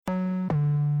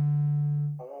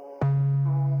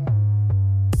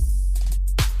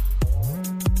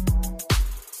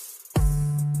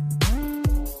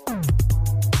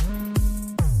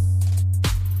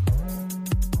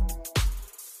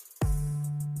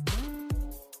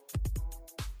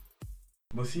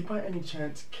Was he by any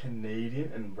chance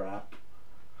Canadian and rap?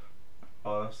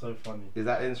 Oh, that's so funny. Is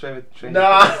that in Stranger Nah,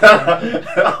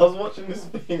 I was watching this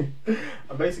thing,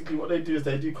 and basically what they do is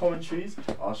they do commentaries.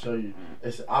 I'll show you.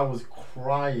 I was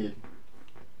crying.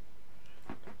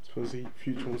 Suppose the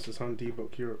Future wants to sound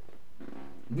D-Block Europe.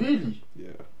 Really? Yeah.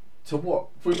 To what?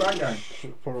 Free Bang Gang?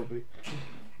 Probably.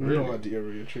 Really? No idea,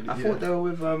 really. Truly. I thought they were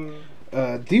with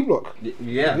D-Block.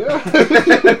 Yeah.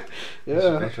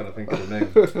 Yeah. I'm trying to think of the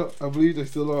name. I believe they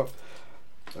still are.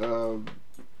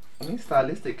 I mean,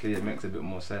 stylistically, it makes a bit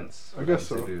more sense. I guess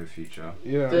to so. do with Future.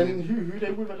 Yeah. Then who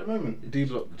they with at the moment?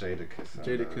 D-Block. Jadakiss.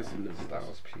 Jadakiss and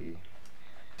Styles P.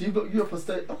 D-Block Europe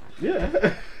State. Oh. Yeah.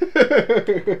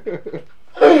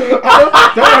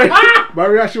 Don't worry. My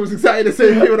reaction was exactly the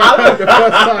same thing when I heard it the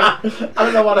first time. I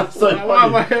don't know why that's so funny. Why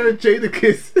am I hearing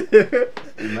Jadakiss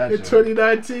Imagine. in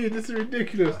 2019? This is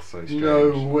ridiculous. That's so strange.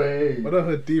 No way. When I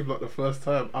heard D-Block the first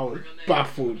time, I was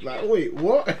baffled. Like, wait,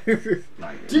 what?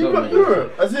 Like, D-Block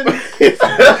Europe, as in.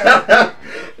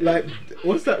 Like,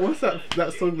 what's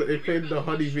that song that they played in the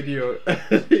Honey video?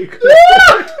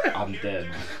 I'm dead.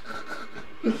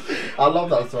 I love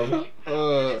that song.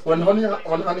 When Honey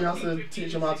has to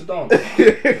teach him how to dance.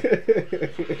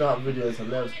 That video is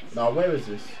hilarious. Now, where is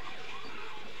this?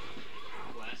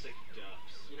 Classic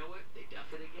Duffs. You know what? They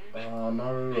duff it again. Oh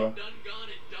no. They done gone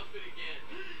and duff it again.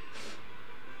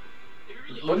 They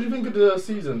really What do you think of the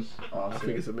season? Oh, I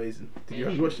think it's amazing. Did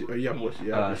you watch it? Oh, you haven't watched it.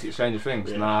 Yeah, Stranger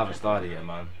Things? Yeah. No, I haven't started yet,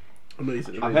 man.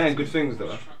 amazing. I'm hearing good things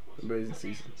though. Amazing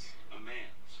season. a man's.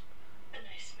 A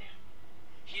nice man.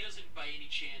 He doesn't by any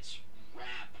chance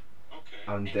rap. Okay.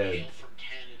 I'm And dead. hail from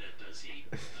Canada, does he?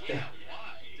 Yeah,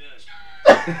 why?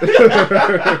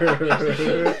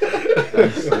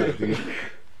 That's so deep.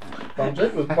 Tom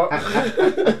Jake was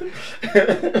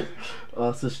Oh,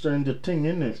 it's a stranger thing,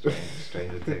 isn't it?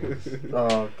 Stranger Things.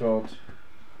 Oh god.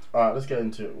 Alright, let's get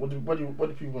into it. What do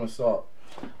people want to start?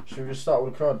 Should we just start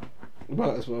with crud?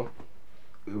 Might as well.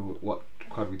 What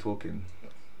crowd are we talking?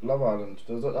 Love Island.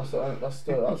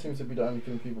 That seems to be the only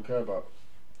thing people care about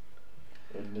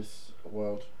in this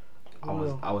world.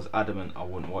 I was adamant I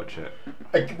wouldn't watch it.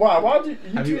 Why do you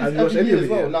Have do you this watched every any year of as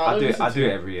it well? yet? Nah, I do listen it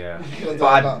to every year.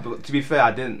 don't But to be fair,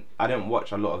 I didn't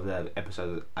watch a lot of the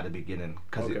episodes at the beginning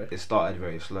because Okay. it started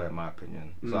very slow in my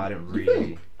opinion. So I didn't You really.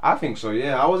 think? I think so.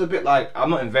 Yeah, I was a bit like I'm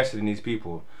not invested in these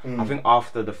people. I think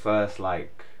after the first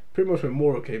Pretty much when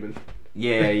Mora came in.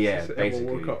 yeah, Everyone basically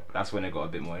woke up. that's when it got a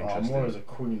bit more Oh, interesting. Moira's a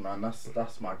queen, man.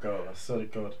 That's my girl. I swear to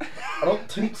God. I don't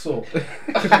think so.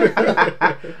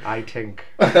 I think.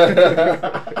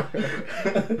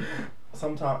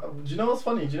 Sometimes, do you know what's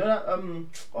funny? Do you know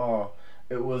that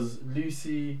it was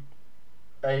Lucy,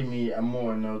 Amy, and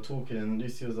Maura, and they were talking, and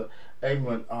Lucy was like, Amy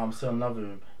went, "Oh, I'm still in love with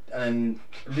him," and then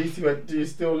Lucy went, "Do you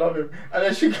still love him?" And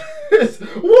then she goes,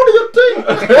 "What do you think?"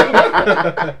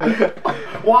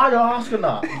 Why are you asking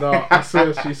that? No, I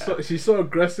swear she's so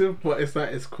aggressive, but it's like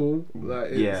it's cool. Like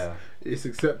it's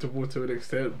acceptable to an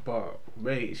extent, but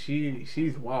mate,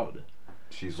 she's wild.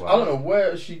 She's I wild. don't know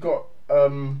where she got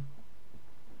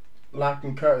Lack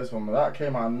and Curtis from, but that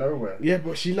came out of nowhere. Yeah,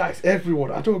 but she likes everyone.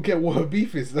 I don't get what her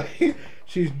beef is. Like,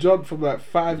 she's jumped from like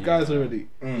 5 guys already.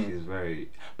 She's very.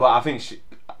 But I think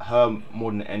her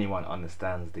more than anyone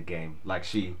understands the game. Like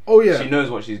she. Oh, yeah. She knows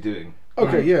what she's doing.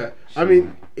 Okay, yeah. I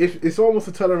mean, if it's almost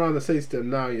to turn around and say to them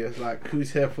now, yeah, it's like,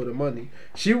 who's here for the money?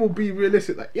 She will be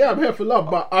realistic, like, yeah, I'm here for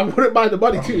love, but I wouldn't mind the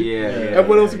money too.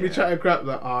 Everyone else will be chatting crap,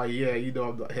 like, oh yeah, you know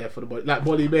I'm not here for the money. Like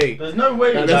Molly May. There's no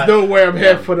way. Like, there's no way I'm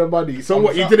here for the money. So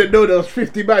what, you didn't know there was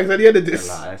 50 bags at the end of this?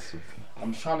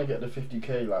 I'm trying to get the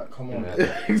 50k. Like, come on.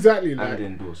 Exactly, And like. the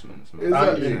endorsements. Man.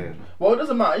 Exactly. Well, it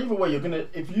doesn't matter either way. You're gonna,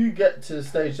 if you get to the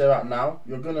stage they're at now,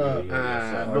 you're gonna.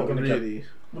 Not gonna really.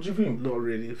 What do you think? Not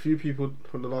really. A few people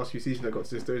from the last few seasons that got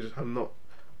to this stage have not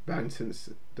banged since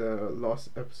the last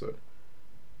episode.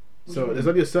 So there's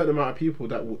only a certain amount of people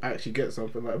that will actually get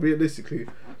something. Like, realistically,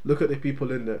 look at the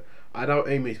people in there. I doubt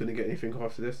Amy's going to get anything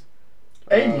after this.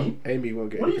 Amy? Amy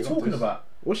won't get What are you anything after talking this. about?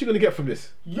 What's she going to get from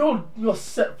this? You're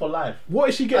set for life. What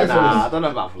is she getting Nah, from I this? don't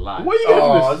know about for life. What are you getting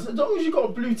from Oh, this? as long as you got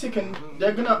a blue tick and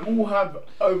they're gonna all have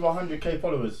over 100k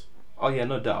followers. Oh yeah,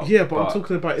 no doubt. Yeah, but I'm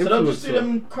talking about So they'll just do influencer.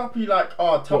 them crappy like,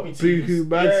 tell me What, Boohoo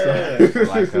Mad yeah. Side?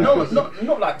 Like, No,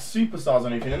 not like superstars or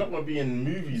anything. They're not gonna be in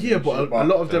movies. Yeah, and but shit, a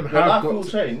lot of them their have life got will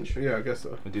to- change Yeah, I guess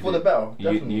so. for the better.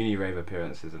 Definitely. Uni rave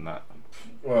appearances and that.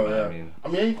 Well, yeah. I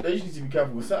I mean, they just need to be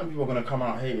careful because certain people are gonna come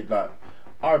out hated. Like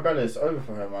Arabella, it's over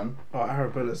for her, man. Oh,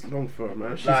 Arabella's long for her,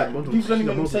 man. She's Like a model. people She's don't a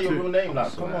even model say your too. real name. Like, I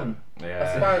come swear. on, Yeah.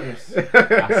 asparagus.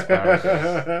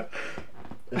 Asparagus.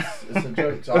 It's a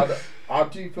joke. So I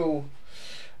do feel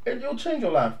it'll change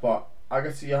your life, but I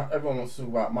guess yeah, everyone wants to talk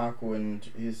about Michael and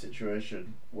his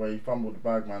situation where he fumbled the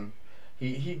bag, man.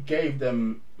 He gave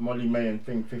them Molly May and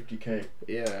Thing 50k.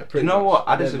 Yeah. You know what?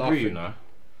 I They're disagree. You laughing. know,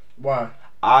 Why?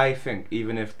 I think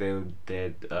even if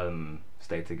they'd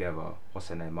stay together, what's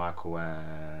her name, Michael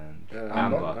and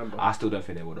Amber. Amber, I still don't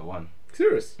think they would have won.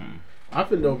 Serious? Mm. I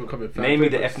think they'll become fan Name me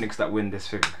the favourites. ethnics that win this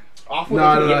thing. I thought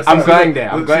No, they no, could- no. I'm going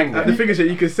there. I'm going The there. thing is that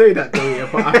you can say that though, yeah,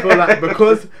 but I feel like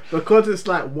because it's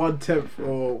like 1/10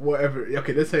 or whatever.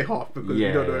 Okay, let's say half because we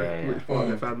Yeah, don't know yeah, which part of yeah.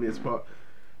 their family is. But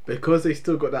because they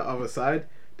still got that other side,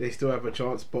 they still have a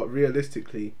chance. But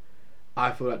realistically,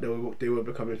 I feel like they were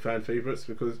becoming fan favorites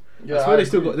because Yeah, that's why I they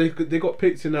still agree. they got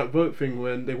picked in that vote thing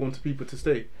when they wanted people to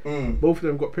stay. Mm. Both of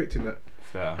them got picked in that.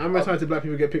 Fair. How many times did black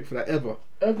people get picked for that ever?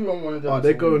 Everyone wanted them. Oh,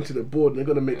 they're to going win. to the board and they're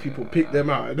gonna make people pick them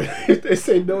out. And if they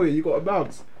say no, you got to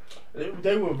bounce.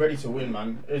 They were ready to win,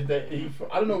 man. I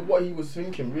don't know what he was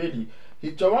thinking, really.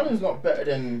 Joanna's not better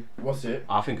than what's it?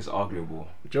 I think it's arguable.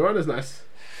 Joanna's nice.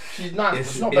 She's nice. But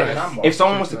It's- she's not better than Amber. If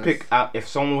someone was She's to nice. pick, if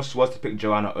someone was to pick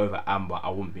Joanna over Amber, I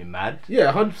wouldn't be mad.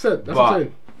 Yeah, 100%. That's what But-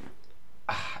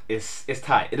 I'm saying. It's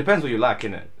tight. It depends what you like,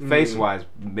 innit? Face wise,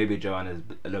 maybe Joanna's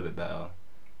a little bit better.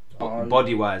 Oh,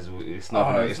 Body wise, it's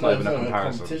not. It's not even a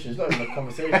comparison. competition. It's not even a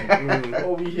conversation. What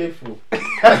are we here for?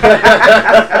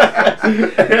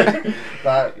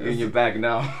 Like, In your bag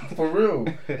now. for real.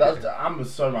 That's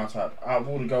Amber's so my type. Out of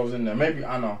all the girls in there, maybe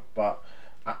Anna, but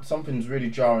something's really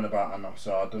jarring about Anna.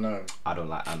 So I don't know. I don't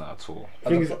like Anna at all.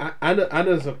 Thing is,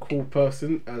 Anna's a cool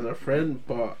person as a friend,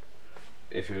 but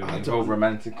If you're I involved don't-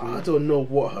 romantically, I don't know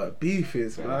what her beef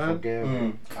is, man. forget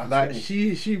Mm, Like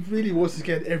she really wants to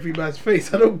get in every man's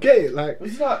face. I don't get it. Like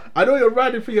It's like. I know you're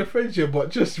riding for your friendship, but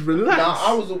just relax. Nah,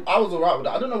 I was alright with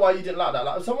that. I don't know why you didn't like that.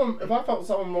 Like if I felt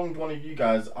someone wronged one of you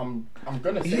guys, I'm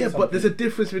gonna say Yeah, something. but there's a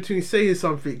difference between saying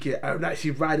something, yeah, and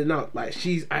actually riding out. Like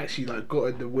she's actually like got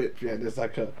in the whip, yeah. There's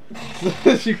like a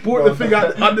she brought the thing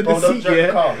out under the Bro, don't seat, jerk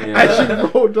yeah, car. Yeah. and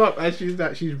she rolled up, and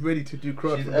she's ready to do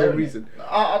crud She's for no airing it. reason.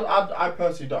 I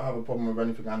personally don't have a problem with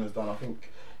anything Anna's done. I think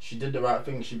she did the right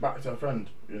thing. She backed her friend,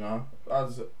 you know,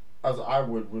 as I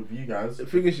would with you guys. The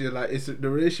thing is, yeah, like, it's the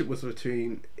relationship was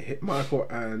between Michael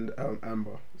and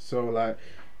Amber. So like,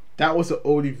 that was the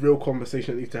only real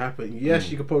conversation that needs to happen. Yes,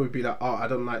 you could probably be like, oh, I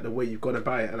don't like the way you've gone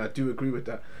about it, and I do agree with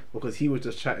that because he was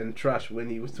just chatting trash when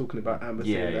he was talking about Amber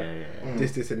yeah, saying yeah, that yeah.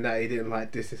 this and that. He didn't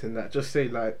like this and that. Just say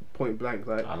like point blank,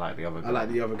 like I like the other. I Girl.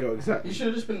 like the other girl You exactly. should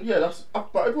have just been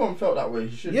but everyone felt that way.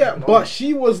 You should. Yeah, but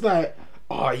she was like,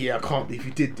 oh yeah, I can't believe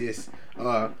you did this.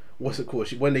 What's it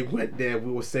called? When they went there,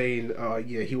 we were saying,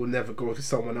 yeah, he will never go to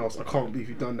someone else. I can't believe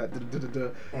you've done that.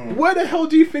 Where the hell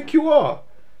do you think you are?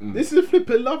 This is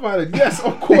flipping Love Island. Yes,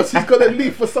 of course he's gonna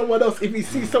leave for someone else if he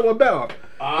sees someone better.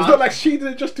 It's not like she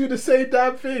didn't just do the same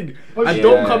damn thing. And Yeah.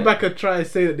 don't come back and try and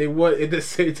say that they weren't in the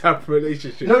same type of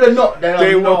relationship. No, they're not.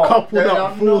 They were coupled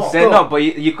up full stop. They're not, but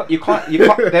you can't.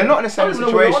 They're not in the same I don't know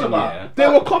what you're on situation. about. Yeah. They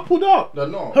were coupled up. They're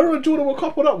not. Her and Jordan were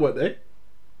coupled up, weren't they?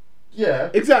 Yeah.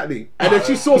 Exactly. And then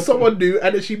she saw someone new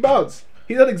and then she bounced.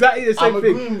 He done exactly the same I'm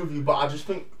thing. agreeing with you, but I just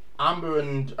think Amber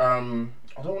and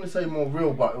I don't want to say more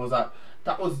real, but it was like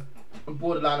that was a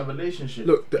borderline of relationship.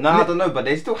 Look, No, I don't know, but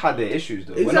they still had their issues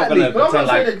though. Exactly. We're not but gonna I'm pretend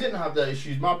not saying like. they didn't have their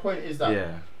issues. My point is that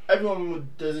Yeah.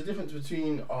 there's a difference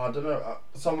between I don't know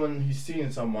someone who's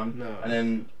seeing someone No. and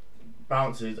then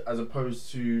bounces as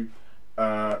opposed to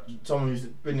someone who's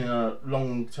been in a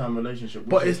long-term relationship.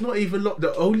 But it's not even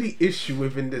the only issue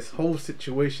within this whole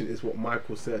situation is what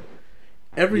Michael said.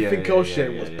 Everything Yeah, else yeah,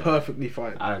 shit yeah, was yeah. perfectly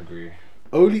fine. I agree.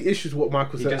 Only issue is what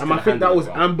Michael He said, just and I didn't think that handle was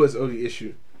it well. Amber's only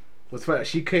issue. Was the fact that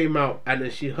she came out and then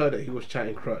she heard that he was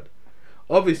chatting crud.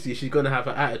 Obviously, she's gonna have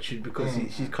an attitude because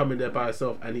she's coming there by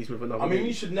herself and he's with another. I mean, lady.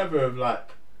 you should never have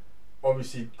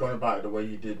obviously gone about it the way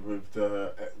you did with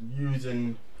the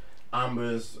using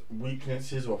Amber's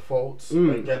weaknesses or faults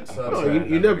against her. No, to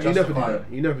you never do justify that. it.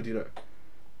 You never do that.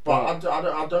 But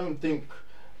I don't think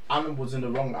Anna was in the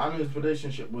wrong. Anna's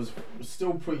relationship was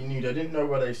still pretty new. They didn't know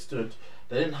where they stood.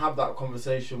 They didn't have that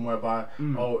conversation whereby,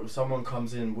 oh, if someone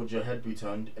comes in, would your head be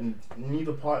turned? And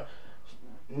neither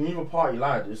party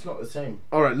lied. It's not the same.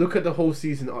 All right, look at the whole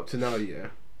season up to now. Yeah,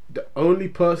 the only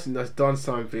person that's done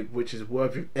something which is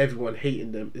worthy of everyone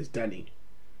hating them is Danny.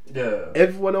 Yeah.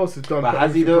 Everyone else has done. But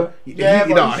has he though? Yeah,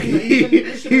 but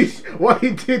he should- what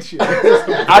he did.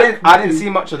 I didn't see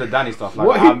much of the Danny stuff. Like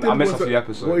What he I did missed a was few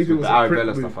episodes. what he did With was the a prick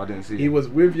Arabella move. stuff, I didn't see. He was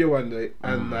with Yewande,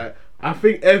 and like I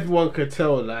think everyone could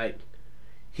tell like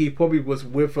he probably was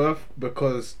with her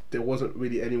because there wasn't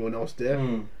really anyone else there.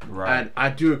 Right. And I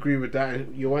do agree with that,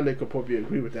 and Yewande could probably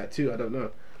agree with that too. I don't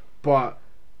know, but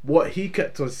what he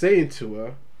kept on saying to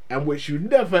her and which you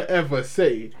never ever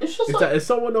say, It's just is like, that if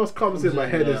someone else comes in, my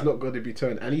head is Yeah. not going to be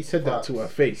turned. And he said that to her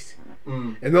Facts. face.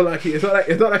 mm, It's not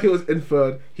like it was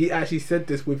inferred. He actually said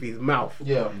this with his mouth.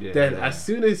 yeah. Then as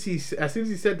soon as he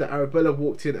said that, Arabella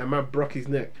walked in and man broke his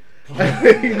neck.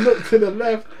 He looked to the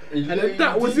left, and then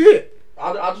that was it.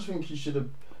 I just think he should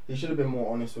have been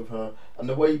more honest with her, and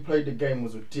the way he played the game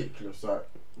was ridiculous, like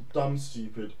dumb,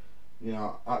 stupid, you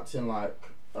know, acting like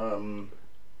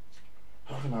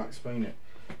how can I explain it?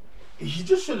 He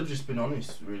just should have just been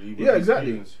honest, really. With Yeah, his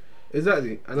exactly. feelings.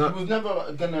 Exactly. And He was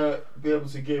never gonna be able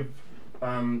to give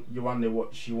Yewande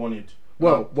what she wanted.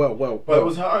 well. But it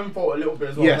was her own fault a little bit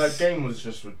as well. Yes. Her game was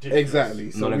just ridiculous. Exactly.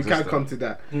 So we can Non-existent. come to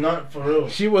that. No, for real.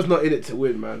 She was not in it to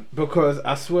win, man. Because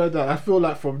I swear that I feel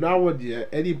like from now on, yeah,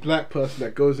 any black person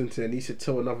that goes into it needs to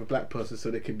tell another black person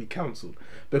so they can be counselled.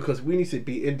 Because we need to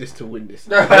be in this to win this.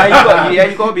 You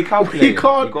gotta be calculated. We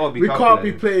can't. You gotta be We can't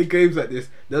be calculated. playing games like this.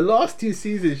 The last 2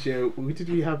 seasons, yeah, we did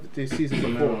we have this season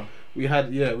before? We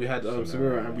had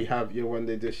Samira and we have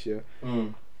Yewande this year.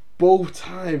 Mm. Both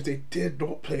times they did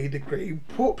not play the game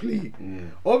properly.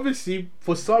 Obviously,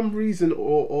 for some reason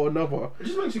or another, It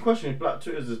just makes you question if Black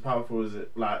Twitter is as powerful as it.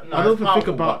 Like, no, I don't it's even think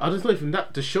powerful, about. but I just not even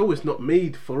that. The show is not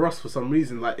made for us for some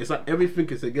reason. Like it's like everything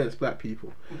is against black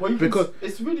people. well, you can because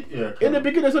it's really in the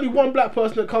beginning, there's only one black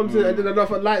person that comes in, and then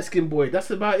another light skinned boy.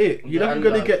 That's about it. You're Yeah, never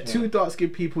gonna and get like, 2 yeah. dark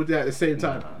skinned people there at the same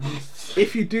time.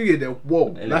 If you do, you're there.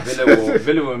 Whoa, And that's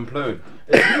Villa will implode.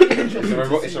 It's really interesting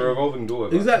to It's see, a revolving door.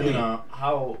 of us. Exactly. you know,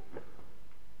 how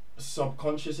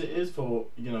subconscious it is for,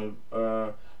 you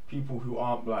know, people who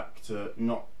aren't black to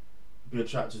not be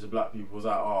attracted to black people. It's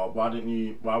like, oh, why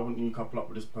wouldn't you couple up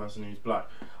with this person who's black?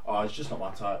 Oh, it's just not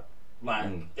my type.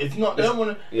 Like, it's not, they don't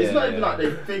want to, it's Yeah, not even yeah. like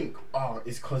they think, oh,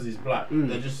 it's cause he's black.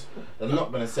 Mm. They're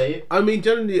not gonna say it. I mean,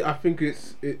 generally, I think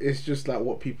it's just like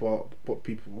what people's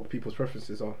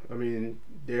preferences are. I mean,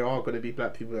 there are going to be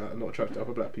black people that are not attracted to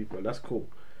other black people, and that's cool.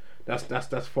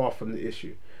 That's far from the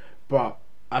issue. But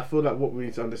I feel like what we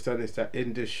need to understand is that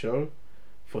in this show,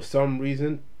 for some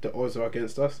reason, the odds are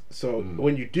against us. So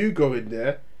when you do go in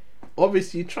there,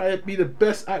 obviously try and be the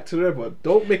best actor ever.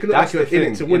 Don't make it look That's like the you're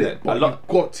in it thing, to win innit? it, but you've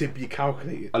got to be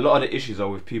calculated. A lot of the issues are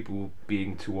with people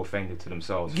being too authentic to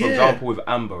themselves. For Yeah. example, with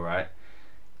Amber, right?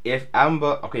 If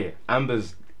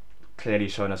Amber's clearly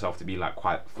shown herself to be like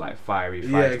quite like fiery,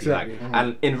 feisty, Yeah, exactly. like,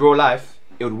 and in real life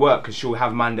it would work because she'll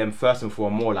have man them first and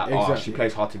foremost like, oh, Exactly. she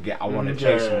plays hard to get. I want to Mhm.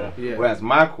 chase Yeah, her. yeah. Whereas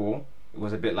Michael, it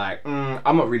was a bit like,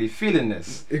 I'm not really feeling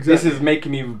this. Exactly. This is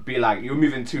making me be like, you're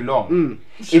moving too long. Mm.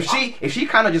 If she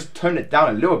kind of just turned it down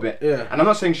a little bit, Yeah. and I'm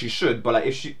not saying she should, but like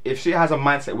if she has a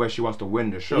mindset where she wants to win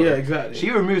the show, Yeah, exactly. she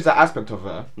removes that aspect of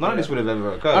her. None of this would have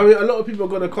ever occurred. I mean, a lot of people are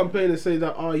going to complain and say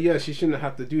that, oh yeah, she shouldn't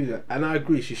have to do that, and I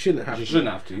agree, she shouldn't have she to. shouldn't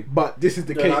have to. But this is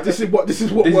the Yeah, case. like This is what This is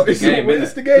this the game, this innit?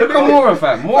 is the game. Look at innit? Maura,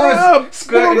 fam. Maura's Fam,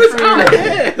 skirting Maura's through. out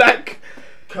here. Like,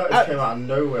 Curtis came out of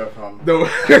nowhere, fam. no.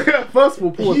 First of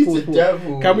all, pause. He's the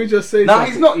devil. Can we just say? Nah,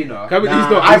 something? he's not, you know. Can we, Nah, he's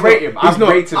not. I he's rate not, him. I he's not.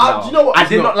 rate him now. do you know what? I He's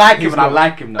did not. not like him, He's but I not.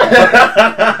 like him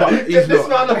now. He's This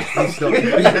not. man, He's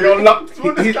not. You're locked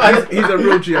with this guy. He's a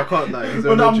real G. I can't lie. He's a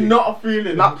But real G. I'm not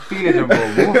feeling. Not feeling him,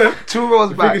 bro. 2 rows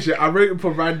The back. thing is, yeah, I rate him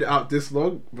for rounding it out this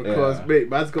long because, Yeah. mate,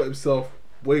 man's got himself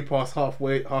way past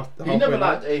halfway. He never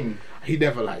liked Amy. He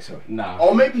never likes her. Nah.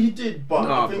 Or maybe he did, but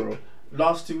Nah, I think bro.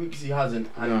 last 2 weeks he hasn't,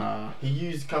 and Nah. he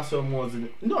used Castle Moore as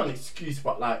not an excuse,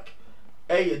 but like,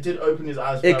 it did open his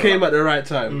eyes. It for, came like, at the right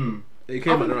time. It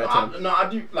came at the right time. No, I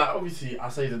do like. Obviously, I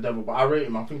say he's the devil, but I rate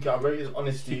him. I think I rate his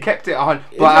honesty. He kept it 100,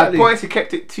 but Exactly. at points he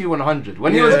kept it 2-100.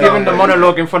 When he was Yeah. giving the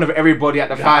monologue in front of everybody at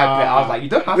the fire pit, I was like, you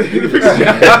don't have to do this.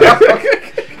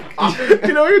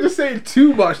 You know, you're just saying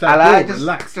too much. Like, I like bro, just-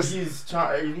 relax.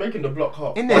 He's making the block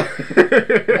hot. In it.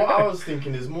 What I was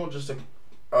thinking is more just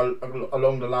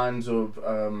along the lines of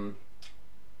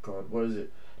God, what is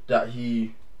it? That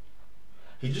he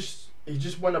just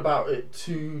went about it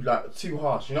too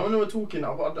harsh. You know, when they were talking,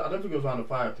 I don't think it was around the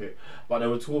fire pit, but they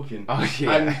were talking. Oh,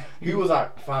 yeah. And he was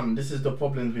like, "Fam, this is the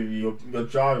problem with you. You're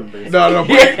jarring, basically." No,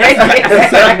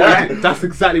 but that's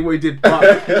exactly what he did.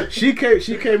 But she came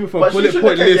with a But she bullet should've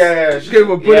point kept- list. yeah, she came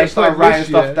with a Yeah, bullet start point writing list.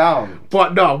 stuff yeah. down.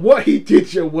 But no, what he did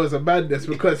here was a madness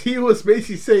because he was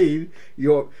basically saying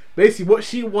basically what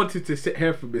she wanted to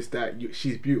hear from is that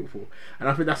she's beautiful, and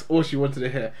I think that's all she wanted to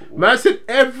hear. Man said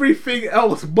everything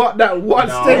else but that one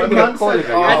No, statement. man said,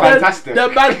 You're And then fantastic.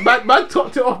 the man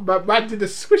topped it off. Man did a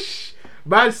swish.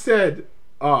 Man said,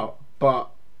 "Oh, but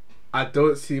I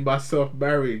don't see myself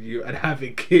marrying you and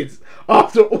having kids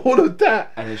after all of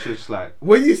that." And it's just like,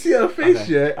 When you see her face,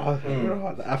 Okay.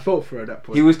 yeah, I felt for her at that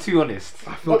point. he was too honest.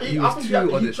 I felt But he I was think too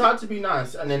he honest. tried to be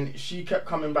nice, and then she kept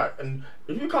coming back. And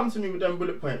if you come to me with them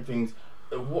bullet point things,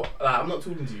 what? Like, I'm not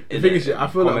talking to you. The thing is, I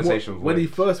feel like Conversation when he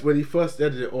first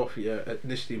ended it off,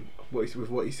 initially with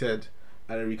what he said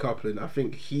and the recoupling, I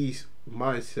think his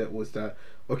mindset was that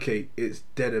okay, it's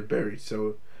dead and buried,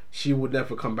 so she would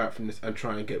never come back from this and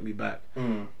try and get me back.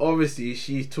 Obviously,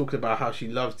 she's talked about how she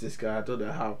loves this guy. I don't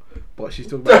know how, but she's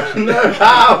talking about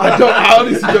how I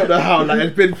honestly don't know how.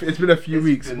 Like it's been a few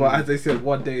weeks, but as they said,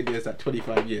 one day there's like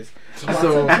 25 years.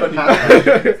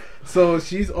 So, so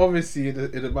she's obviously in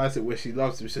the mindset where she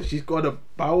loves him. So she's got to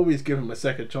by all means give him a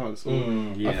second chance, or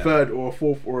a third, or a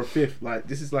fourth, or a fifth. Like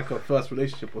this is like a first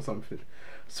relationship or something.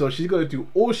 So she's got to do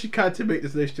all she can to make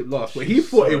this relationship last. But he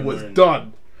thought it was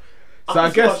done. So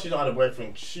I guess she's not had a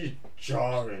boyfriend. She's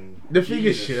jarring. The thing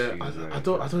is, I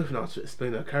don't even know how to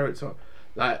explain her character.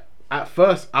 Like at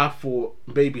first, I thought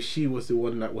maybe she was the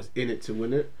one that was in it to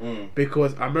win it,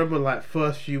 because I remember like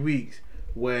first few weeks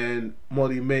when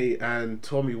Molly May and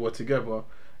Tommy were together,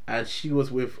 and she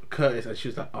was with Curtis, and she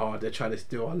was like, "Oh, they're trying to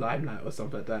steal our limelight or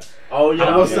something like that." Oh yeah,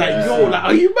 I was like, "Yo, like,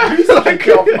 are you mad?" He's like,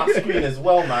 get off my screen as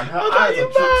well, man. Her eyes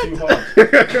are too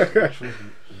hard.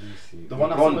 The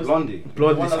one Blondie.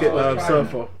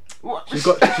 Surfer. What? She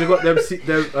got them.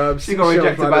 She got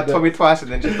rejected by Tommy twice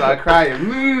and then just started crying.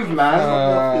 Move,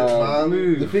 man.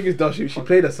 Move. The thing is, though, she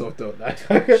played herself though. Like,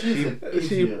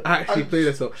 she actually played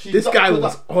herself. This guy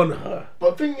was on her.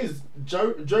 But the thing is,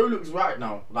 Joe looks right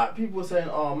now. Like people were saying,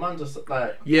 "Oh man, just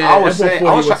like." Yeah, I was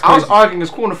arguing this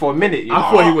corner for a minute. You know?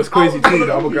 I thought he was crazy too. I'm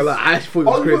not gonna lie. I actually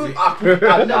thought he was crazy.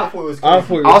 I never thought it was crazy. I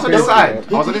thought he I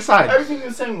was on this side. Everything he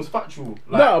was saying was factual.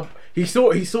 Like, No, he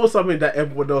saw something that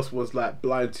everyone else was like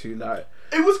blind to. Like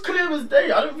it was clear as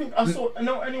day. I don't think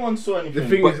anyone saw anything. the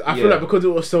thing is, I feel like because it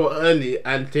was so early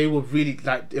and they were really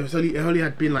like it only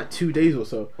had been like 2 days or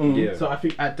so. Yeah. So I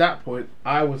think at that point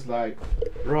I was like,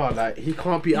 "Raw, like he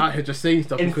can't be out here just saying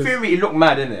stuff." In because theory, it looked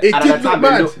mad, didn't it? It And did at the look time,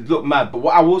 mad. It looked mad. But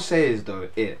what I will say is though,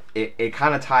 it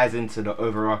kind of ties into the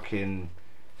overarching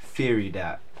theory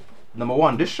that number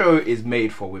one, this show is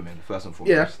made for women first and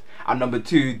foremost. Yeah. And number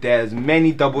two, there's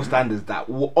many double standards that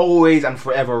will always and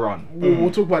forever run. We'll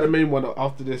talk about the main one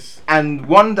after this. And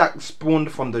one that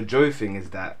spawned from the Joe thing is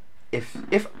that if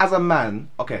as a man,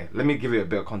 okay, let me give you a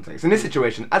bit of context. In this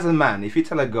situation, as a man, if you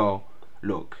tell a girl,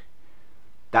 look,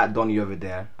 that Donnie over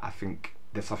there, I think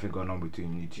there's something going on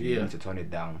between you two. You need to tone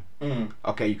it down.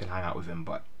 Okay, you can hang out with him,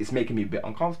 but it's making me a bit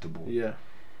uncomfortable. Yeah.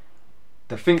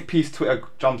 The Think Peace Twitter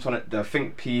jumps on it. The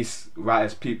Think Peace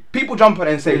writers, people jump on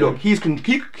it and say, look, he's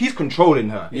controlling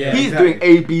her. Yeah, he's exactly. doing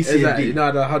A, B, C, Exactly. and D.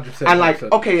 No, 100%. And like,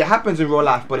 100%. okay, it happens in real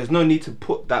life, but there's no need to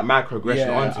put that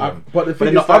microaggression onto him. But the thing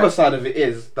then is, the other side of it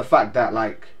is the fact that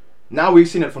like now we've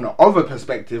seen it from the other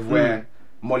perspective where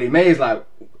Molly May is like,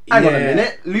 hang on a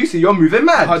minute, Lucy, you're moving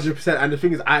mad. 100%. And the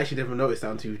thing is, I actually never noticed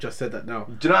that until you just said that now.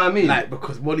 Do you know what I mean? Like,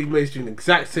 because Molly May's doing the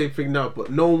exact same thing now, but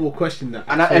no one will question that.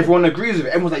 And everyone agrees with it.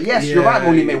 Everyone's like, yes, you're right,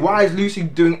 Molly May. Why is Lucy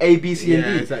doing A, B, C, and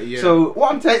D? Exactly, yeah. So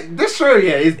what I'm saying, this show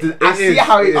here is, I see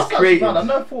how it's created. I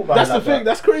never thought about That's it the like thing. that.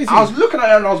 That's crazy. I was looking at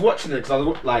it and I was watching it because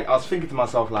I was thinking to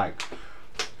myself like,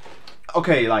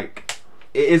 okay, like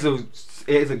it is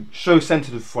a show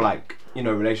centered for like, you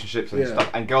know, relationships and stuff,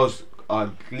 and girls are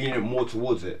leaning more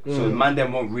towards it. So man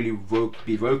then won't really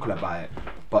be vocal about it.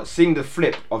 But seeing the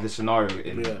flip of the scenario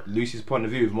in Lucy's point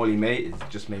of view with Molly May is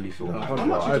just made me feel bad.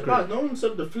 I'm actually surprised. No one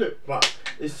said the flip, but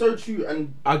it's so true.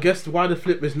 And I guess why the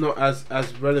flip is not as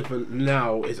relevant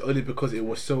now is only because it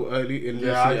was so early in Lucy.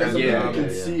 I guess and, you can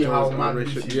see how mad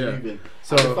relationship. Lucy's moving.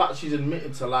 So and the fact she's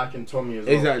admitted to liking Tommy as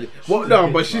well. Exactly. Well,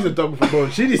 no, but she's a dog for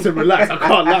bone. She needs to relax. I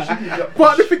can't lie.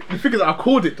 But the thing is, I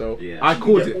called it though. Yeah. I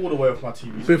called it all the way off my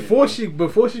TV.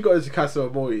 before she got into Casa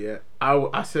Amore. Yeah,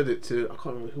 I said it to, I can't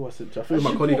remember who I said it to. I think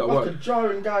my colleague at work. Like a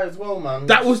jarring guy as well, man.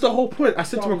 That was the whole point. I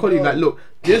said to my colleague, like, look,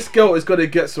 this girl is gonna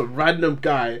get some random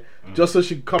guy just so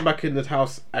she can come back in the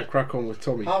house and crack on with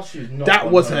Tommy. How she's not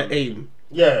That was her aim.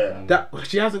 Yeah. That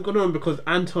she hasn't gone on because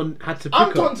Anton had to pick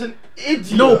Anton's her. an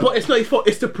idiot. No, but it's not his fault.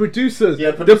 It's the producers.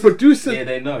 Yeah, the producers Yeah,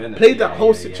 they know, innit? played that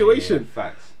whole situation.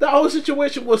 Facts. That whole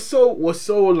situation was so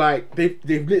like they've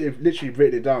literally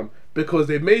written it down because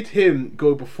they made him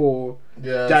go before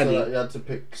Danny, so that he had to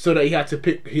pick. so that he had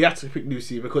to pick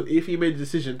Lucy, because if he made the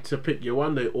decision to pick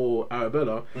Yewande or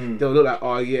Arabella, they'll look like,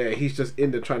 oh yeah, he's just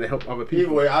in there trying to help other people.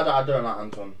 Either way, I don't like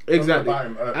Anton. Exactly.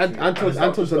 Something about him And irks me.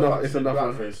 Anton's another.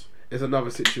 It's It's another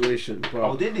situation. But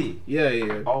Oh, did he?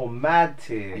 Yeah. Oh, mad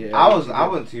tier. Yeah, I yeah.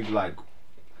 wasn't too like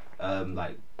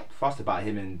fussed about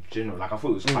him in general. Like I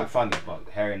thought it was quite funny, but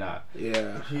hearing that,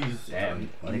 Yeah. He's damn,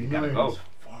 nigga annoying gotta as go. fuck.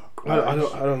 I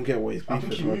don't get what he's I beef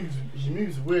think with. he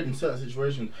moves weird in certain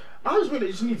situations. I just really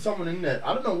just need someone in there.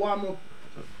 I don't know why I'm more.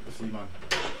 Let's see, man.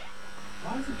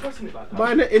 Why is he pressing it like that?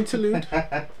 Minor interlude.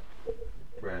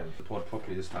 pod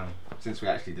properly this time, since we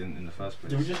actually didn't in the first place.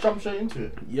 Did we just jump straight into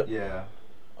it? Yep. Yeah.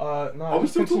 No. Are we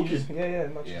still continue. talking? Yeah.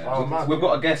 Not Yeah. Oh, man. We've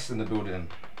got a guest in the building.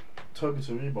 Toby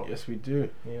Taribo. Yes, we do.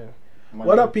 Yeah.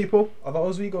 What up, people? Are the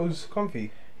Oswegos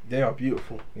comfy? They are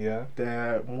beautiful. Yeah.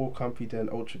 They're more comfy than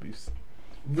Ultra Boost.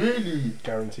 Really?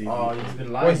 Guaranteed. Oh, he's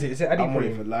been lying. What is it? Is it Eddie I'm not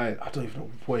Cream? even lying. I don't even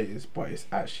know what it is, but it's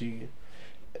actually.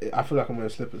 I feel like I'm wearing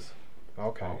slippers.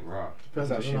 Okay. Oh, right.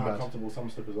 Depends It's actually on how bad. comfortable some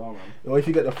slippers are, man. Or if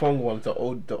you get the thong ones, the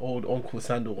old Uncle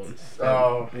Sandal ones. then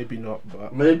Oh. maybe not,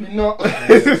 but. Maybe not.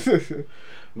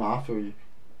 Nah, I feel you.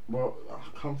 Well,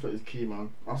 comfort is key, man.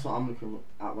 That's what I'm looking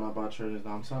at when I buy trainers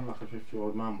now. I'm sounding like a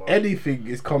 50-year-old man, but Anything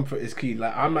is comfort is key.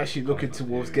 Like I'm actually looking Comfort,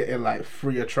 towards yeah. getting like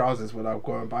freer trousers when I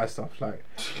go and buy stuff. Like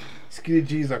skinny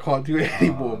jeans, I can't do it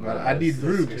anymore, man. I need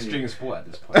room. Extreme sport at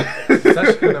this point. It's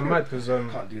actually kind of mad because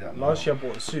Can't do that. last year I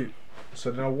bought a suit,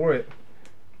 so then I wore it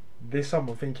this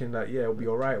summer thinking that it'll be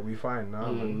alright, it'll be fine. Nah,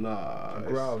 man. Nah, I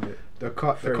grew out of it. the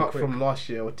cut Very quick. from last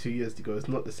year or 2 years ago is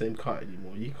not the same cut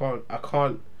anymore. I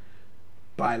can't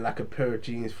buy like a pair of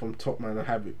jeans from Topman and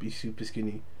have it be super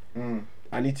skinny.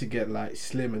 I need to get like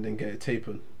slim and then get it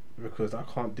tapered because I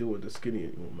can't deal with the skinny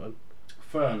anymore, man.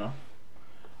 fair enough.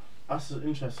 That's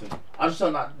interesting. I just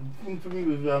don't like. The thing for me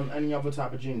with any other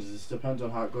type of jeans is it depends on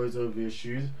how it goes over your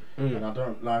shoes, and I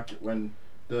don't like it when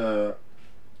the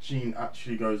jean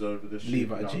actually goes over the shoe.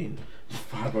 Levi jean.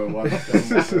 501.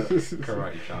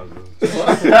 Karate trousers.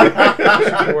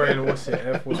 Wearing what's it?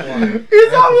 Air Force One.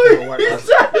 Is that what he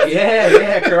said?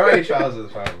 Yeah, karate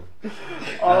trousers, fam.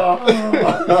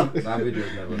 Oh, That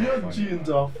video's never not your funny, jeans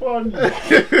man. are funny.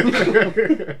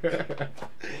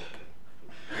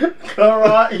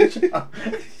 Karate.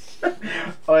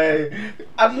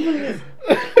 And the thing is,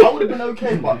 I would have been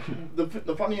okay, but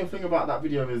the funnier thing about that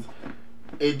video is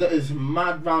it is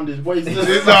mad round his waist.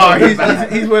 No,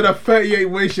 he's wearing a 38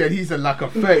 waist shirt. He's like a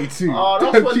 32. Oh,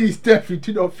 that's Them what- jeans definitely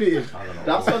do not fit him. I don't know.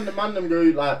 That's when the man them go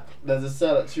like, there's a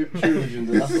sale at True Visions,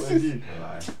 and that's what they do.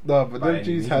 Like, No, but by them any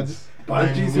jeans had means.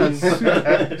 By jeans any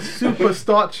had means. super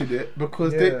starch in it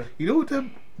because Yeah. they, you know,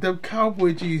 them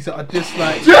cowboy jeans that are just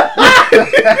like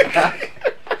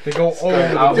They go all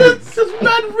Out. over the just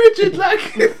mad rigid,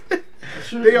 like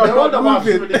they are No not wonder why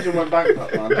moving. religion went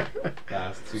bankrupt, man.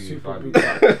 That's too Super funny.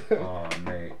 boot. Oh,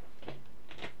 mate.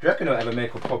 Do you reckon they'll ever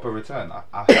make a proper return?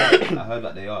 I heard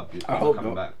that they are. I hope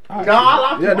coming not. back. No,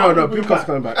 I like Yeah, it. no, I'll Blue be Cut's back.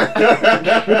 coming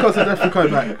back. Blue Cut's are definitely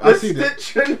coming back. I've The seen it.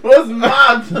 stitching was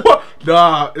mad. What?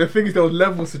 Nah, the thing is there was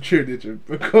levels to True Religion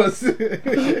because Remember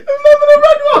the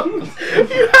red ones?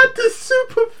 you had the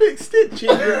super thick stitching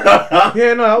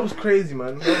Yeah, no, that was crazy,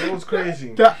 man. That was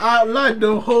crazy. that outlined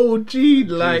the whole jean,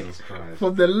 like Jesus Christ.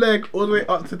 from the leg all the way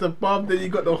up to the bum. Then you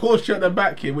got the horseshoe at the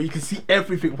back here where you can see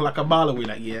everything for like a mile away.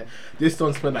 Like, yeah, this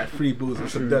one spent like 3 bills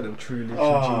and some denim. Truly,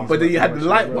 Oh. But then you had the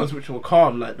light ones which were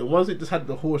calm, like the ones that just had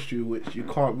the horseshoe which you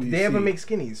can't really They see. ever make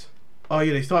skinnies? Oh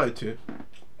yeah, they started to.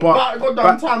 But But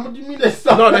goddamn time, what do you mean they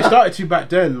started? no, they started to back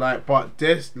then. Like, but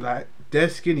they're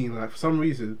skinny. Like for some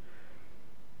reason,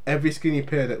 every skinny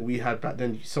pair that we had back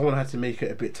then, someone had to make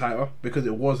it a bit tighter because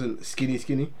it wasn't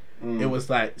skinny. It was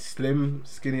like slim,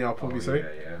 skinny. I'll probably say.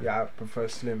 Yeah, I prefer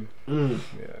slim. Mm.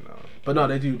 Yeah, no. But no,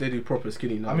 they do proper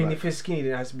skinny now. I mean, like, if it's skinny,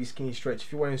 then it has to be skinny stretch.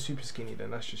 If you're wearing super skinny,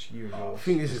 then that's just you. And I your,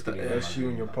 think this is the. that's you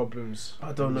and your problems.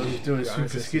 I don't know who's doing Your super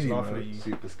ancestors skinny. laughing Man. at you.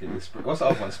 Super skinny. What's the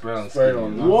other one? Spray on Spray skinny.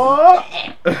 on, man. What?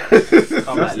 I'm That's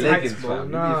like leggings, tight, bro.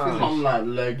 fam. Nah. I'm like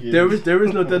leggings. there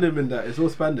is no denim in that. It's all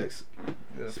spandex.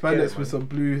 Yeah, Spandex forget it, with some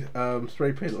blue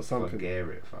spray paint or something. Forget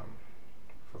it, fam.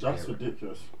 That's Forget it.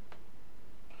 ridiculous.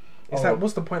 It's Oh. like,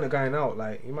 what's the point of going out?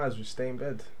 Like, you might as well stay in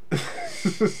bed.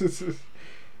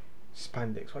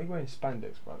 Spandex. Why are you wearing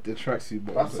spandex, bro? The tracksuit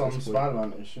bottoms. That's at some this point.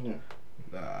 Spider-Man-ish, isn't it?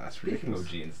 Nah, that's Speaking ridiculous. of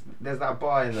jeans, there's that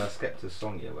bar in the Skepta's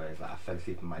song here where it's like I fell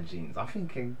asleep in my jeans. I'm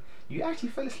thinking, you actually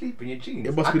fell asleep in your jeans.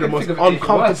 It must I be the couldn't most think of anything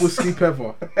uncomfortable worse. sleep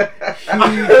ever.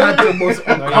 He had the most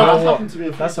No, you know That's uncomfortable. happened to me a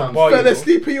few That's a times. bar. Fell know.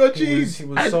 asleep in your He jeans.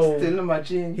 was And so. Still in my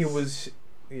jeans. He was.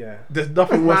 Yeah. there's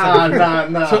nothing worse Nah,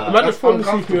 than nah. So imagine That's falling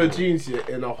asleep in your uncomfortable. jeans here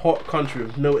in a hot country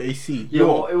with no AC. Yeah,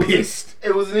 well, You're it was pissed.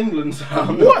 it was in England, so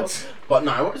What? But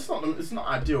no, it's not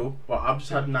ideal. But I've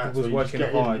just had nights was where you just working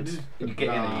get hard. in. Just, You get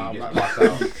in and you Nah, just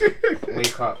pass out.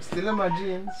 Wake up. Still in my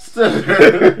jeans.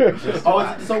 oh,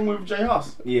 is it the song with Jay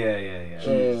Huss? Yeah.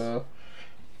 Uh,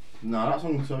 No, that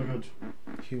song's so good.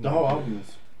 Human. The whole album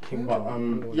is. King But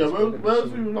Kong. yeah, where's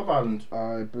we with Love Island?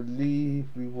 I believe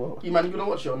we will. You man, you gonna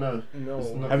watch it or no? No. It's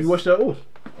not- Have you watched that all?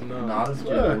 No. Nah, this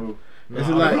Yeah. kid. Is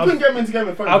it Nah, like? You couldn't get me into Game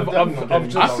of Thrones. I've but definitely just-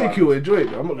 not I Love think Island. you'll enjoy it.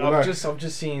 I'm not gonna lie. I've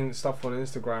just seen stuff on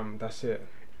Instagram. That's it.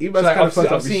 Even as like, kind of I've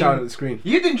person, I'll seen- be shouting at the screen.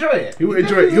 You'd enjoy it. He would You'd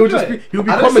enjoy it. He'll just be. He'll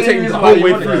be I don't see any commentating the reason why whole you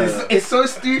way wouldn't. through. It's so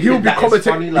stupid. He'll be that it's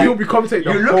funny, commentating. like, He'll be commentating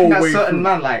the You're whole looking at way certain through.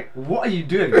 man like, what are you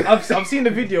doing? I've seen the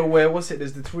video where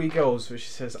there's the 3 girls where she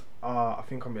says, I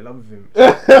think I'm in love with him.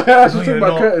 She's talking you're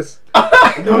about not. Curtis.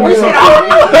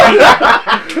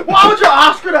 Why would you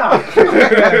ask her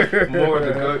that? More of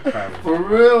the goat fam. For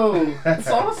real.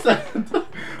 Someone said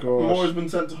Gosh. Maura's been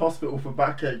sent to hospital for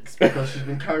backaches because she's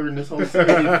been carrying this whole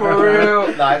season. For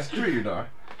real. Nah, it's true, you know.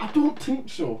 I don't think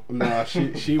so. Nah, she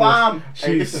was. Bam. She's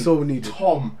Hey, listen, so needed.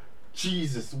 Tom,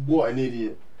 Jesus, what an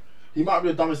idiot. He might be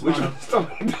the dumbest man.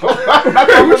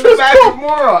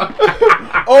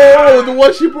 Oh, the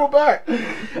one she brought back.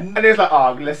 And it's like,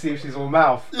 oh, let's see if she's all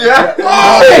mouth. Yeah.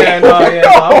 Oh, yeah, no, I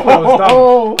thought it was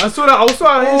dumb. I saw that on Insta.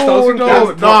 I was Oh,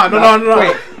 thinking, no.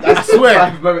 Wait, I swear.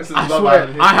 5 moments of I Love swear,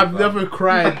 Island I have history, bro. never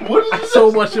cried What did you so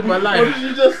just- much in my What life. did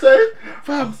you just say?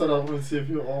 Fam. I said I want to see if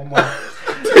you're all mine.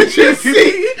 Did you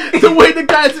see the way the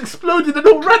guys exploded and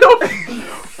all ran off?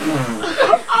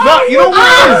 no, you know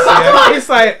what it is? Yeah? It's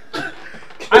like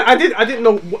I didn't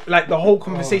know like the whole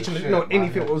conversation. I didn't know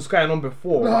anything what was going on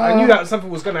before. But I knew that something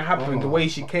was gonna happen. The way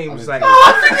she came was like,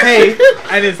 hey,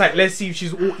 and it's like, let's see if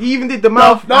she's. He even did the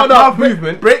mouth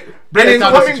movement. Break then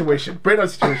down the coming- situation. Break down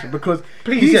the situation because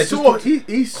Please, he yeah, just saw talk-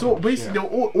 he saw basically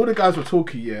all the guys were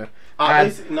talking. Yeah. No, you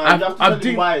have to tell me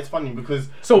doing- why it's funny because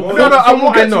So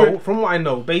Maura- from what I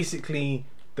know, basically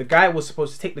the guy was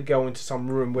supposed to take the girl into some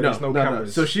room where there's no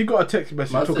cameras. So she got a text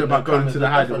message Man talking said about no going cameras, to the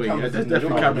there's definitely hideaway. Yeah, cameras there's in the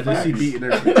definitely room. cameras. They see beating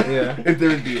everything. yeah. If there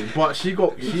is beating, but she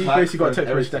basically got a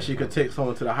text message that she could take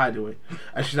someone to the hideaway,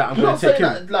 and she's like, I'm You're gonna not take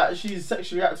saying him. that like she's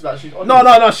sexually active, like she's on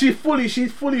No.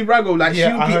 She's fully raggled. Like Yeah,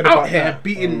 she'll I be heard out about here that.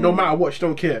 beating no matter what. She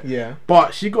don't care. Yeah.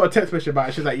 But she got a text message about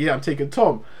it. She's like, yeah, I'm taking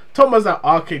Tom. Tom was like,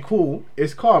 okay, cool,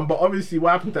 it's calm. But obviously,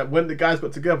 what happened that when the guys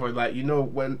got together, like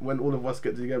when all of us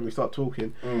get together, we start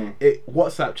talking. It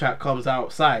WhatsApp chat comes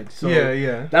outside. So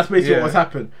Yeah. that's basically Yeah. what's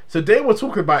happened. So they were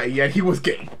talking about it. Yeah, he was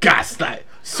getting gassed, like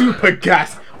super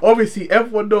gassed. Obviously,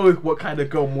 everyone knows what kind of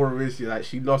girl Maura is. Like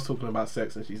she loves talking about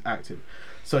sex and she's active.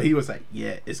 So he was like,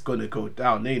 yeah, it's gonna go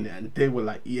down, ain't it? And they were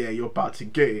like, yeah, you're about to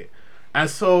get it. And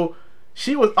so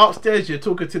she was upstairs, you're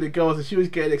talking to the girls, and she was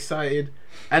getting excited.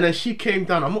 And then she came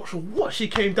down. I'm not sure what she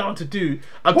came down to do.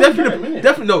 I'm Come get him, definitely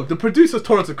innit? no. The producers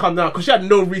told her to come down because she had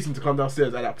no reason to come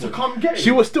downstairs at that point. come get She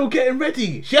him? was still getting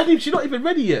ready. She's not even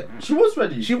ready yet. She was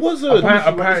ready. She wasn't.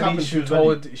 Apparently, happened, she she was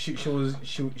told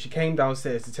she came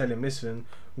downstairs to tell him, listen,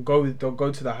 go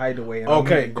to the hideaway. And I'll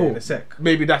meet Okay, you there cool. in a sec.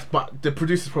 Maybe that's, but the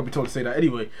producers probably told her to say that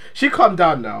anyway. She calmed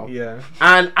down now. Yeah.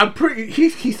 And I'm pretty. He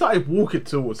started walking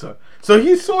towards her, so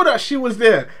he saw that she was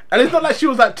there, and it's not like she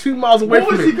was like 2 miles away What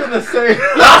from was he him. gonna say?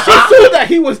 Like, she saw that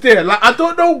he was there. Like I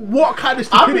don't know what kind of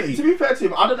I mean, stupidity. to be fair to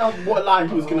him, I don't know what lie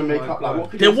he was gonna make up. Like, what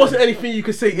could There he wasn't say? anything you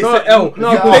could say. It's No, an L.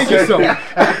 no, You but- played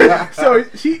yourself. So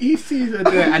he sees her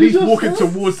there and he's just walking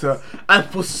says- towards her, and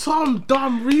for some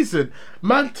dumb reason,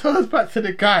 man turns back to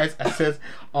the guys and says,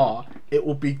 it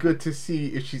will be good to see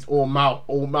if she's all mouth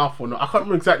or not. I can't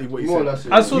remember exactly what he More or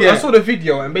said. less, I saw the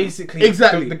video and basically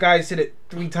Exactly. the guy said it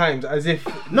 3 times as if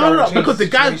No, change because the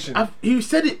guys, situation. he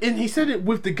said it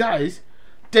with the guys.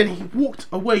 Then he walked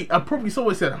away, and probably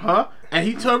someone said, "Huh?" And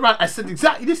he turned around and said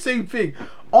exactly the same thing.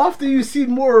 After you see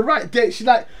Maura right there, she's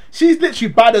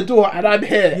literally by the door, and I'm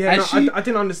here. Yeah, and no, I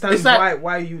didn't understand it's like-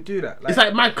 why you do that. It's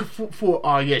like man thought,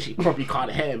 oh yeah, she probably can't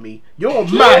hear me. You're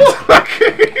mad.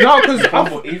 no, because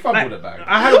He fumbled it back.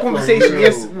 I had a conversation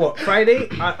real. Friday.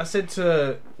 I said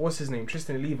to what's his name,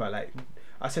 Tristan Levi, like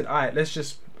I said, all right, let's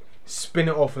just spin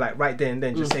it off like right there and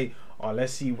then, just say, oh,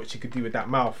 let's see what she could do with that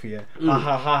mouth here. Ha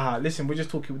ha ha ha. Listen, we're just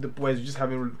talking with the boys, we're just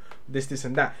having this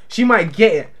and that. She might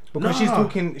get it because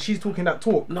Nah. she's talking that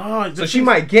talk. No, So she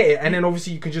might get it, and then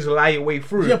obviously you can just lie your way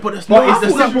through. Yeah, but it's But not. it's I the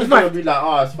thought she simple was gonna fact. be like,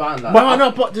 oh, it's fine. Like,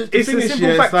 No, but the It's thing the is, simple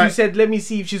yeah, fact it's like, you said. Let me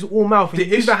see if she's all mouth. And The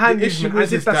you use the issue- hand the issue movement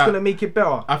as is if that's that- gonna make it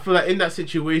better. I feel like in that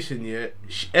situation, yeah,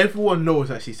 everyone knows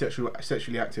that she's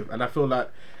sexually active, and I feel like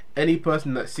any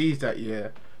person that sees that, yeah,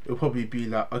 it'll probably be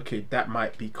like, okay, that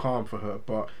might be calm for her,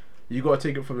 but you gotta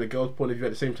take it from the girl's point of view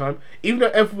at the same time. Even though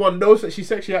everyone knows that she's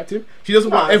sexually active, she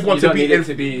doesn't want everyone You to don't be need it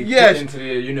to be yeah, put into the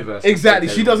universe. exactly.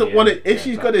 She doesn't want it. If Yeah,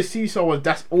 she's like- gonna see someone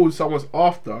that's all someone's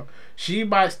after, she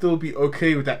might still be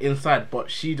okay with that inside, but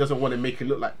she doesn't want to make it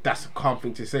look like that's a calm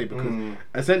thing to say because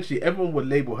essentially everyone would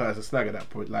label her as a slag at that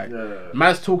point. Like, Yeah.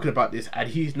 man's talking about this and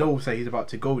he knows that he's about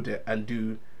to go there and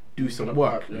do some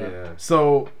work. Yeah.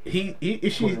 So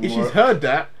if she's heard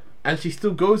that and she still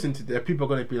goes into there, people are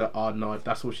gonna be like, oh no,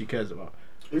 that's all she cares about.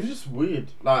 It was just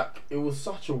weird. Like, it was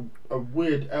such a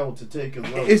weird L to take as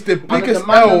well. It's the And then biggest the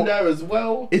man L. in there as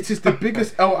well. It is the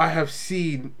biggest L I have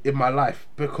seen in my life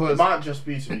It because might just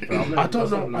be, to be fair. I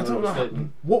don't know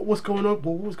what was going on.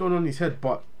 What was going on in his head?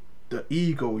 But the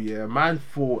ego, yeah, man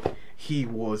thought he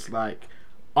was like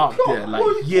up there,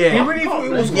 like He yeah. really thought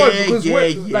it was Yeah, good because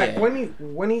yeah, like yeah.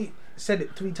 when he said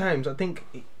it 3 times, I think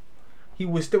he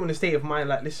was still in a state of mind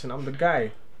like, listen, I'm the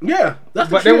guy. Yeah, that's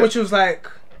But the then shit. when she was like,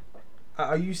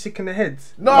 are you sick in the head?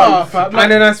 Nah, fam,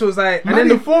 And then I was like, and then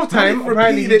the 4th time,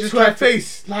 apparently repeated he it just to her tried to.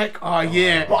 face, like, oh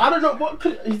yeah. But I don't know what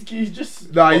could he's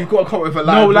just. Nah, you've got to come up with a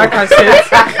line. No, like I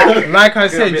said, Like,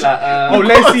 let's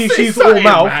see if say she's all something,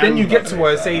 mouth. man. Then you get to her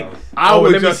and say, I oh,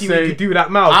 would let me just see what you say- can do with that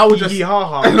mouth. I would Hee just hee ha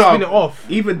ha. No, Spin it off.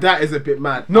 Even that is a bit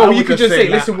mad. No, I you would could just say,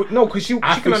 that, listen, no, because she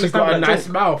I can think she's understand got a that nice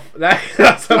joke. mouth. Like,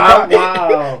 that's Wow, about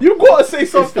wow. You gotta say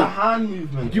It's the something. hand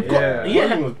movement. You've got Yeah. yeah.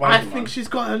 Wording was I banging, think man. she's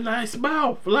got a nice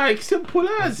mouth. Like simple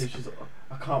as.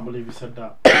 I can't believe you said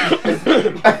that.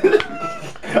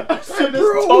 As soon as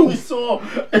Bro. Tommy saw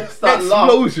it's that laugh.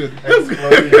 Explosion.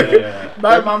 Yeah.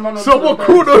 Man, Man on someone the bed.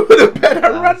 crawled over the bed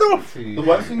and ran off. The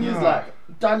worst thing is, like,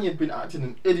 Danny had been acting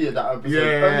an idiot that episode,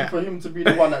 Yeah. only for him to be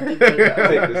the one that did that.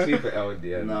 Take the super L at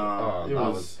the end. Nah, Oh, it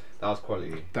that was. that was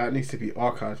quality. That needs to be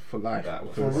archived for life. That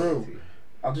was For real.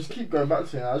 I just keep going back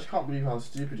to it. I just can't believe how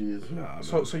stupid he is. Nah,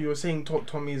 So you were saying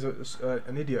Tommy is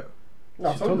an idiot?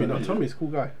 No, Tommy, no, idiot. Tommy's a cool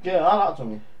guy. Yeah, I like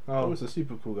Tommy. Oh, Tommy's a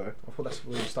super cool guy. I thought that's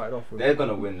what we started off with. They're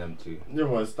gonna win them too. Yeah,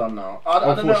 well, it's done now. I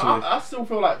don't know. Unfortunately. I still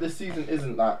feel like this season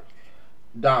isn't like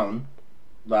down.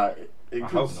 Like it I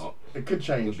could. hope not. It could It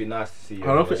change. would be nice to see. I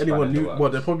don't think Spider anyone knew. works. Well,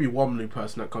 there'll probably be one new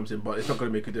person that comes in, but it's not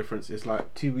going to make a difference. It's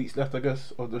like 2 weeks left, I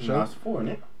guess, of the show. No, it's 4,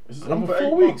 innit? It's Another on for 4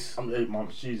 8 weeks. months. I'm 8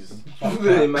 months. Jesus.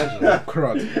 Imagine.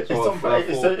 Crud. It's on for 8.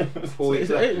 It's 4 weeks. Is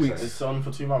it left, 8 you weeks? said. It's on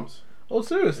for 2 months. Oh,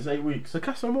 serious? It's 8 weeks. So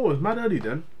Casa Amor was mad early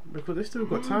then, because they still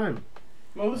got time.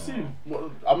 Well, we'll see.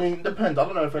 Well, I mean, it depends. I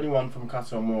don't know if anyone from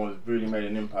Casa Amor has really made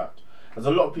an impact. There's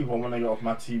a lot of people I want to get off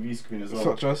my TV screen as well.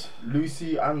 Such as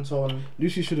Lucy, Anton,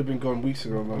 Lucy should have been gone weeks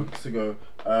ago, man. weeks ago.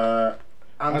 Anton's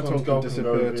Anton girl can can go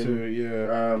disappear with too.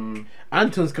 Yeah. him.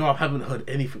 Anton's girl, I haven't heard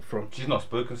anything from. She's not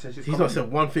spoken since she's He's come not in.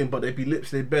 said one thing, but they be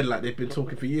lips in bed like they've been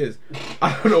talking for years.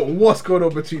 I don't know what's going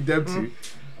on between them two.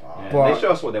 Yeah, But- they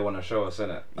show us what they want to show us,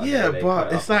 innit? And Yeah, then they cut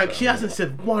but it it's up like and she so- hasn't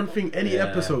said one thing any Yeah.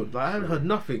 episode. Like I haven't heard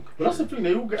nothing. But that's the thing.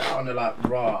 They all get out and they're like,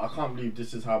 "Rah, I can't believe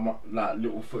this is how much like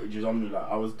little footage is on me. Like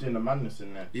I was doing a madness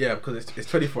in there." Yeah, because it's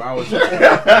 24 hours.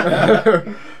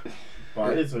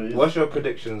 But it is what it is. What's your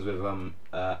predictions with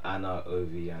Anna,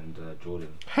 Ovi, and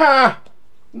Jordan? Ha!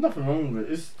 Nothing wrong with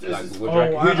it. It's Like, just, what do you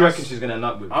reckon, who do you I- reckon she's gonna end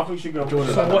up with? I think she go.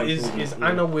 Jordan. So what is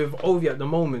Anna with Ovi at the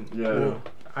moment? Yeah. Or-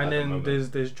 At and the then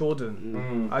moment. there's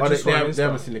Jordan. Mm. I Oh, just they saw on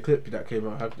haven't Insta. seen the clip that came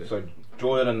out, have they? So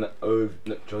Jordan and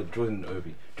Jordan and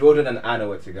Ovi. Jordan and Anna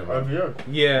were together. OVO.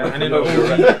 Yeah, and then No,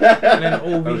 Ovi, and then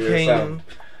Ovi Ovi came, herself.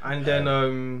 and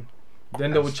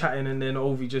then they were chatting, and then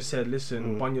Ovi just said,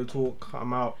 "Listen, on your talk,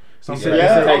 I'm out." He Something said, like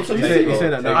Yeah, that. he said, so he you said, see- he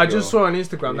said that. Take now. I just saw on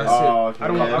Instagram. That's Oh, it. okay. I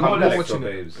don't. Yeah, I'm More not than watching extra it.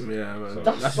 babes. Yeah, man.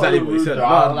 That's That's so exactly what he rude, said. though.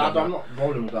 I'm not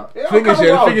rolling with that. Yeah, Thing is, I'm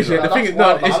yeah, wild, the thing is, you yeah, know, the thing is, that's no,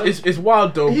 wild, but I it's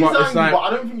wild though, He's but angry, it's like, but I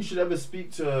don't think you should ever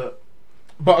speak to.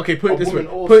 but okay, put a it this way, woman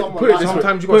or put it someone this like way, that.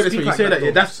 Sometimes you put gotta it this way. speak You like say that, that, yeah,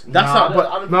 though. that's Nah, how, I but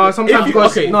don't No, think- sometimes If you you-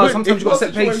 got okay, no. put- Sometimes if you got to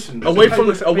your set pace. situation- away It's from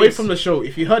a away pace. from the show,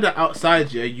 if you heard that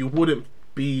outside, yeah, you wouldn't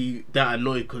be that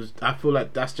annoyed because I feel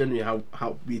like that's generally how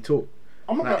we talk.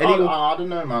 I'm not Like, gonna, anyone- I don't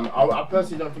know, man. I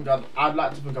personally don't think I'd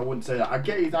like to think I wouldn't say that. I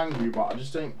get he's angry, but I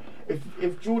just think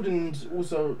if Jordan's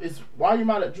also is why are you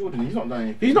mad at Jordan? He's not done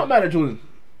anything. He's not mad at Jordan.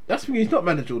 That's the thing. He's not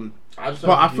mad at Jordan. I just But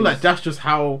don't I think feel like he's- that's just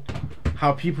how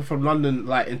people from London,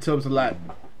 like in terms of like,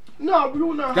 No, we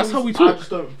all know. That's how we I talk. just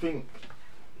don't think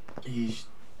you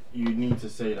need to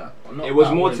say that. Not It was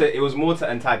that more way. to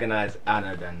antagonize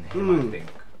Anna than him, I think.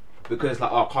 Because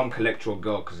like, oh, come collect your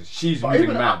girl because she's But moving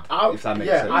even mad. I- if that makes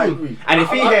yeah, sense. I agree. And if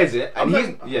he hears it, and I'm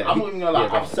he's not- yeah, I'm not even gonna lie.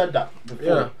 go I've on. said that before,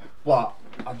 Yeah. but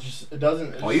I just it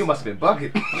doesn't. Oh, you must have been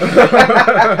bugging.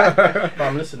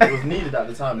 Fam, listen, it was needed at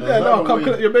the time. There yeah, was no, no come way-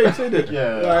 collect your babe, say that.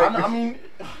 Yeah, Like, I mean,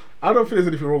 I don't think there's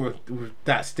anything wrong with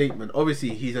that statement. Obviously,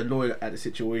 he's annoyed at the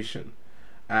situation,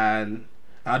 and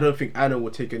I don't think Anna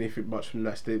will take anything much from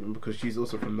that statement because she's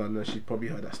also from London. She's probably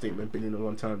heard that statement a billion and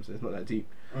one times. So it's not that deep.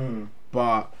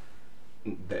 But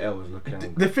The L was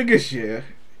looking. the thing is, yeah,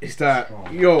 is that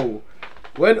Strong. yo,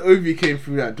 when Ovi came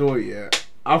through that door, yeah,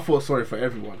 I felt sorry for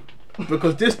everyone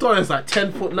because this door is like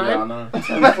 10'9". yeah, I know.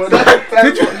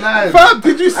 Did you, fam?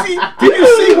 Did you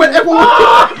see when everyone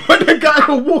when the guys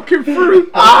were walking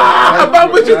through? And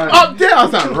man was just up there. I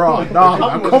was like, raw, nah, I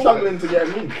man, was come on. struggling to get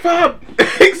him in. Fam,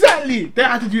 exactly. They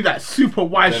had to do that super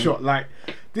wide shot. Like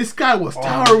This guy was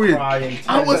towering. crying,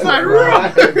 I was like,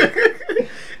 crying. right.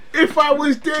 If I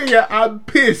was there, yeah, I'm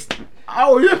pissed. I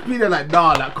would just be there like,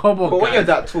 nah, like, come on. But when guys. you're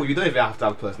that tall, you don't even have to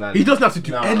have personality. He doesn't have to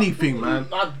do Nah. anything, man.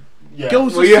 Yeah.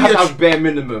 Girls Well, just you see have to a have bare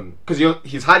minimum because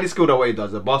he's highly skilled at what he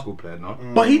does. A basketball player, no.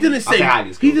 But he didn't I say say highly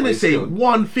he skilled, but didn't he's say skilled.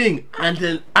 one thing, and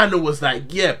then Anna was like,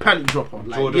 "Yeah, panty dropper,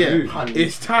 like, Jordan yeah, who?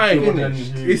 it's time, Jordan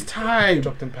it's time."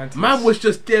 Dropped in panties. Man was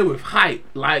just there with hype,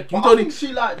 like you But I don't. think she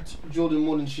liked Jordan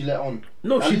more than she let on.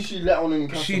 No, At she- least she let on in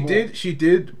Casa She more.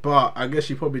 did, but I guess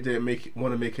she probably didn't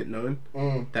want to make it known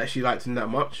Mm. that she liked him that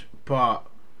much. But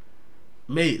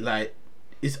mate, like,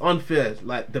 it's unfair.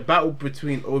 Like the battle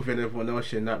between Ovi and everyone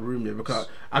else in that room, yeah. Because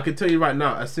I can tell you right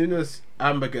now, as soon as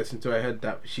Amber gets into her head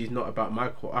that she's not about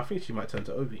Michael, I think she might turn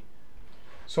to Ovi.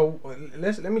 So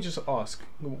let me just ask,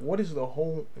 what is the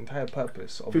whole entire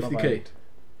purpose of Love 50K. Island?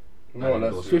 More or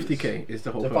less. 50K is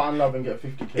the whole. To purpose. find love and get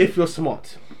 50k. If you're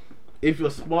smart,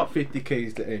 50K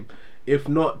is the aim. If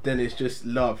not, then it's just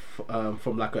love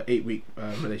from like an 8-week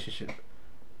relationship.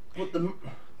 But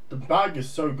the bag is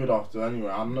so good after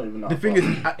anyway. I'm not even. The that thing far.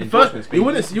 is, at Endorsements,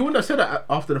 first you wouldn't have said that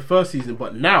after the first season,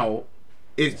 but now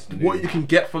it's new. what you can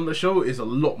get from the show is a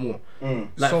lot more. Mm.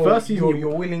 Like So first season, you're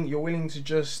willing to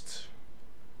just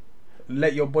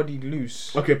let your body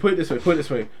loose. okay. Put it this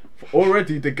way.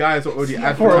 Already the guys are already For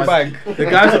a advertising. bag. The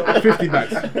guys are 50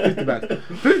 bags.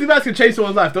 50 bags can change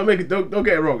someone's life. Don't get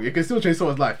it wrong. It can still change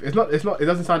someone's life. It's not. It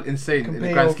doesn't sound insane in the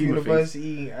Compare grand of scheme of things.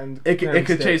 university and It can parents'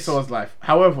 change debts. someone's life.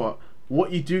 However,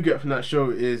 what you do get from that show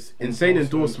is insane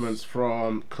Endorsements. endorsements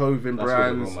from clothing That's where the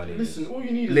real brands. money is. Listen, all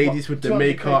you need is Ladies about with the 200K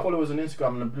makeup. followers on Instagram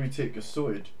and a blue tick is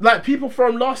sorted. Like people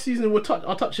from last season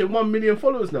are touching 1 million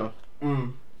followers now.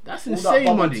 Mm. That's All that insane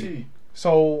bubble money. tea.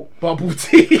 So Bubble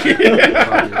tea.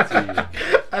 Bubble tea.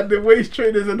 And the waist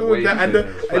trainers and all Waist that, and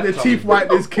trainers, the flat teeth tongue.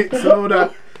 whiteners kits and all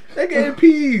that. They're getting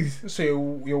peas.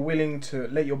 so you're willing to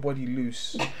let your body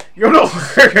loose. You're not.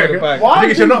 bag. Why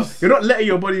The thing is, loose? you're not letting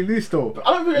your body loose though.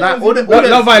 I don't think Like, anyone's all the- even- all the-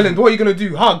 Love Island, what are you gonna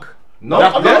do? Hug? No,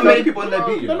 That- there are that- many people in there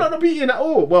beating. They're not beating at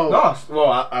all. Well, No,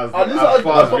 well, as Oh, this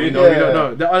far is- as we we know, don't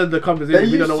know. They're under the They conversation. We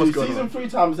used don't know what's to. going Season on. 3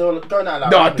 times they were going out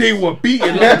like No, rabbits. they were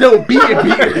beating. Like, they were beating.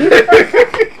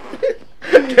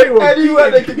 They were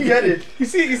Anywhere they beating. could get it. You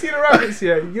see the rabbits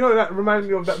here. You know that reminds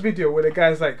me of that video where the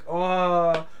guy's like,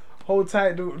 "Oh, hold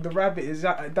tight, the rabbit is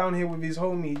down here with his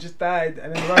homie. He just died,"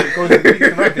 and then the rabbit goes and beats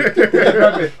the rabbit. The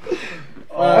rabbit.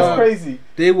 That's crazy.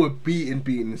 They were beating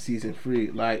in season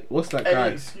 3. Like, what's that Any guy?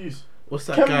 excuse. What's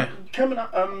that guy? Kevin,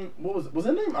 what was it? Was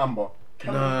her name Amber?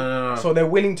 No. So they're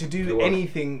willing to do They were.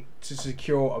 anything to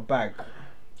secure a bag.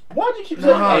 Why do you keep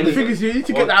saying Nah, that? the thing is, you need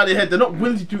to get that out of your head. They're not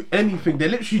willing to do anything. They're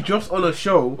literally just on a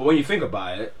show. But when you think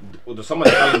about it, well, some of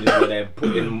the challenges where they're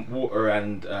putting water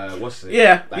and what's it?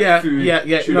 Yeah, Like food,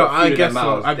 yeah. shooting No, up I food in guess their so.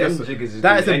 mouths. I guess Them so. jiggers is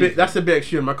That is doing a bit. anything. That's a bit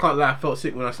extreme. I can't lie. I felt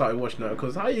sick when I started watching that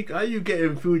because how you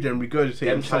getting food and regurgitating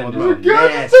Them someone's challenges. mouth?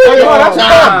 Yes. Oh, no, that's Nah.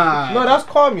 calm. No, that's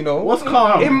calm. You know. What's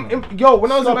calm? Yo, when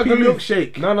I was Sloppy in Magaluf,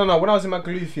 milkshake. No. When I was in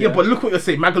Magaluf, Yeah, but look what you're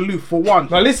saying. Magaluf for one.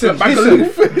 now listen.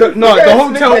 Magaluf. The Yes,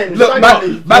 hotel. nicknames, Look,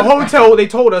 Magaluf. the hotel. They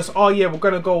told us, oh yeah, we're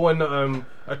gonna go on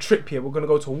a trip here. We're gonna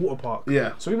go to a water park.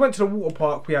 Yeah. So we went to the water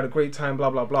park. We had a great time.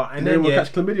 Blah blah blah. And And then then we'll yeah,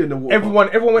 catch chlamydia in the water.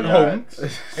 everyone went home.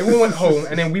 Yikes. Everyone went home,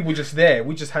 and then we were just there.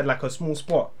 We just had like a small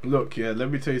spot. Look, yeah. Let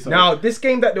me tell you something. Now this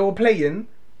game that they were playing,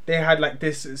 they had like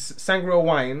this sangria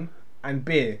wine and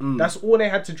beer. That's all they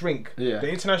had to drink. Yeah. The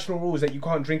international rules that you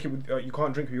can't drink it with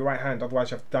your right hand, otherwise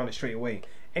you have to down it straight away.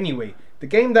 Anyway, the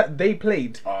game that they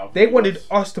played, they wanted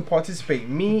us to participate.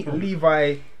 Me,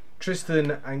 Levi,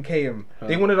 Tristan and KM.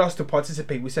 They wanted us to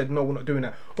participate. We said no, we're not doing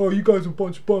that. Oh, you guys are a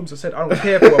bunch of bums. I said I don't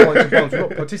care if we're a bunch of bums. We're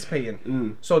not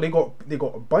participating. So they got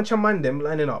a bunch of man them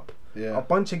lining up. Yeah. A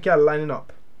bunch of gal lining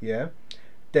up. Yeah.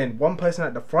 Then one person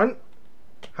at the front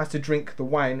has to drink the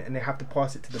wine and they have to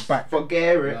pass it to the back,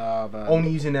 Forget it. Nah, man.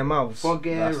 only using their mouths.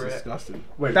 Forget That's it. disgusting.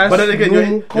 Wait, That's But then again,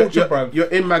 normal culture, you're, bruv. you're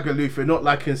in Magaluf. You're not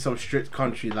like in some strict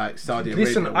country like Saudi Arabia.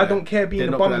 Listen, I where don't care being they're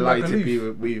a not bum gonna in allow you to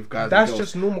Magaluf. be with guys. and That's girls.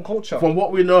 just normal culture. From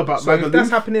what we know about So if Magaluf. that's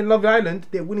happening in Love Island,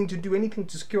 they're willing to do anything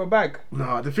to secure a bag.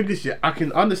 No, the thing is, yeah, I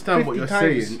can understand what 50 you're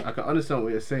times. saying. I can understand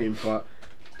what you're saying, but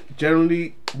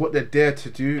generally, what they're there to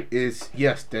do is,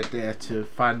 yes, they're there to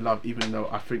find love. Even though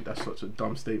I think that's such a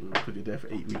dumb statement because you're there for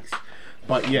 8 weeks.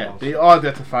 But yeah, they are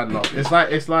there to find love.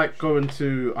 It's like going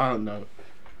to, I don't know,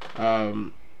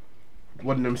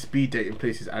 one of them speed dating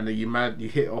places, and then you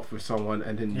hit off with someone,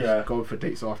 and then you Yeah. go for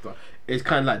dates after. It's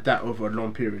kind of like that over a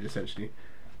long period, essentially.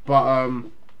 But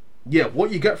yeah,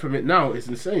 what you get from it now is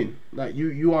insane. Like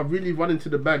you are really running to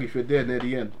the bag if you're there near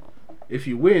the end. If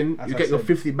you win, As you I get your said.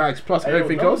 50 bags plus Hey,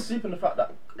 everything no one's else. sleeping the fact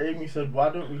that Amy said, "Why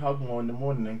don't we hug more in the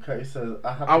morning?" And Curtis says,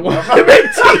 I want to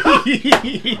make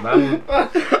tea. Man,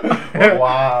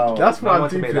 Wow. That's why I I'm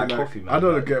want to make thinking. that Like, coffee, man. I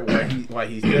don't get why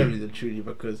he's there really and truly,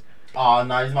 because Oh,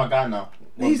 no, he's my guy now.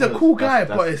 he's a cool guy,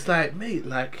 that's- but it's like, mate,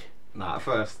 like. Nah, at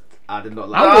first I did not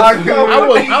like.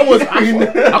 I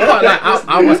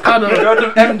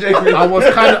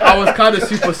was kind of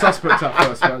super suspect at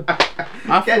first, man.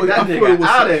 I thought that it nigga was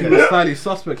outta he here. was slightly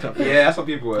suspect at first. Yeah, that's what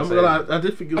people were I'm saying. gonna lie, I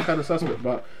did think he was kind of suspect,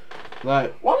 but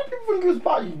like, Why do people think he was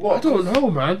bad? What? I don't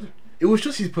know, man. It was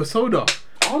just his persona.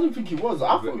 I don't think he was. I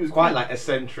thought he was quite cool. like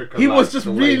eccentric. He and, was like, just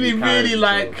the way really, he carried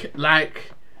really himself.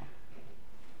 like.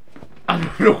 I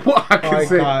don't know what I can Alright,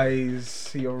 say.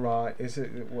 guys, you're right. Is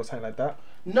it was something like that?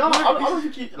 No, I don't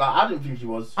think he. Like, I didn't think he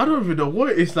was. I don't even know what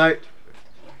it's like.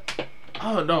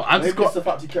 I don't know. I just Maybe it's got. the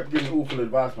fact he kept giving awful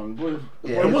advice, man. Boy,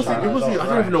 Yeah, It wasn't. I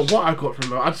don't even know what I got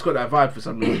from him. I just got that vibe for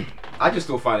some reason. I just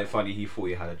still find it funny. He thought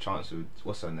he had a chance with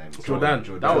what's her name?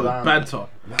 Jordan. That was banter.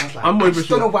 I was like, I'm not I even just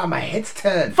don't sure. know why my head's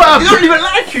turned. Fam! He don't even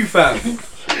like you, fam.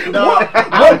 No,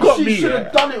 What got she me? should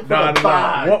have done it for Nah, the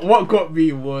bag. What got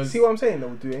me was. See what I'm saying?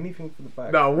 They'll do anything for the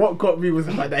bag. No, what got me was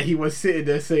the fact that he was sitting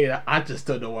there saying that I just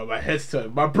don't know why my head's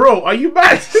turned. My bro, are you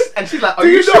mad? And she's like, are Do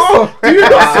you you sure? know? Do you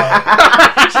know?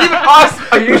 She even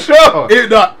asked, are you sure?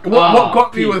 What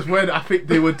got me Pete. was when I think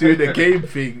they were doing the game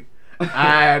thing,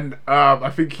 and I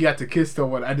think he had to kiss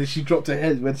someone, and then she dropped her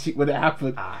head when it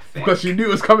happened because she knew it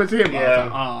was coming to him. Yeah.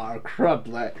 I was like, crud,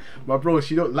 like my bro,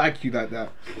 she don't like you like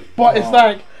that. But it's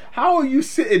like, how are you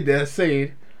sitting there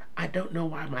saying, I don't know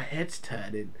why my head's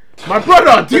turning? My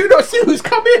brother, do you not see who's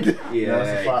coming? Yeah. that's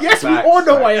a fact. Yes, we Facts, all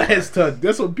know why your facts, head's turned.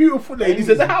 There's some beautiful ladies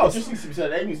in the house. It just needs to be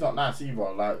said. Amy's not nice either.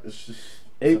 Like, it's just.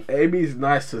 Amy's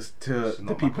nice to She's the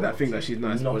not people my that think cup that of she's tea.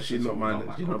 nice, No, but she's not mine. not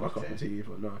my She's not my cup of cup of tea. tea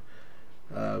either.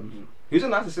 No. Who's the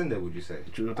nicest in there, would you say?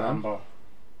 Jordan. Amber.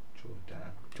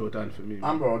 Jordan for me. man.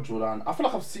 Amber or Jordan. I feel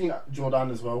like I've seen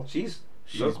Jordan as well. She's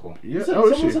She's- local. Yeah. Someone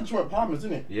Oh, is she? said she went Palmer's,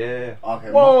 isn't it? Yeah.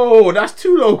 Okay. Whoa, that's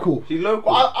too local. She's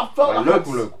local. Well, I felt like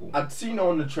local. I'd seen her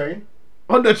on the train.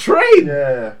 On the train.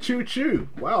 Yeah. Choo choo.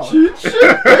 Wow.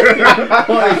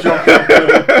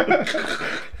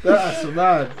 That's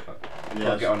mad.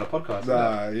 Can't get on the podcast.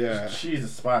 Nah, yeah. She's a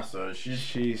spice though.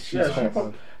 She's Yeah,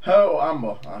 hot. her or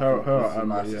Amber. I Her think or is the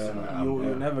Amber, nicest yeah. in there.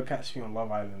 You'll never catch me on Love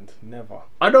Island. Never.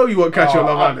 I know you won't catch your Oh,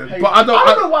 Love I'd Island, pay- but I I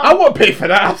don't know why- won't pay for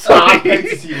that. I'm I'd sorry. pay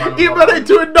to see man on Even Love though Island.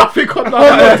 doing nothing on Love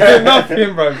Island.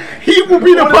 Nothing, bro. He will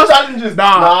be the All the person. challenges.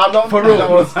 Nah, I'm not for doing real. that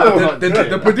one still.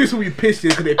 The producer will be pissed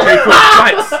because they pay for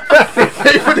his flights. They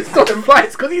pay for the fucking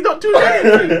flights because he's not doing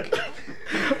anything.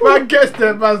 Man gets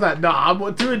there, man's like, nah, I'm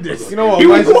not doing this. You know what, He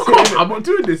will man's just walk off. sitting- I'm not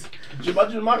doing this. Do you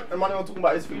imagine Emmanuel talking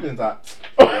about his feelings? Like,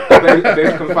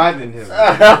 They confide in him.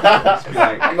 Just be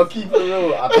like, I'm gonna keep it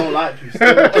real. I don't like you.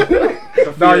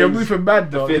 Still. Nah, you're moving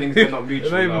mad, the though. feelings are not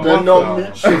mutual. They're no. not They're not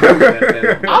mutual.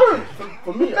 They're I not. don't.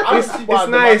 For me, I don't see why it's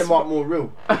the nice, man are more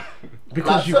real.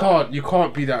 Because Like, you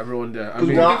can't be that real in there. I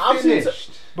mean, Nah, I've seen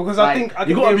Finished. Because Like, I think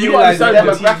you gotta they you realise gotta that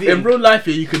understand on that TV. in real life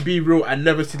here, you can be real and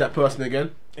never see that person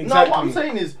again. Exactly. No, what I'm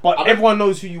saying is, But I don't- everyone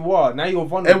knows who you are. Now you're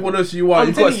vulnerable. Everyone knows who you are. I'm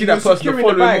You've got to telling see you, that you're person the securing the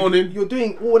following bag. morning. You're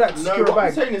doing all that to No, secure a what I'm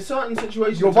bag. saying in certain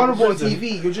situations, You're in vulnerable on prison-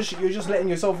 TV. You're just letting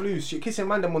yourself loose. You're kissing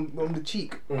man them on the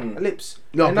cheek, lips.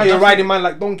 No, and but now you're that's- riding man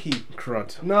like donkey.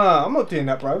 Crud. Nah, I'm not doing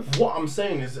that, bruv. What I'm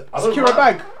saying is, I don't Secure a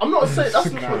mind- bag. I'm not saying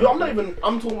that's. Nah. I'm not even.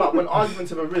 I'm talking about when arguments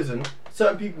have arisen.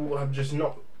 Certain people have just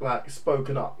not like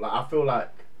spoken up. Like I feel like,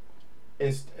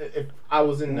 if I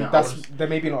was in there, That's I was, they're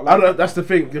maybe not. I Like don't, that's the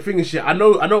thing. The thing is, I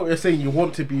know what you're saying. You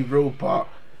want to be real, but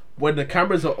when the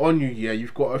cameras are on you, yeah,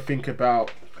 you've got to think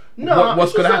about no,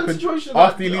 what's it's going to just certain happen situations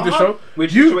after you like, leave the I- show.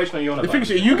 Which You- situation are you on The about? thing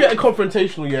is, you get a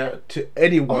confrontational, yeah, to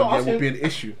anyone, I'm not yeah, asking- will be an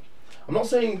issue. I'm not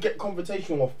saying get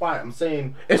confrontational or fight. I'm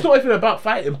saying It's not even about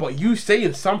fighting, but you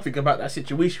saying something about that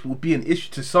situation will be an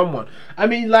issue to someone. I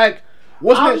mean, like, I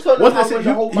wasn't just it? don't know Wasn't how it? when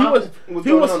the whole man was he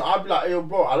going was on. I'd be like, hey,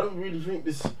 bro, I don't really think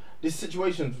this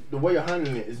situation, the way you're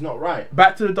handling it, is not right.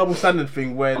 back to the double standard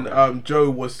thing when Joe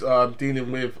was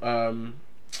dealing with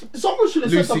Someone should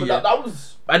have said Lucy, something yeah. that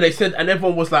was. and they said, and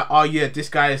everyone was like, oh yeah, this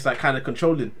guy is like kind of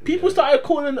controlling. People started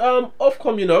calling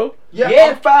Ofcom, you know,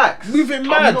 Yeah, facts. moving I'm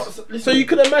mad. not- So listen, you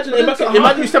could imagine, but then-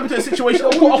 imagine you step into a situation,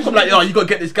 Ofcom like, oh, you gotta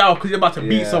get this guy because you're about to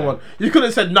beat Yeah. someone. You could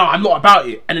have said, no, I'm not about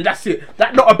it, and then that's it.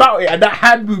 That not about it, and that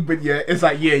hand movement, yeah, it's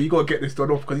like, yeah, you gotta get this done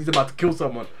off because he's about to kill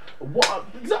someone. What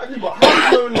exactly? But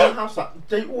how do you know in their house that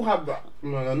they all have that?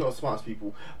 No, they're not smart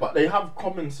people, but they have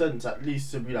common sense at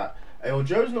least to be like, hey, well,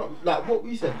 Joe's not like what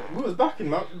we said. We was backing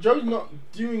him up. Joe's not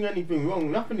doing anything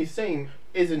wrong. Nothing he's saying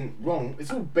isn't wrong.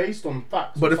 It's all based on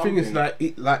facts. But or the thing is,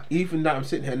 something. like even that I'm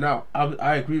sitting here now,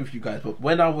 I agree with you guys. But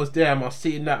when I was there and I was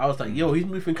seeing that, I was like, yo, he's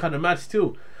moving kind of mad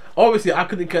still. Obviously, I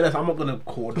couldn't care less. I'm not gonna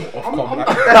call the Ofcom.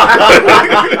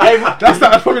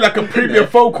 That's probably like a premium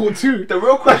phone call too. The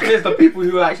real question is the people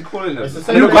who are actually calling them. It's the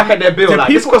They same look back at their bill like,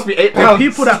 this cost me £8. The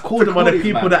people that call to them are the these,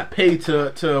 people man. that pay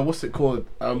to what's it called,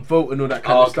 vote and all that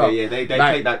kind Oh, of stuff. okay, yeah, they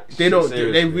Like, take that. They shit don't.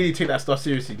 seriously. They really take that stuff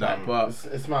seriously. Like, but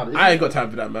It's mad. I ain't got time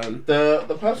for that, man.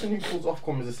 The person who calls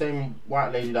Ofcom is the same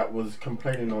white lady that was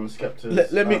complaining on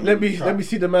Skepta's. Let me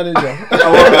see the manager.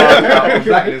 I'm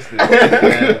blacklisted.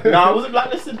 Yeah. No, I wasn't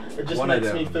blacklisted. It just One of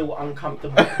makes me them. feel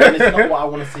uncomfortable. And it's not what I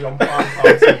want to see on prime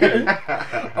time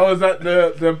TV. Oh, is that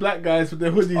the black guys with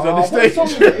their hoodies on the What stage? song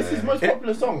is it? It's his most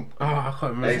popular song. Oh, I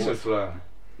can't Ace remember. of Flow.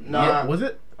 Nah, Yeah, was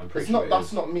it? I'm pretty it's sure not. it That's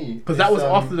is. not me. Because that was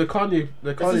It's, after the Kanye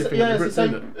thing. Yeah, with it's the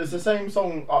Rick, same. It's the same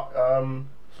song.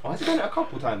 Oh, has he done it a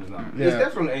couple times now? Yeah. It's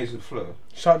definitely Ace of Flow.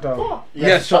 Shut down.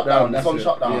 Yeah, Shutdown, It's that's on it.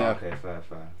 Shutdown. Yeah. Okay, fair.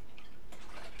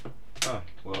 Oh,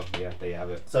 well, yeah, there you have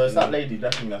it. So it's that lady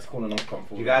definitely that's calling Ofcom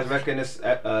for. You guys reckon this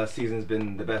season's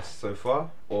been the best so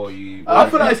far, or you? I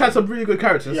feel like it's had some really good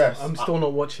characters. Yes. I'm still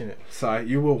not watching it. Sorry,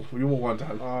 you will one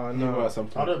time. Oh, You no. will at some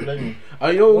I point. don't blame you.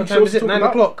 You know What time is it? 9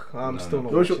 o'clock? I'm No, still no.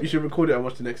 not You watching should record it and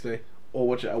watch the next day, or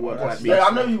watch it at work. Like me. Yeah,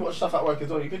 I know you watch stuff at work as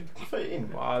well. You could fit it in.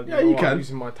 it. Yeah, you can. I'm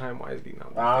using my time wisely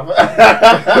now.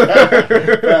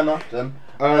 Fair enough then.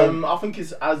 I think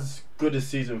it's as good as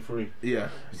season 3. Yeah,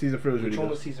 season 3 was Which really one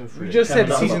good. was season 3? You just said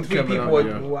Kevin season Arnold. 3 Kevin people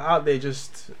Arnold, yeah. were out there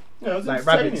just Yeah, it was like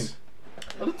entertaining.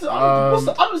 rabbits.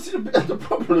 I don't see the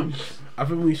problem. I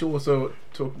think we should also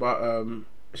talk about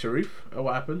Sharif and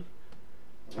what happened.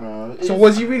 So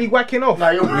was he really whacking off?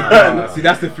 Nah, you're See,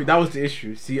 that's the thing. That was the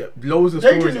issue. See, loads of They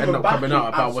stories didn't end even up back coming him out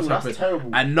about at what's all. That's happened,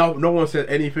 terrible. and no one said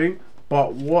anything.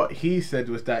 But what he said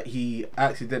was that he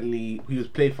was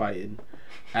play fighting,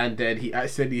 and then he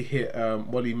accidentally hit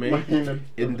Molly May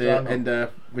in the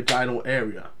vaginal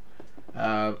area.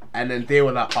 And then they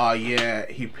were like, "Oh yeah,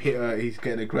 he hit her. He's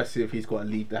getting aggressive. He's got to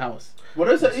leave the house." Well,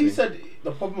 he said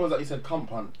the problem was that he said cunt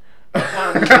punt.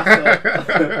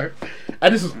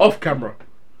 And this was off camera.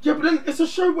 Yeah, but then it's a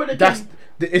show where they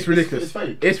It's ridiculous. It's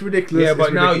fake. It's ridiculous. Yeah, but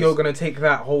it's now ridiculous. you're gonna take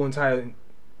that whole entire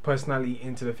personality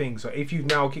into the thing. So if you've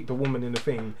now kicked a woman in the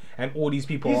thing, and all these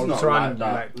people He's are not surrounding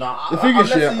like you, that. like Nah, The thing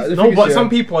is, unless yeah, he's- the no, thing is, but yeah, some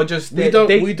people are just we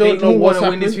don't all know what's want to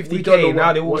win this happened. We don't know 50K.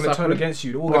 Now they're all what's gonna turn happened. against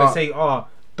you. They're all But- gonna say, "Ah,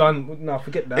 done." No,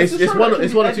 forget that. It's a show one that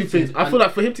of can be two things. edited I feel and-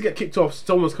 like for him to get kicked off,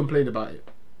 someone's complained about it,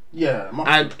 Yeah,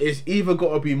 and it's either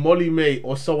got to be Molly May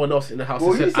or someone else in the house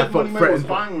well, that he said I said felt Molly May was threatened.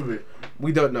 fine with it.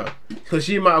 We don't know, because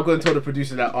she might have gone and told the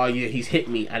producer that, "Oh yeah, he's hit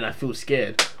me and I feel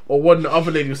scared," or one the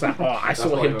other lady was like, "Oh, I saw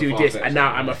not him even do this far-fetched, and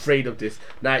now man. I'm afraid of this."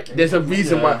 Like, there's a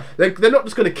reason Yeah. why they're not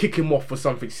just gonna kick him off for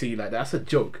something silly like that. That's a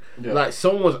joke. Yeah. Like,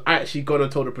 someone's actually gone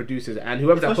and told the producers, and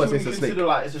whoever that Especially person when is you a snake. consider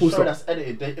like it's a Full show stop. that's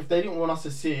edited. If they didn't want us to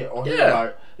see it or hear Yeah. about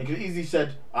it, they could easily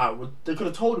said, they could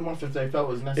have told him off if they felt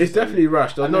it was necessary. It's definitely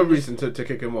rushed. There's And no then reason to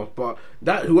kick him off. But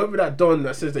that whoever that Don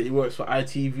that says that he works for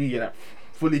ITV and that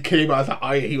fully came out as like,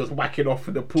 "Oh yeah, he was whacking off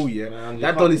in the pool." Yeah, Man, you that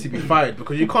can't- Don needs to be fired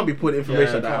because you can't be putting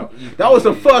information Yeah, out. you That was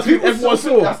the can't. first thing People everyone still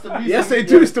think saw. that's the reason, Yes, they yeah.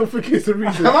 do still think it's the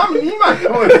reason. You might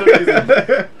know it's the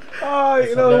reason. Oh, It's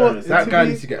you know what? hilarious. That To guy be-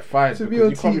 needs to get fired to be because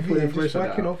on you can't be TV putting and just information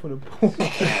whacking out. off on the pool.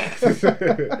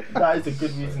 That is a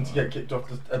good reason to get kicked off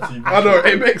a TV. I know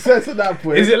it makes sense at that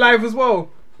point. Is it live as well?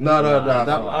 No. Nah,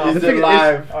 The is thing it is-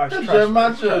 live? Oh, it's Could trash. you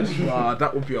imagine?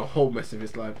 that would be a whole mess if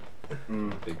it's live.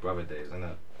 Big Brother days, isn't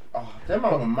it? Oh, them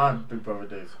man were mad Big Brother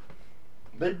days.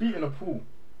 They beat in a pool.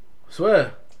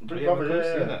 Swear. Big Yeah, Brother,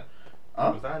 Makosi, yeah. innit?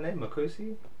 Huh? Was that her name?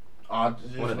 Makosi? Ah,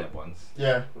 One of them ones.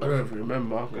 Yeah. I don't even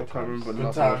remember. I can't remember. Good nothing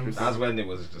else times. That's when it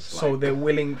was just like. So they're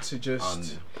willing to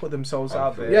just put themselves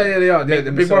out there. Yeah, they are. Make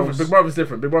The Big Brother, themselves- Big Brother's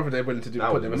different. Big Brother, they're willing to do That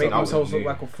put was- themselves Make That out was themselves new. look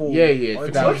like a fool. Yeah, yeah, On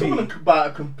for that We're TV. talking about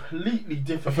a completely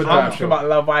different For show. that I'm talking about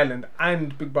Love Island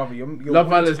and Big Brother. You're Love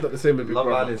willing Island's not the same as Big Love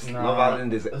Brother. Island. Nah. Love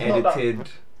Island is It's not that- edited,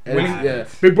 And yeah.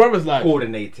 Big Brother's like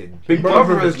coordinated. Big Big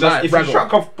Brother Brother is is just like if you Raggo.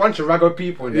 struck off a bunch of Raggo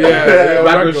people, Yeah,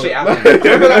 Raggo Raggo. shit happens.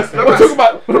 We're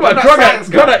talking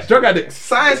about drug addicts.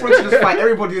 Science wants to just fight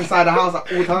everybody inside the house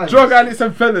at all times. Drug addicts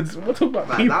and felons. We're talking about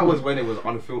Like, people. that was when it was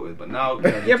unfiltered, but now you know,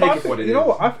 Yeah, take but I it for what think, it you know is.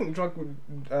 what? I think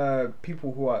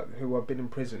people who have been in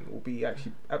prison will be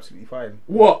actually absolutely fine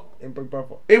What? in Big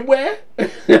Brother. In where?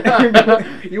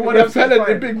 You want a felon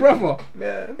in Big Brother?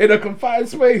 Yeah. In a confined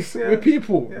space Yeah. with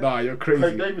people? Yeah. Nah, you're Craig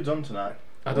crazy. David's on tonight.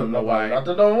 I don't know why. I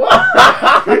don't know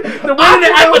why. The way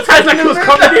they advertised like it was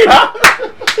coming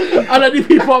in. And then these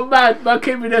people are mad. Man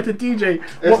came in there to DJ.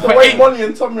 It's What the for way 8? Molly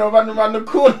and Tommy are running around the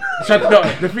corner.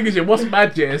 The thing is, yeah, what's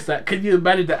mad, yeah, is that can you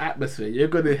manage the atmosphere? You're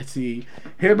gonna see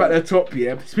him at the top,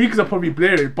 yeah. Speakers are probably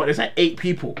blaring, but there's like 8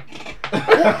 people.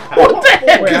 What the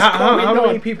heck Wait, is how going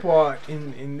many on? people are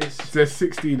in this? There's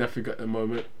 16, I think, at the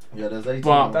moment. Yeah, there's 18.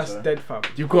 But That's dead, fam.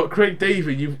 You've got Craig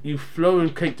David. You've flown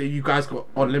Craig David. You guys got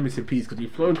unlimited peas because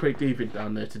you've flown Craig David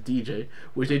down there to DJ,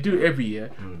 which they do every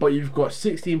year. But you've got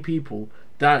 16 people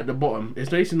down at the bottom. It's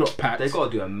basically not packed. They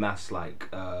gotta do a mass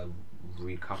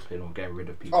recoupling or getting rid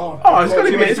of people. Oh, it's gonna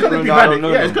be I don't manic.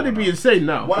 know Yeah, it's them. gonna be insane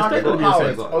now. When I It's get the gonna be power,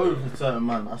 insane. it's over for certain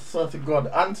man. I swear to God,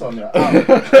 Anton, you're out.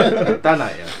 That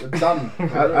night, yeah. We're done.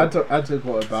 I took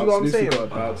what See about. what I'm Lucy saying? got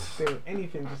about. Saying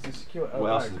anything just to secure. What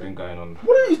else has been going on?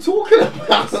 What are you talking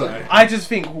about? I just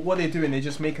think what they're doing, they're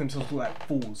just making themselves look like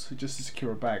fools just to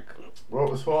secure a bag. Well,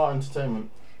 it was for our entertainment.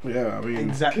 Yeah, I mean,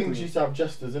 Exactly. Kings used to have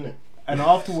jesters, innit? And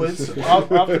afterwards,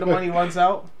 after the money runs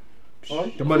out,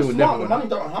 the money will never The run money out.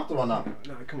 don't have to run out.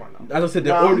 no, come on now. As I said,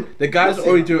 Nah, the guys listen.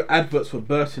 are already doing adverts for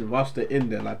Burton whilst they're in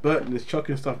there. Like Burton is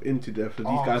chucking stuff into there for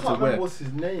these I guys can't to wear. remember what's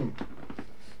his name.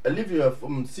 Olivia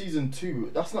from season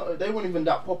 2. That's not. They weren't even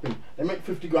that popping. They make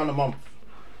 50 grand a month.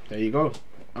 There you go.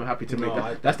 I'm happy to make No,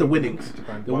 that. That's the winnings.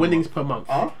 The winnings per month.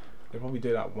 Huh? They probably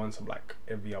do that once, like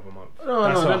every other month. No,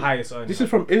 That's no, our no. highest earning. This is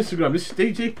from Instagram.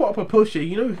 They put up a post here.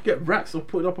 You know, you get racks of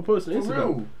putting up a post on For Instagram.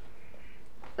 real.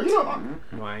 Are you not?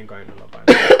 No, I ain't going to Love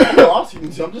Island. I'm not asking you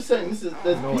to. I'm just saying this is.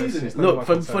 There's No, peas in it's it. not. Look, my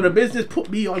for concern. the business, put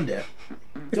me on there.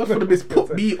 Just for the business,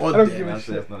 put me on I don't there. give a That's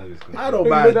shit. that's none of his I don't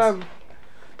Look at mind. them.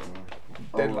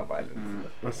 Dead Love Island.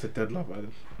 That's a dead Love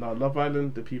Island. Now, Love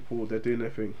Island, the people, they're doing their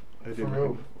thing. They're For doing their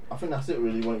real. thing. I think that's it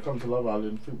really when it comes to Love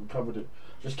Island. I think we covered it.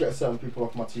 Just get certain people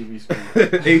off my TV screen.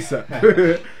 ASAP.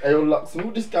 Hey, yo, Lux,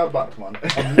 move this guy back, man.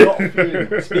 I'm not feeling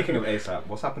it. Speaking of ASAP,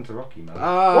 what's happened to Rocky,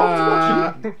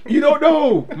 man? You don't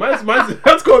know.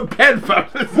 That's got pen, fam.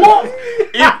 What?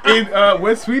 In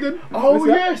West Sweden? Oh, What's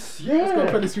that? yes, That's got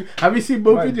yeah. pen in Sweden. Have you seen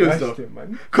both Man, videos dashed though? it,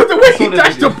 man. Because the way he saw the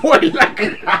dashed the video. boy,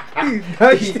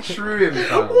 like, He threw him,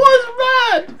 fam. was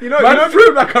mad. You know- Man you know- threw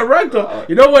him like a ragdoll.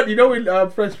 You know what? You know in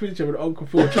Fresh Prince with Uncle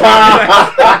Phil.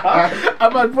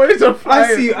 And my boys are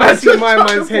flying. I see my Just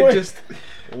man's the head boy. just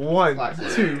one,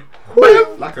 two.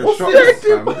 Like a What's shot, the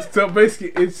idea? fam. So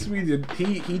basically, in Sweden,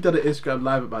 he did an Instagram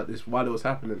live about this while it was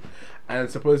happening, and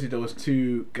supposedly there was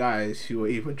two guys who were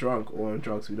either drunk or on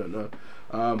drugs. We don't know,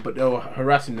 but they were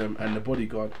harassing them and the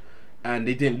bodyguard, and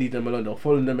they didn't leave them alone. They were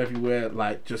following them everywhere,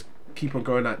 like just keep on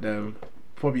going at them.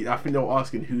 Probably, I think they were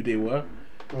asking who they were,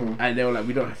 and they were like,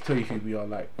 "We don't have to tell you who we are.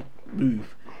 Like,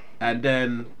 move." And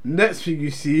then next thing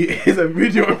you see is a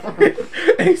video of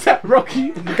ASAP Rocky,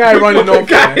 the guy running off,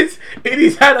 guys in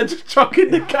his hand and just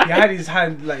chucking the guy. He had his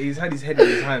hand, like he's had his head in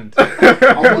his hand.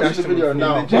 I'm watching the video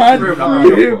now. Legit. Man, threw him threw like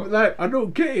a him, football. like, I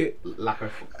don't get it. Like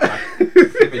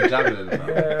flipping javelin, fam.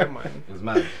 Yeah, man. It was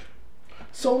mad.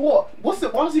 So what? What's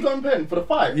it? Why is he going pen for the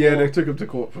fight? Yeah, Or- they took him to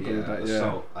court for Yeah, that.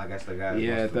 so I guess the guy.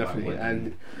 Yeah, must have, like, definitely. went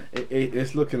And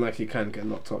it's looking like he can get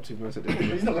locked up. To be honest, at the end.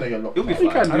 He's not gonna get locked He'll be up. He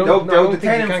fine. can I do don't, They'll I don't think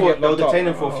detain he him can for. get They'll locked up. detain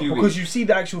him for a few Because weeks. you see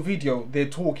the actual video, they're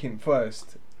talking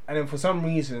first, and then for some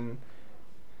reason,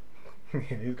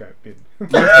 he's going bin.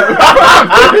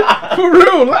 For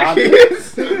real, like he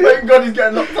is. Thank God he's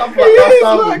getting locked up He like is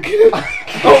last like. album.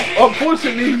 Oh,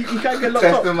 unfortunately, he can't get locked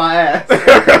up. Testing my ass.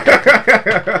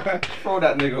 Throw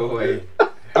that nigga away.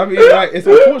 I mean, like it's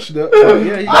unfortunate. But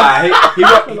yeah,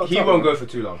 he He won't go for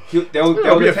too long. They'll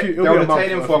It'll be a detain few- it'll be a month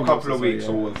him or a for a few couple months of or so, weeks yeah.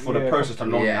 or for the Yeah. process to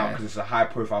long Yeah. out because it's a high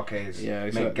profile case. Yeah, Make,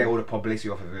 exactly. get all the publicity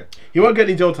off of it. He won't get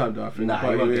any jail time though. I think. Nah,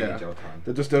 but he won't yeah. get any jail time.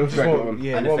 They'll just drag it on.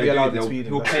 Yeah, And won't if be they allowed do, in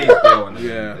Sweden. he'll that's pay it. his bill and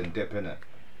Yeah. then dip in it.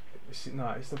 No,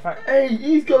 it's the fact. Hey,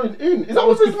 he's going in. Is that That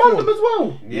was with his good form. mandem as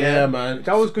well? Yeah, man.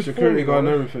 That was good security form, guard and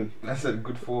though. everything. That's a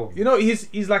good form. You know, he's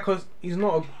like he's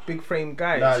not a big frame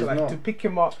guy. Nah, so he's like not. to pick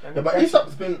him up. And Yeah, but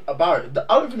Aesop's been about it.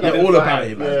 I don't think They're they've all been about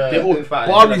fighting. it, man. Yeah. They're all. They're fine.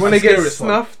 Bari's when the they get scariest one.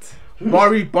 snuffed,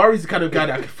 Bari's the kind of guy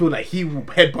that I can feel like he will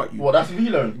headbutt you. Well, that's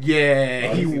Vlone. Yeah,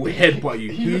 Oh, he he's- will headbutt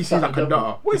you. he He looks seems like like the a devil.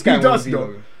 nutter. What's He going on does with though.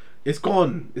 Vlone? It's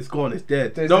gone. It's gone. It's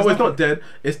dead. There's No, it's nothing- not dead.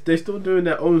 They're still doing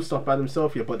their own stuff by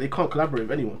themselves here, but they can't collaborate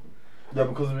with anyone. Yeah,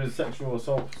 because of his sexual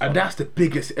assault. And that's the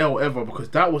biggest L ever because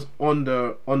that was on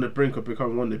the brink of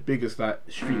becoming one of the biggest like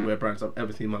streetwear brands I've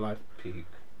ever seen in my life. Peak.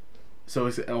 So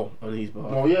it's an L on his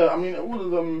behalf. Well, yeah, I mean, all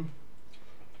of them.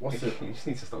 What's it? You just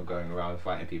need to stop going around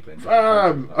fighting people. In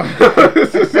Well,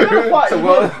 They're fighting.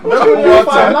 world- They're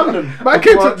fighting London. my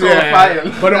kids World tour yeah.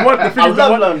 fighting. But the one, the thing I is, the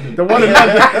love one, London. the one in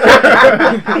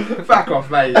London. Back off,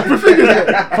 mate.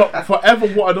 Forever,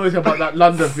 what annoys me about that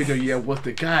London video, yeah, was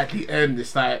the guy at the end.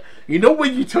 It's like, you know,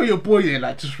 when you tell your boy, yeah,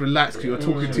 like, just relax because you're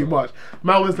talking too much.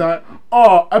 Man was like,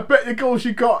 oh, I bet the girls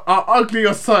you got are ugly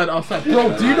or son. I was like,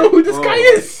 bro, do you know who this guy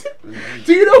is?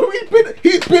 Do you know who he's been?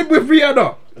 He's been with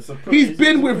Rihanna. He's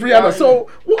been with Rihanna. So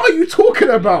what are you talking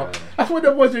about? Yeah. That's what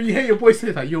the ones when you hear your boy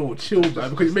say like, yo, chill, man,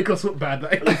 because you make us look bad.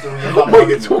 Like, what are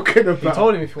you talking he about?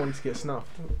 told him if he wanted to get snuffed.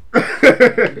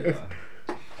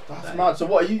 That's That's mad. So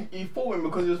what? He fought him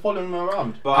because he was following him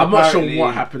around. But I'm not sure apparently-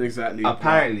 what happened exactly.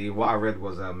 Apparently, what I read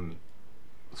was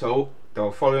so they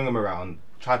were following him around,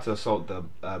 tried to assault the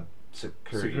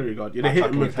Security guard. Yeah, by they hit him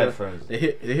chucking with his the headphones. They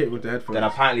hit him with the headphones. Then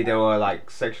apparently they were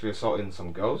like sexually assaulting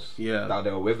some girls Yeah. that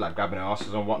they were with, like grabbing their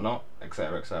asses and whatnot,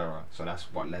 etc., etc. So that's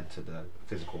what led to the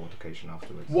physical altercation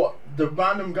afterwards. What? The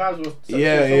random guys were. sexually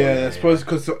Yeah, assaulting yeah. him? I suppose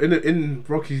because in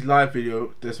Rocky's live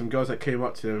video, there's some girls that came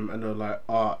up to him and they're like,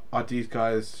 "Are these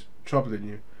guys troubling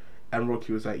you?" And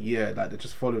Rocky was like, "Yeah, like they're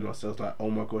just following us." I was like, "Oh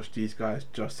my gosh, these guys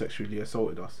just sexually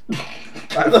assaulted us."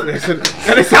 And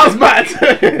it sounds mad,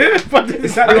 but that's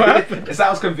exactly what happened. It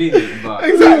sounds convenient, but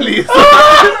Exactly.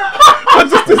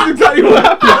 That's exactly what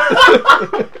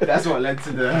happened. that's what led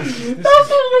to the. That's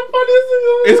one of the funniest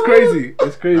things. It's crazy.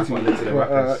 It's crazy. That's what led to the But,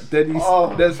 ruckus. then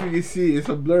Oh. that's what you see. It's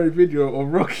a blurry video of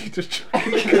Rocky just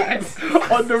trying guys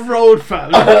on the road,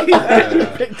 fam. He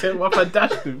picked him up and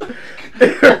dashed him.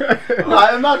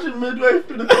 Like, imagine midway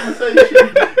through the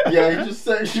conversation, yeah, he just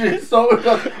sexually assaulted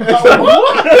us. Like,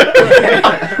 what?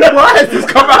 Why has this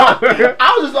come out?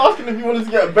 I was just asking if you wanted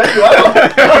to get a baby.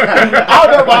 I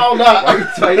don't know about all that.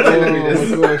 Why are you telling me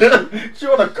this? Oh my gosh. Do you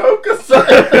want a Coke or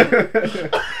something?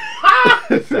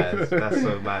 That's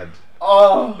so mad.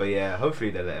 Oh. But yeah, hopefully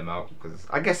they let him out because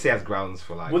I guess he has grounds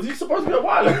for like. Was he supposed to be a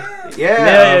violent?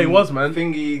 Yeah, he was, man.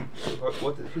 Thingy.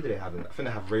 Who do they have? I think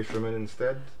they have Ray Sherman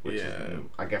instead. Which is,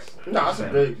 I guess. No, that's a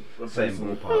same- big Same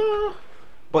replacement. ballpark.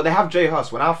 But they have Jay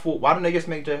Huss. When I thought, why don't they just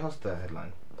make Jay Huss the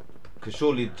headline? Because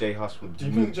surely Jay Huss would. Do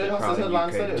you move think Jay the Huss crowd is in headline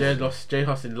UK. status? J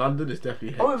Huss in London is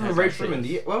definitely. Oh, even Ray Sherman.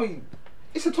 Yeah, well, I mean,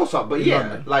 it's a toss up, but In yeah,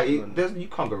 London. like London. there's you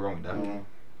can't go wrong with that. Mm.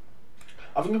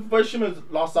 I think if Ray Shimmer's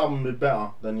last album was better,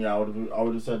 then yeah, I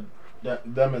would have said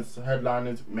that them as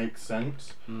headliners makes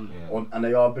sense, Yeah. and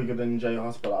they are bigger than Jay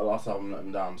Huss, but that last album let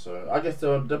them down. So I guess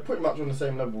they're pretty much on the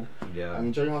same level. Yeah.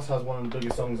 And Jay Huss has one of the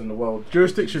biggest songs in the world.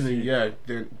 Jurisdictionally, yeah,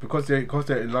 because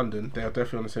they're in London, they are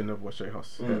definitely on the same level as J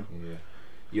Huss. Mm.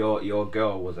 Yeah. Your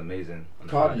girl was amazing on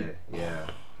Cardi. Friday. Yeah.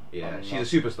 Yeah. I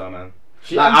She's a superstar, man.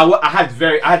 She Like, I had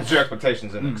zero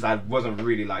expectations in it because I wasn't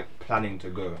really like planning to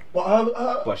go.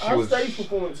 But But she her was- stage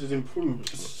performance has improved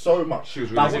so much. She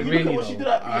was Like, really when you look good. at what she did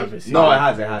at I haven't seen No,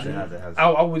 it. it has.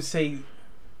 I would say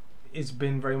it's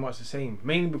been very much the same,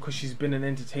 mainly because she's been an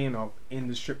entertainer in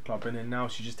the strip club, and then now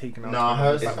she's just taken out. Nah,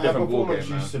 her It's a her different performance ballgame,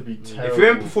 man. used to be If terrible.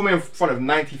 you're performing in front of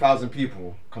 90,000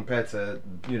 people compared to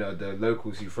the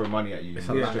locals who throw money at you, It's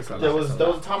in a the lot, strip it's a club, There lot. it's was a a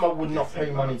lot. time I would not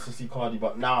pay money to see Cardi,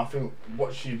 but now I think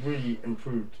what she really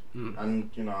improved, Mm.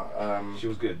 and She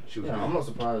was good. She was yeah, good. I'm not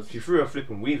surprised. She threw a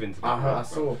flipping weave into that. I heard, I bro.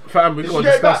 saw. Fam, we Did gotta she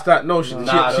get discuss back? that. No, she Nah,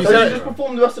 said So she she said- just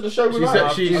performed the rest of the show She without said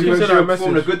her? she She said performed her a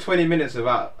message. good 20 minutes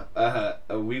without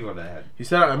a weave on her head. He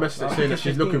sent out a message saying that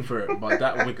she's looking for it, but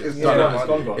that wig is Yeah, done it's out.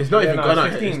 gone. It's not Yeah, even no, gone it's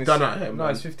out. 15, It's done out here. No,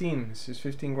 man. it's 15. It's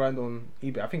 15 grand on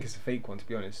eBay. I think it's a fake one, to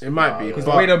be honest. It might be Nah, Because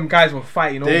but the way them guys were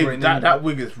fighting they- over it. that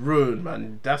wig is ruined,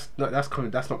 man. That's not coming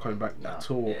back at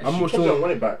all. Yeah, I'm She not probably don't sure.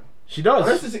 want it back. She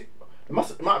Unless does. it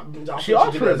must. I She thought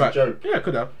asked did for it as a back. joke. Yeah,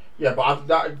 could have. Yeah, but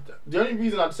the only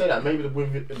reason I'd say that maybe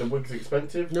the wig's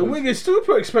expensive. The wig is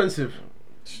super expensive.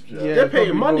 Yeah. They're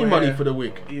paying probably money raw hair. for the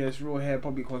wig. Yeah, it's raw hair.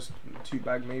 Probably cost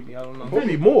 $2 maybe. I don't know.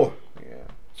 Probably more. Yeah.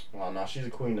 Oh no, she's a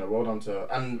queen though. Well done to her.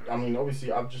 And I mean,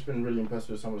 obviously, I've just been really impressed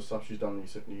with some of the stuff she's done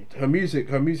recently. Her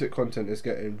music content is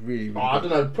getting really, really Oh, I good.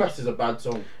 don't know. Press is a bad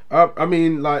song. I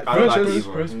mean, like, I don't like Precious-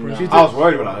 either. Press, No. Press. I was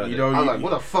worried when I heard You it. know, I was you- like, what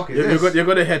the fuck is you're this?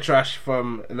 gonna hear trash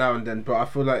from now and then, but I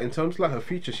feel like in terms of like her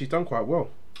feature, she's done quite well.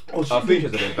 Oh, Her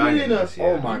features have been banging this year.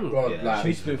 Oh my Mm. god, Yeah, like. She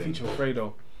needs to do a feature with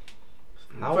Fredo.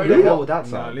 How Fredo? the hell would that Nah,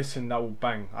 sound? listen, that will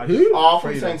bang. Who? Oh, I thought you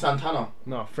were Fredo. saying Santana.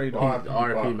 No, Fredo. Oh,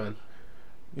 R.I.P. man.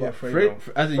 Yeah, Fre- Fredo.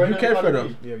 as a Fredo UK Fredo.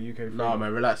 Fredo. Yeah, UK Fredo. Nah,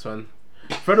 man, relax, man.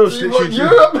 Fredo's You want literally.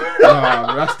 Europe?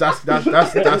 Nah, that's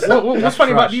What's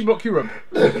funny about trash. D-Block Europe?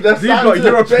 That's D-Block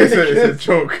Europe is a Jadakiss.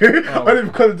 joke. Oh. Only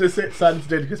because of the signing to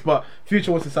Jadakiss, but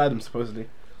Future wants to sign him supposedly.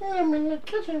 I'm in the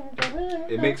kitchen.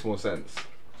 It makes more sense.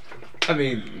 I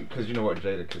mean, because you know what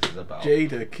Jadakiss is about.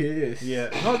 Jadakiss. Yeah.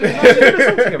 No, they did a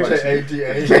song together, actually.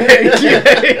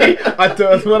 J-A-D-A. I do.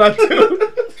 That's what I do.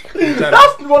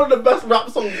 That's one of the best rap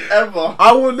songs ever.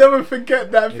 I will never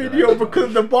forget that video that's because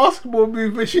of the basketball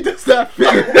move when she does that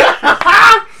thing.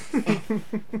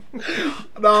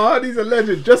 Nah, he's a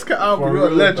legend. Jessica Alba, For you're a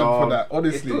real, legend dog. for that, It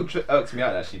honestly. still irks me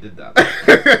out that she did that.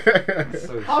 It's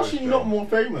so- How's so she not strange. more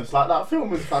famous? Like, that film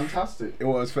was fantastic. It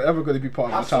was forever going to be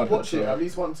part I of my still childhood. watch it so- at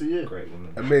least once a year. Great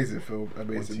woman. Amazing film,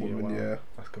 amazing Once a year, woman, wow. yeah.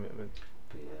 That's commitment.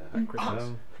 Yeah.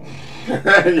 Christmas.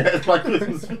 Yeah, it's my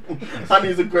Christmas film.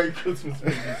 Honey's a great Christmas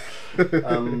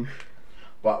movie.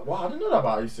 But wow, I didn't know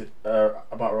that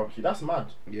about Rocky. That's mad.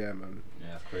 Yeah, man. Yeah,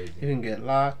 that's crazy. He didn't get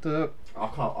locked up. I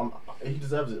can't. He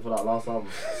deserves it for that last album.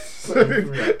 Put him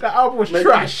through that. That album was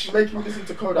trash. Make him listen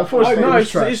to Kodak. Unfortunately, No, it was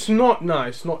it's, trash. it's not. No,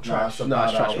 it's not Nah, trash. it's a No, bad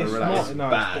it's trash, album. It's man. not. It's No,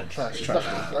 bad. it's not It's trash.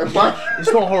 trash.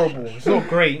 It's not horrible. It's not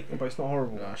great, but it's not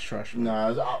horrible. Nah, it's trash. Nah,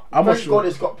 I'm not thank sure. God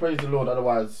it's got Praise the Lord.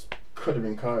 Otherwise, could have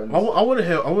been curtains. I want to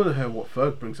hear. I want to hear what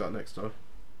Ferg brings out next, though.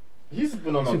 He's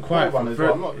been on He's a been quiet run for as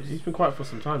well. I'm not. he's been quiet for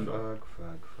some time, though.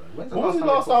 Fuck. When's the What was his time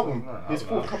he last put album? something? His I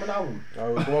don't know. forthcoming album.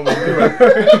 Oh, the one with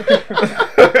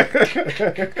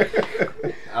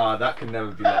the Oh, that can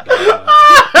never be like that.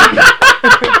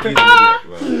 He's an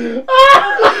idiot,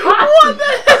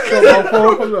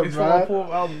 bro. It's my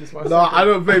fourth album. It's my No, I second.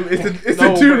 don't blame it. It's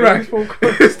No, the do-rag. but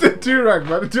it's It's the do-rag,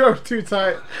 man. The do-rag was too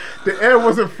tight. The air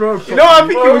wasn't flowing. You know, I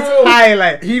think he was high.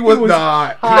 Like He was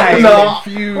high. He was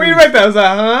confused. When you read that, I was like,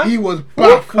 huh? He was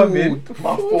Forthcoming. baffled.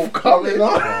 My forthcoming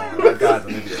Oh, album. that guy's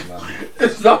an idiot, man. It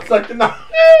sounds like an album.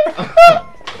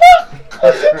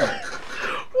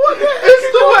 It's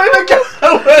the way the guy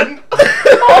went.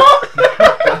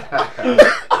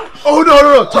 Oh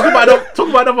no! Talk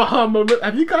about another harm moment.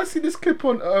 Have you guys seen this clip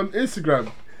on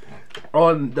Instagram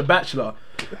on The Bachelor?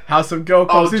 How some girl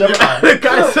comes in, Gemini. the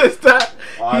guy says that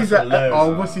Oh, he's that's a, hilarious.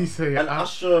 oh, what's he saying? An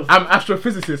astro. I'm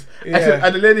astrophysicist. Yeah.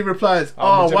 And the lady replies, I'm a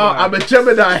 "Oh wow, Gemini." I'm a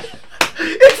Gemini."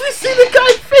 If you see the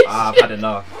guy's face, I've had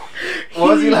enough.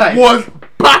 What was he like? was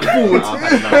baffled. I've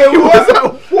had enough. He was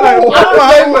like, whoa. I'm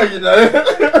the same way, you know.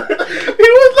 He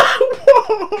was like,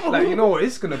 whoa. Like, you know what?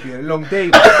 It's gonna be a long day.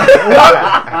 When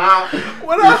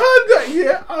I heard that,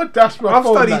 yeah, I dashed my I've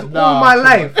phone. studied like, all nah. my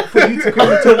life for you to come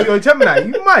and tell me you're a Gemini.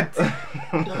 You mad?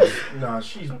 Nah,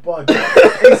 she's bugged.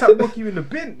 ASAP book you in the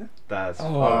bin. That's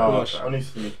Oh, Gosh, gosh.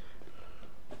 honestly,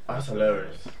 that's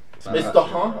hilarious. That's It's the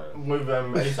actually with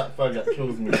ASAP Ferg that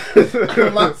kills me.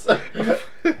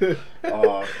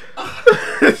 Oh,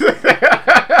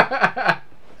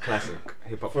 classic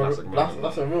hip hop for, classic.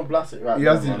 that's a real classic, right? He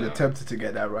there, hasn't man. even attempted to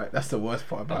get that right. That's the worst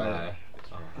part about it.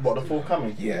 What, the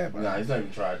forthcoming? Yeah, man. Nah, he's not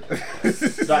even tried.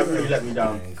 That really let me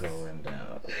down. Going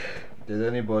down. Did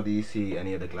anybody see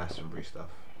any of the Glastonbury stuff?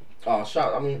 Oh,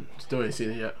 shout! I mean, Still ain't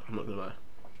seen it yet. I'm not gonna lie.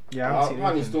 Yeah, I haven't seen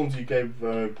apparently anything. Stormzy gave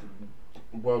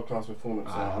world class performance.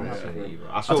 So I'm happy for him.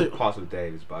 I saw I think- parts of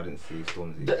Dave's, but I didn't see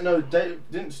Stormzy. No, Dave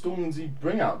didn't Stormzy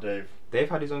bring out Dave? Dave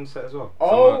had his own set as well.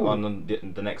 Oh. So, on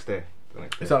the next day.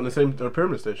 It's out on the same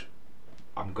pyramid stage.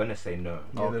 I'm gonna say no.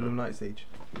 Yeah, the Illuminati stage.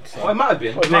 Oh, it might have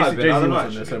been. Well, It might have been. I Jay-Z don't know was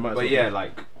on there, actually. so it might as But well yeah, be.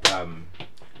 like,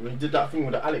 We did that thing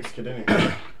with the Alex kid, didn't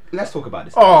it? let's talk about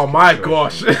this. Oh my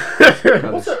gosh. Because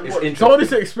What's that- it's what- interesting. Someone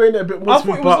needs to explain it a bit more I to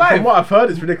me, thought it was but from live. what I've heard,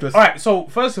 it's ridiculous. All right. So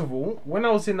first of all, when I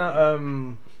was in that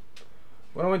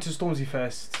when I went to Stormzy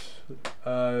Fest,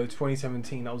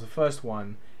 2017, that was the first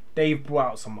one. Dave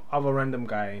brought out some other random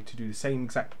guy to do the same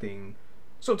exact thing.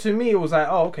 So to me, it was like,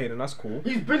 oh, okay, then that's cool.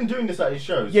 He's been doing this at his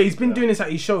shows. Yeah, he's been doing this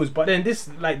at his shows, but then this,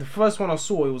 like the first one I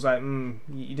saw, it was like,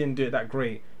 you didn't do it that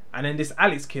great. And then this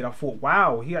Alex kid, I thought,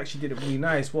 wow, he actually did it really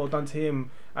nice. Well done to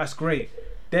him. That's great.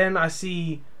 Then I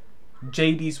see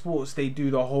JD Sports, they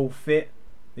do the whole fit.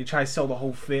 They try to sell the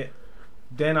whole fit.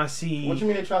 Then I see What do you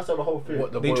mean they try to sell the whole thing?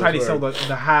 What the they boy try to was sell wearing.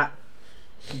 the hat,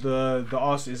 the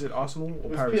Arsenal. Is it Arsenal or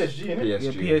It's Paris? PSG, innit? PSG.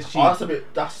 Yeah, PSG. Oh, that's a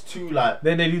bit. That's too like.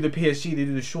 Then they do the PSG. They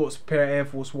do the shorts, pair of Air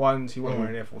Force Ones. He wasn't Mm.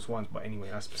 wearing Air Force Ones, but anyway,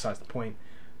 that's besides the point.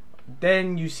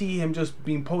 Then you see him just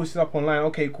being posted up online.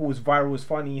 Okay, cool, it's viral, it's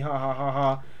funny, ha ha ha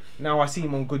ha. Now I see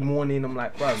him on Good Morning. I'm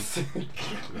like, bro.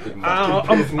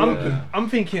 I'm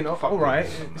thinking, oh, all right.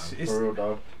 It's, For real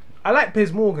though. I like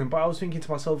Piers Morgan, but I was thinking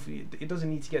to myself, it doesn't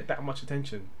need to get that much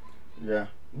attention. Yeah.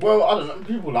 Well, I don't know.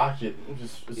 People like it.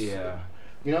 It's, Yeah.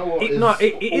 You know what? It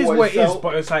is always what it is, sell?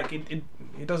 but it's like it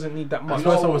doesn't need that much. I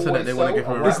know someone said that they want to give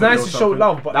him a It's record nice or to show something.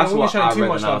 love, but That's then when you're what showing I too read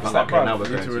much and I love, was it's like, like, okay, bro. now we're You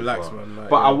need going to too relax, far. man. Like,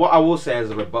 But yeah. what I will say as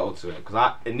a rebuttal to it,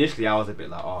 because initially I was a bit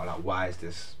like, oh, like why is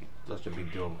this such a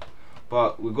big deal?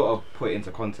 But we've got to put it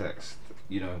into context.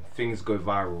 You know, things go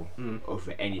viral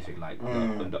over anything, like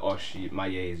the Osh, my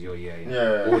yay is your yay.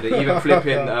 Yeah. Or the even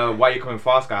flipping Why You Coming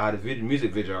Fast guy had a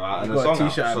music video out and You a got a song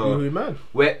t-shirt out. at So Boohoo Man.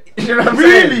 where, you know what I'm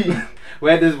Really? saying?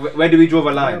 Where do we draw the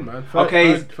Yeah, line? man.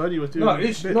 Okay, Fergie was doing No,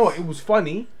 bits. it was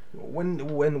funny when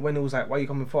it was like, why are you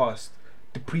coming fast?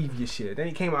 The previous year, then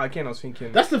it came out again. I was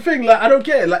thinking, That's the thing, like I don't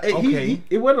get it. Like Okay.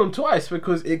 it went on twice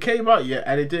because it came out yet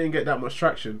and it didn't get that much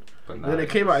traction. but And then it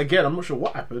came out again. I'm not sure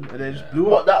what happened, and then it just blew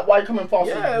What up. that? Why coming fast?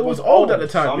 Yeah, it was old at the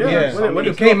time. Some- Yeah, yeah, some- when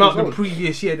it blew came up, out it the was old.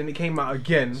 previous year, then it came out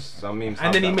again, Some memes and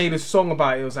have then he that. made a song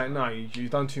about it. It was like, nah,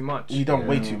 you've done too much. You done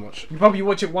way Yeah. too much. You probably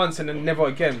watch it once and then never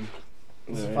again,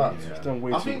 It's a Yeah, fact. you done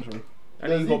way I too think- much. Man.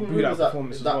 and then you got There's booed even out rumours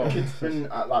performance as that well. kid's been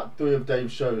at like 3 of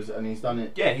Dave's shows and he's done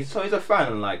it. Yeah, he's a fan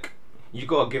and like you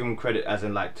gotta give him credit, as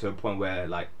in like to a point where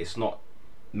like it's not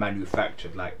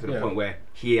manufactured, like to the point where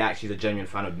he actually is a genuine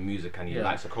fan of the music and he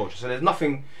likes the culture. So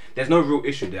there's no real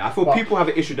issue there. I feel people have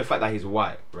an issue with the fact that he's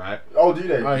white, right? Oh, do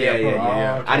they?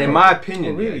 Yeah. Okay. And in my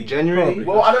opinion, really? genuinely,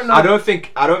 Well, I don't know. I don't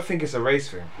think it's a race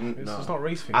thing. It's not a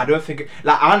race thing. I don't think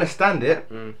I understand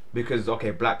it because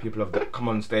black people have come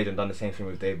on stage and done the same thing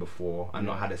with Dave before and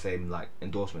not had the same like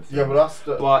endorsement. Yeah,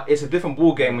 but it's a different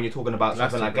ball game when you're talking about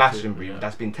something like Glastonbury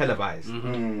that's been televised.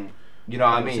 You know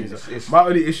what I mean? It's My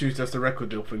only issue is just the record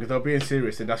deal thing, because they're being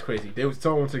serious and that's crazy.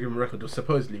 Someone to give him a record deal,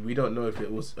 supposedly. We don't know if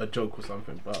it was a joke or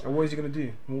something, but And what is he gonna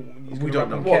do? we don't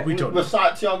know. what? We don't know.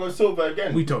 Recite Thiago Silva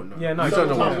again. We don't know. Yeah, no, we it's don't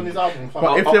know. Several what times on it his is. album.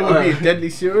 But if they were being deadly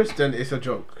serious, then it's a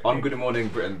joke. on Good Morning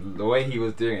Britain, the way he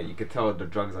was doing it, you could tell the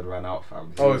drugs had run out,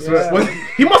 fam. Oh, He so was-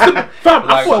 he must have. Fam, I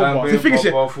Like thought champagne the thing is,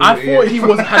 pop off I with thought it. he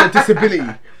had a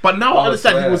disability, but now I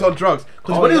understand he swear. was on drugs.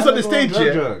 Because Oh, when he was yeah, on the stage,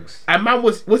 drugs. and man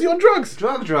was he on drugs?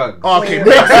 Drugs. Oh, okay,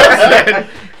 makes sense then.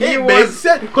 He It was- makes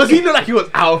sense because he looked like he was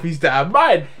out of his damn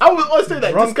mind. I was honestly like,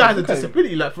 this Drunk guy has a cocaine.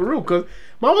 disability, like for real. Because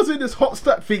man was in this hot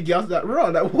step thingy. I was like,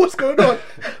 run, like what's going on?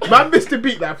 Man missed the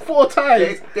beat like 4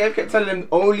 times. Dave kept telling him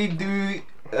only do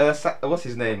what's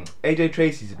his name? AJ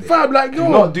Tracy's bit. Fam, like Do no,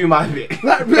 not do my bit.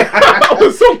 like, I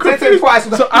was so Said to him confused. twice, I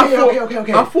was So like, I okay, thought,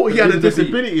 okay. I thought he had a Did the beat.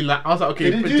 disability. Like I was like, okay,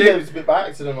 Did he but do Dave- Dave's bit by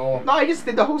accident or? No, he just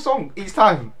did the whole song each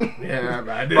time. yeah,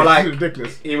 man, But like, it's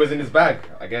ridiculous. he was in his bag,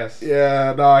 I guess.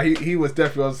 Yeah, no, he was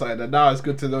definitely on side, and now it's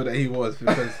good to know that he was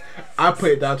because I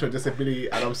put it down to a disability,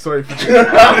 and I'm sorry for doing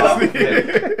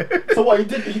that. So what he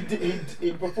did?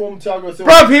 He performed Thiago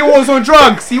Silva. Bruv, he was on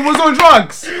drugs. He was on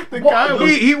drugs. The What? guy was.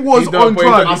 He was He's not on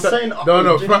playing- I'm drugs. he's- saying,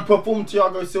 no, did fam- he perform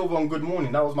Thiago Silva on Good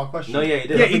Morning? That was my question. No, yeah, he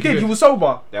did. Yeah, he did. He was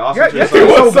sober. They asked Yeah, him to yeah, recite. It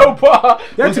he was was so sober. far.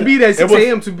 You had to be there 6 was-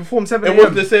 a.m. to perform 7 It was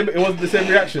a.m. the same. It was the same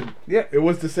reaction. Yeah. It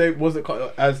was the same. Was it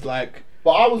as like?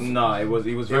 But I was. No,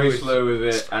 he was very was- slow with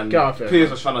it, and Get off it, Piers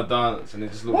man. was trying to dance, and it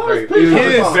just looked Why very. was Piers It trying to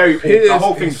was dance? very. Piers The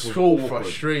whole thing is was so awkward.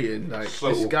 frustrating. Like So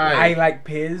this awkward. guy. I like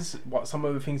Piers, but some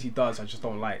of the things he does, I just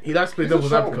don't like. He likes to play He's a devil's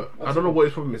troll. advocate. I That's don't know what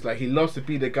his problem is. Like he loves to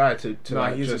be the guy to Nah,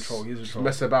 like, he's a just troll, he's a troll.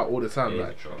 mess about all the time. Yeah,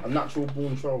 Like he's a troll. A natural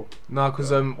born troll. No,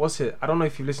 because what's it? I don't know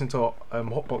if you listen to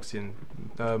Hotboxing,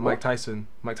 Mike Tyson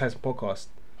podcast.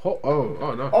 oh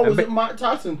no. Oh, was ba- it Mike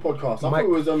Tyson's podcast? I Mike-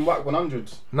 thought it was Whack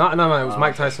 100. No, it was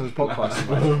Mike Tyson's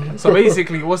podcast. So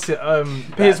basically, what's it?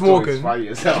 Piers That Morgan. story's funny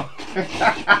as hell.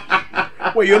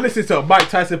 Wait, you're listening to a Mike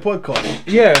Tyson podcast?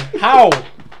 Yeah, How?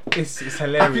 it's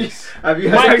hilarious. Have you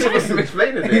Mike heard Tyson. him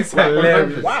explaining it? It's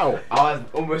hilarious. Wow. I was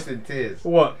almost in tears.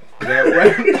 What?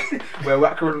 Where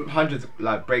Whack 100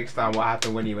 like breaks down what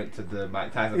happened when he went to the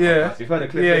Mike Tyson Yeah. podcast. You've heard a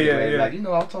clip, Yeah, anyway, yeah, yeah.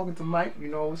 like, I'm talking to Mike,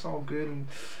 it's all good, and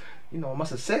I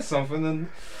must have said something, and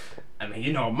I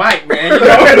mean, Mike, man, he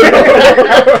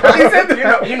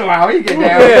said, you know how he get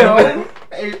down,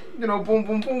 hey, boom,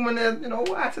 boom, boom, and then,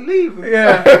 I had to leave.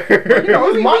 Yeah.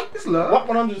 It's Mike, it's love. Whack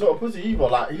 100's not a pussy either.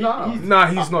 Like, Nah. he's. Nah,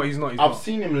 he's not. He's I've not.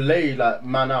 seen him lay like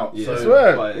man out. Yeah, So I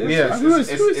swear. but it's, Yeah. it's, Who it's, is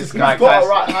it's, this it's guy? he's Mike got a Tyson.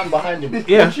 right hand behind him.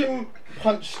 Yeah. Watch him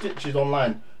punch Stitches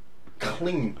online.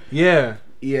 Clean. Yeah.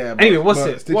 Yeah. Anyway, what's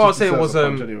it? Stitches What I was saying deserves was, a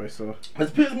punch anyway. So Has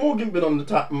Piers Morgan been on the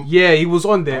tap? Yeah, he was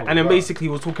on there, Oh, and then right. basically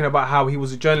he was talking about how he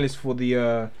was a journalist for the,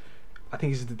 I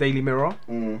think it's the Daily Mirror,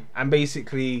 and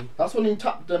basically, That's when he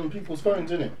tapped them people's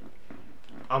phones, isn't it?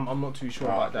 I'm not too sure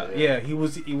Oh, about that. okay, Yeah, he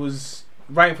was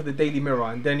writing for the Daily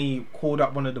Mirror, and then he called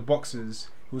up one of the boxers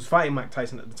who was fighting Mike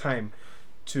Tyson at the time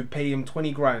to pay him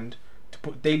 20 grand to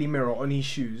put Daily Mirror on his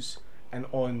shoes and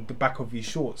on the back of his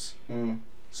shorts.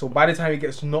 So by the time he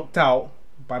gets knocked out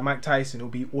by Mike Tyson, it'll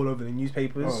be all over the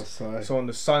newspapers. sorry. So on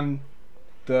the Sun,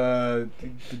 the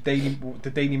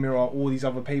Daily Mirror, all these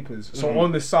other papers. So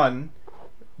on the Sun,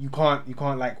 you can't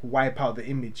like wipe out the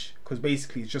image because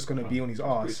basically it's just gonna be on his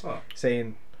arse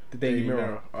saying the Daily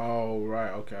Mirror. Oh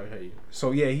right, okay, I hear you.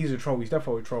 So yeah, he's a troll. He's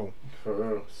definitely a troll. For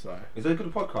real. Sorry. Is it a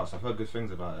good podcast? I've heard good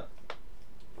things about it.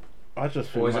 I just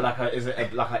feel Or is it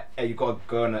like you gotta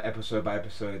go on an episode by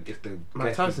episode if the Mike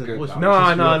guest Tyson is good? was- like,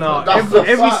 No. That's Every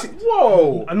the fact. si-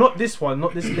 whoa. not this one,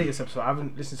 not this latest episode. I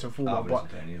haven't listened to the full one, but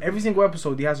every single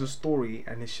episode he has a story,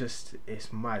 and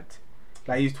it's mad.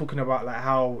 Like he's talking about like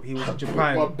how he was in My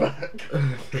Japan, back.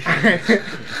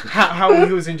 how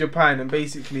he was in Japan, and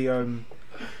basically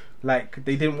like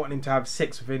they didn't want him to have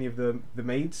sex with any of the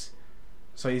maids,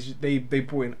 so they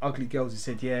brought in ugly girls. He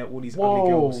said, yeah, all these ugly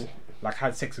girls like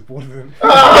had sex with all of them.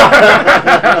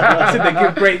 I said they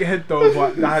give great head though,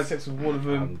 but they had sex with all of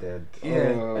I'm them. dead.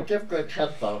 Yeah, I give good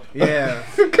head though. yeah.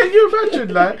 Can you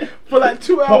imagine like for like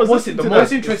 2 hours? But what's it? listening The to most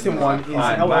that? interesting one is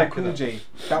Fine, LL back Cool to that. J.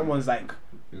 That one's like,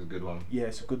 It was a good one. yeah,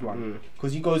 it's a good one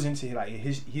because he goes into like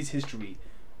his history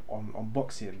on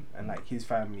boxing and like his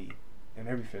family and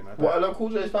everything like that. What, LL Cool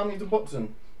J's family's in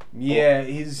boxing? Yeah,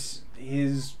 his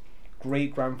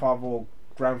great grandfather or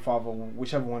grandfather,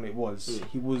 whichever one it was,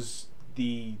 he was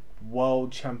the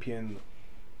world champion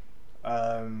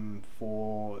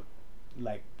for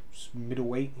like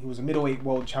middleweight. He was a middleweight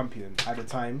world champion at the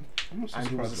time, and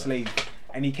he was a slave.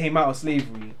 And he came out of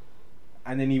slavery,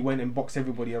 and then he went and boxed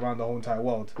everybody around the whole entire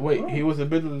world. Wait, he was a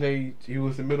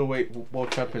middleweight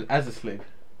world champion as a slave.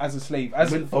 As a slave,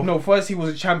 first he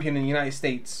was a champion in the United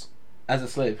States. As a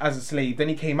slave. Then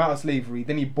he came out of slavery.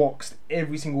 Then he boxed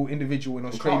every single individual in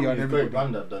Australia and everybody. Great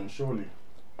granddad then, surely.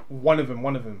 One of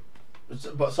them.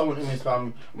 But someone in his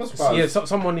family. Yeah,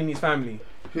 someone in his family.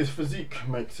 His physique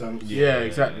makes sense. Yeah,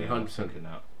 exactly, 100%.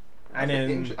 And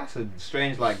then that's a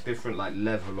strange, like, different, like,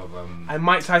 level of and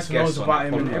Mike Tyson knows guests on about that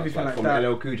him and podcast, everything like from that.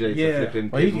 LL Cool J Yeah. to flipping.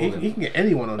 Well, he can get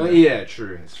anyone on Oh, there. yeah,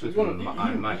 true. It's He's flipping.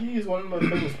 he is one of the most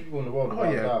famous people in the world. Oh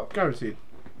yeah, guaranteed.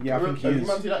 Yeah, I think he Have you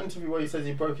is. seen that interview where he says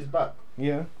he broke his back?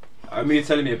 Yeah. I mean, you're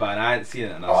telling me about it, and I hadn't seen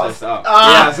it, and I Oh, searched it up.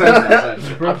 ah! Yeah, I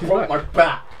searched it. I broke my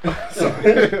back. That's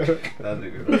a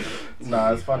good one.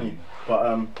 Nah, it's funny.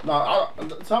 But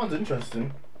it sounds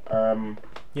interesting.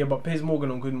 Yeah, but Piers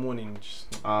Morgan on Good Morning,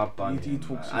 just Bunny, he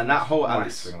talks and that whole nice.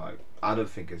 Alex thing, like, I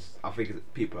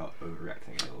think people are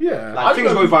overreacting a little. Yeah. Like,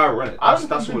 things go viral, innit? I don't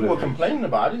That's think all people it were is. complaining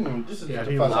about. I didn't even. This is Yeah,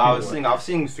 the he first was- time. I've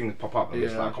seen things pop up, and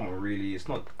it's Yeah. like, come on, really? It's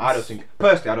not. I don't think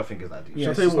personally. I don't think it's that deep. Yeah, Shall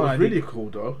I it's tell you just what not was ideal. really cool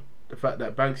though? The fact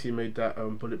that Banksy made that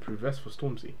bulletproof vest for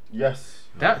Stormzy. Yes.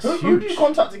 That's Who do you huge.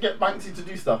 contact to get Banksy to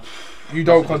do stuff? You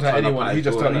don't Just contact turn up anyone. at He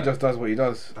his door, innit? just does what he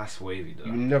does. That's wavy, though.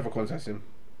 You never contact him.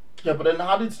 Yeah, but then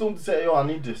how did Stormzy say, "Yo, I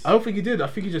need this"? I don't think he did. I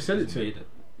think he just said it to him.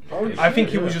 Oh, I think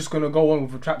shit, he was yeah. just gonna go on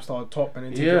with a trap star top and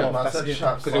then take Yeah. it off. Man That's said it.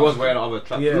 trap Because he was wearing other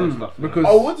trap Yeah. and stuff. Because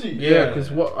Oh, was he? yeah, because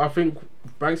what I think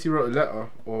Banksy wrote a letter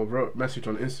or wrote a message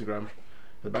on Instagram.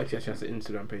 The Banksy actually has an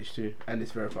Instagram page too, and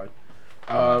it's verified.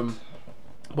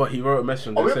 But he wrote a message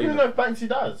on Oh, we there don't even saying, know if Banksy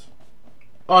does.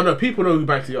 "Oh no, people know who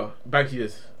Banksy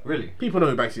is. Really? People know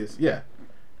who Banksy is. Yeah.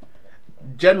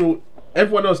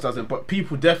 Everyone else doesn't, but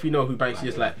people definitely know who Banksy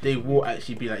is. Like they will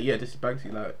actually be like, yeah, this is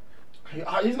Banksy. Like,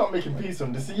 He's not making peace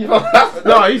on this either.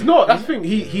 no, he's not. That's the thing.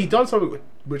 He done something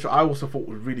which I also thought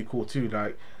was really cool too.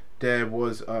 Like there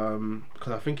was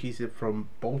because I think he's from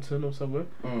Bolton or somewhere,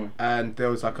 and there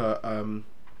was like a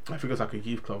I think it was like a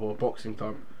youth club or a boxing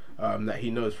club that he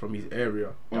knows from his area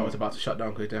that was about to shut down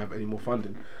because they didn't have any more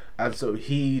funding, and so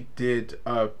he did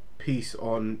a piece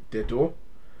on their door,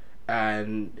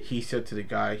 and he said to the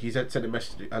guy, he sent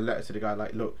a letter to the guy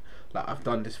like, look, like I've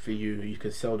done this for you. You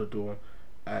can sell the door.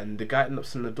 And the guy ended up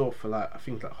selling the door for like I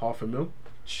think like $500,000.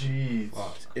 Jeez.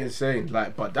 It's insane.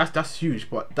 Like, but that's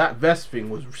huge. But that vest thing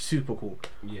was super cool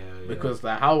Yeah. because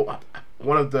like how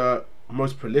one of the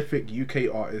most prolific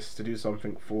UK artists to do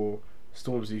something for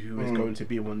Stormzy, who is going to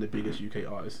be one of the biggest UK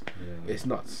artists. Yeah. It's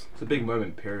nuts. It's a big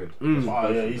moment. Period. Mm.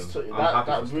 Oh yeah, I'm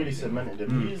happy that for really Stormzy. cemented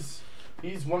him.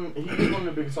 He's one of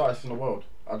the biggest artists in the world.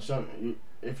 I just don't.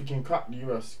 If he can crack the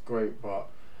US, great. But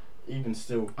even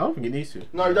still, I don't think he needs to.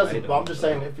 no, he doesn't. I But I'm don't just know.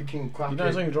 saying, if he can crack You know,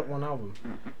 he's it, only dropped one album.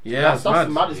 Yeah, that's the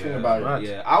mad. maddest thing about it. mad.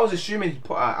 Yeah, I was assuming he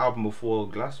put out an album before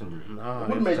Glastonbury. Nah, It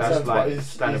would make That's sense, like but his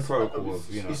standard protocol of,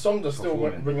 you know, his songs are still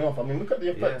performing. ringing off. I mean, look at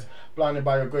the effect "Blinded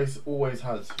by Your Grace" always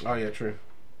has. Oh yeah, true.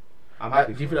 I'm Do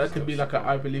happy you for think that him, could be though. like a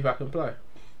I Believe I Can Fly?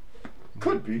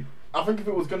 Could be. I think if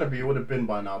it was gonna be, it would have been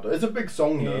by now. Though it's a big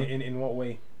song though. In what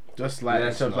way? Just like in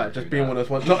Let's terms of not like just do being that. one of those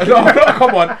ones. No,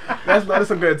 come on. Let's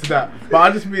not go into that. But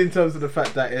I just mean in terms of the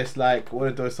fact that it's like one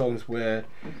of those songs where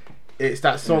it's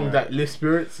that song Yeah. that lifts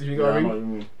spirits. If you know Yeah, what I I know mean. what you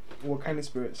mean. What kind of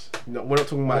spirits? No, we're not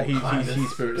talking about What kind he of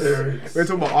spirits. spirits? We're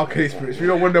talking about arcade spirits. We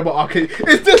don't want to know about arcade.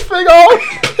 Is this thing on?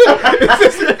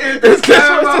 Is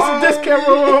this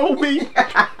camera on me?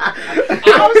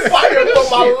 I'm fired for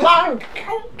my life.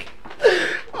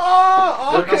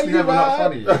 Oh, R. That's Kelly, never not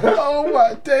man. funny. Oh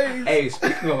my days. Hey,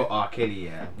 speaking of R. Kelly,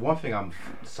 yeah, one thing I'm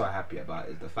so happy about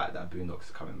is the fact that Boondocks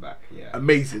is coming back. Yeah,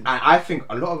 Amazing. and I think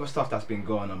a lot of the stuff that's been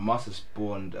going on must have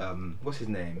spawned what's his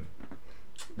name,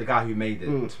 the guy who made it,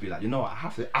 to be like, you know what, I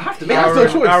have to He make has it. no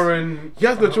choice. Aaron. He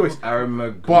has no choice. Aaron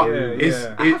But McGowan. it's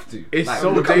yeah. I have to. it's Like,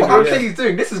 so look at what R. dangerous. Kelly's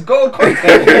doing. This is gold content.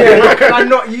 How can I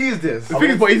not use this? The thing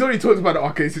is, but he's already talked about the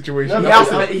arcade situation. No, He has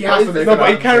to. He has to. No,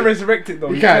 but he can resurrect it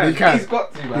though. He can. He's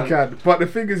got to, man. He can. But the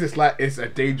thing is, it's like it's a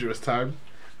dangerous time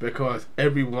because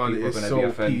everyone People are is gonna so be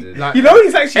offended. like You know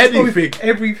he's actually Anything. exposed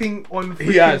everything on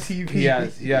he has, freaking TV. he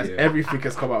has Yeah. everything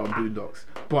has come out on Boondocks.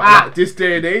 But like, this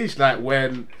day and age, like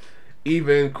when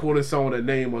even calling someone a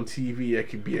name on TV, it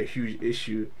can be a huge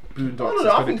issue. Boondocks I don't is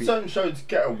know. I gonna think be. certain shows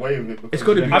get away with it. It's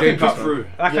gonna be I think dangerous. cut through.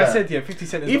 Like Yeah. I said, 50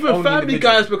 Cent is Even the only Family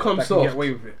individual Guys become that can soft. get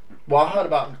away with it. Well, I heard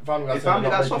about Family Guy Is saying Family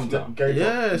they're Guy not soft making now? gay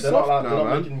Yeah, jokes. it's They're not soft like, now, they're not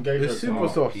man. making gay It's jokes super anymore.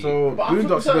 soft. So But I think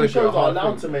Boondocks is certain gonna get shows a are hard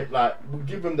allowed to thing. make like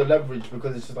give them the leverage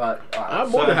because it's just like I'm alright,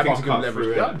 more than happy Certain to give things leverage.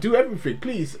 cut Yeah, through, do everything,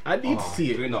 please. I need to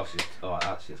see it. Boondocks is,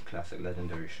 that shit's classic,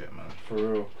 legendary shit, man. for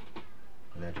real.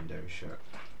 Legendary shit.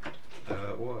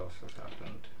 What else has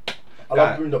happened? I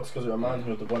love Boondocks because it reminds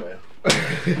me of the Bonnet.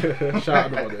 Shout out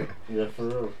to Bonnet. Yeah, for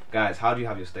real. Guys, how do you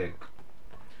have your steak?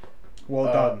 Well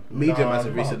done. Medium Nah, as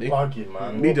of I'm recently. bugging,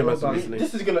 man. Medium Well as of done. recently.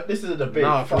 This is a debate.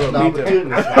 Nah, for Fuck real, nah, medium. we're doing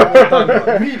this. Well done,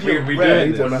 man. Medium We rare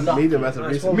doing or this. nothing. Medium as of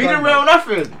Nice, recently. well Medium done, rare or man.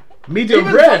 nothing? Medium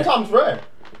Even rare. sometimes rare.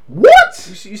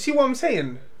 What? You see what I'm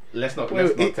saying? Let's not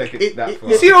Wait, take it that far.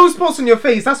 You see those spots on your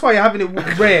face? That's why you're having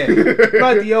it rare.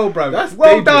 Bloody hell, bro. That's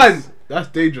well dangerous. done. That's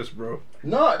dangerous, bro.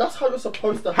 No, that's how you're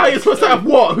supposed to have How you supposed to have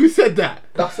what? Who said that?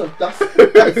 That's an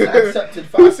accepted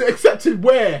Who's fact. accepted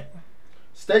where?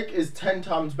 Steak is 10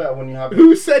 times better when you have it.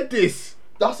 Who said this?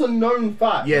 That's a known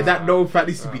fact. Yeah, that known fact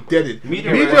needs to be deaded.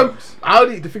 Medium Medium. rare. I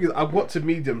only the thing is, I got to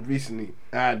medium recently,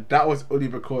 and that was only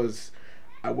because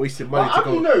I wasted But money how to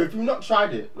do you go. know if you've not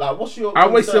tried it? Like, what's your? I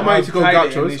wasted concern? money to go Tried it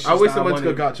and Gauchos. it's I just wasted that I money to go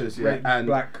wanted Gauchos, yeah, red, and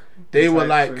black. they were Type,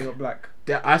 like, so you're not black.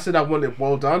 I said I wanted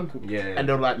well done. Yeah. And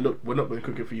they were like, look, we're not going to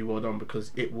cook it for you well done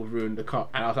because it will ruin the cut.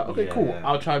 And I was like, okay, Yeah. cool.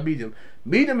 I'll try medium.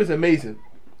 Medium is amazing.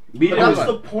 But Medium that's is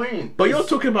the point. But you're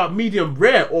talking about medium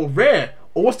rare. Or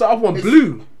what's the other one? It's-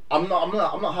 Blue. I'm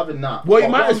not having that. Well, you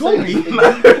But might what as I'm well saying be.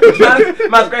 is,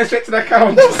 man's going straight to the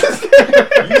account.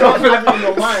 You don't have it in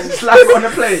your mind. Slap it on the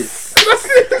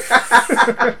plate.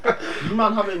 You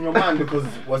man have it in your mind because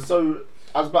we're so,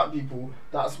 as black people,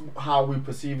 that's how we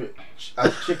perceive it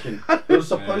as chicken. You're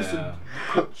supposed to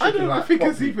cook chicken I don't like think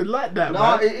it's properly. even like that,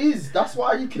 Nah, man. it is. That's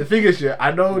why you The can. thing is, yeah,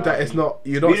 I know that it's not.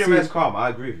 You're not Medium seeing. rare is calm. I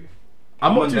agree with you.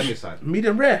 I'm I'm not on too Demi's side.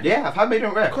 medium rare. Yeah, I've had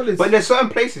medium rare. Collins. But there's certain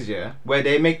places, yeah, where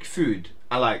they make food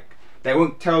and like they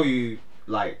won't tell you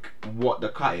like what the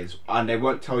cut is, and they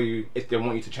won't tell you if they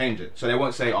want you to change it. So they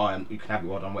won't say, "Oh, you can have it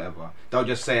well done, whatever." They'll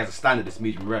just say as a standard, it's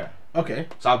medium rare. Okay.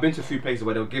 So I've been to a few places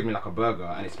where they'll give me like a burger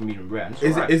and it's medium rare. And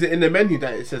it's alright. Is it in the menu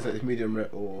that it says that it's medium rare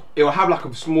or? It will have like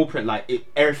a small print, like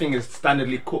everything is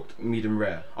standardly cooked medium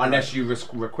rare, unless you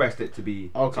request it to be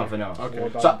Okay. something else. Okay. Well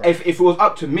done, So bro. if it was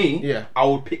up to me, Yeah. I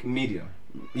would pick medium.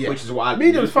 Yeah. Which is what I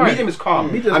Medium's fine. Medium is calm.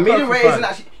 Medium's And medium perfectly rare isn't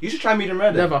fine. actually. You should try medium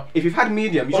rare. Then. Never. If you've had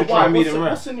medium, you But should why? try What's medium in-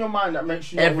 rare. What's in your mind that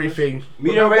makes you not wanna- Everything.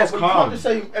 Medium rare is But you can't calm. just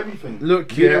say everything.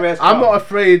 Look Medium here, rare's I'm calm. not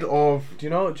afraid of. Do you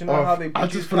know of- how they I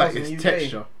produce just feel like cows in it's the UK?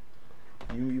 texture.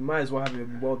 You might as well have it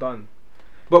well done.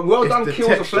 But well It's done the kills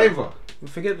texture. the flavour.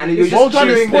 Forget And it's you're just Well done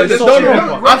is chewing no, the no, salt no. and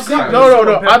pepper. I've seen Right. no, Salt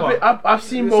and pepper. I've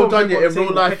seen There's well some done people yeah in saying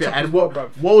real life ketchup yeah, and as well, what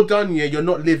bruv. well done yeah, you're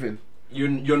not living. You're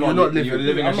You're not not living. You're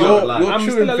living. living a I'm short You're- life. you're I'm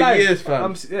chewing still for alive. years,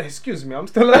 fam. Excuse me, I'm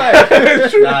still alive.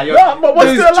 Nah, you're, No, but what's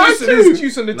There's still alive juice, too? there's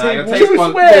juice on the Nah, your table. taste Juice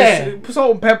bud- where? There's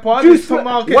salt and pepper. Juice There's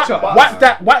tomato ketchup.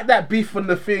 Whack that beef on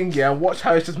the thing, yeah, and watch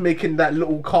how it's just making that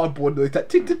little cardboard noise. That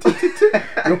tick, tick, tick, tick, tick.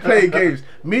 You're playing games.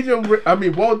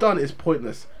 Well done is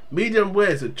pointless. Medium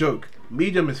rare is a joke.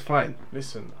 Medium is fine.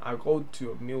 Listen, I go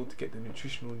to a meal to get the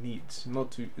nutritional needs, not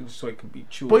to so it can be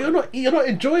chewed. But you're not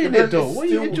enjoying Yeah, it though. it's What are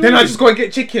you still- enjoying? Then I just go and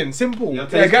get chicken. Simple. Your Yeah,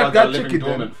 taste got buds are chicken living then.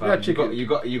 dormant, Got fam. chicken. You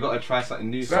got to try something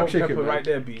new. Grab Salt and chicken, pepper man. right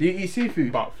there, B. Do you eat seafood?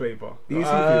 About flavour. Do you eat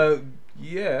seafood?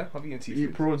 Yeah, I've eaten Do you eat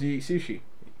seafood. prawns? Do you eat sushi?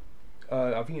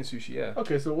 I've eaten sushi, yeah.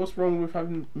 Okay, so what's wrong with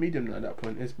having medium at that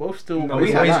point? It's both still. No, We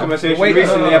it's had this alive. conversation The way-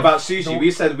 recently no. about sushi. The-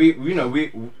 We said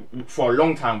we for a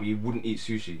long time we wouldn't eat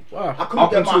sushi. Wow. I couldn't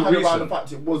Up get my until head around recent. the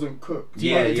fact it wasn't cooked.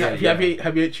 Yeah, Have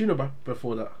you ate tuna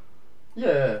before that?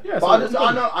 Yeah. Yeah, But so it's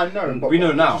I know. But We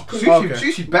know now. just couldn't- Sushi,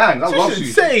 Okay. sushi bangs. I love Sushi's sushi.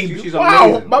 insane. Sushi's Wow,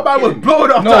 amazing. my man was Kidding me.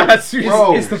 blown after No, I had sushi.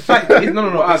 Bro. It's the fact. No.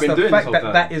 What I've It's been the doing fact this that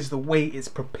whole that time. is the way it's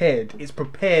prepared. It's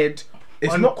prepared.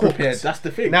 It's not uncooked. prepared. That's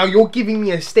the thing. Now you're giving me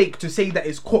a steak to say that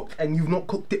it's cooked and you've not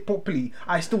cooked it properly.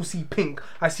 I still see pink.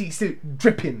 I see it still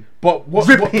dripping. but what?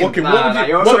 Dripping. Okay, Nah, what would nah, you?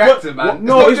 you're what- overreacting, man.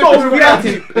 No, it's not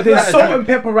overreacting. overreacting. There's salt and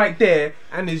pepper right there,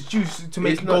 and there's juice to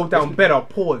make It's it go not- down it's- better.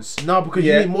 Pause. No, because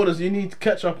Yeah. you need more. You need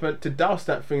ketchup to douse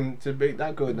that thing to make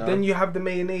that go down. Then you have the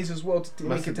mayonnaise as well to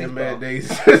make it taste better. mayonnaise.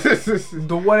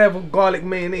 The whatever garlic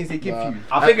mayonnaise they give you.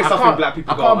 I think it's something can't- black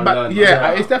people I can't got to learn.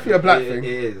 Yeah, it's definitely a black It- thing. it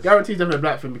is. Guaranteed definitely a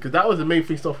black thing because that was the main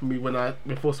thing stopping me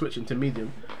before switching to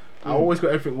medium. I always got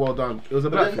everything well done. It was a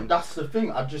But black then thing. that's the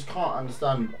thing. I just can't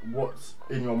understand what's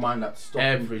in your mind that's stopping.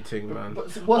 Everything, man. But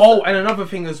what's Oh, the- and another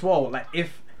thing as well. Like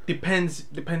if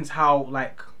depends how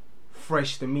like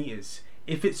fresh the meat is.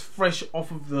 If it's fresh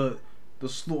off of the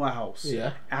slaughterhouse, Yeah.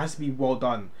 it has to be well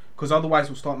done because otherwise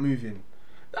we'll start moving.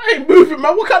 That ain't moving,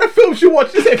 man. What kind of films you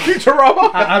watch? You say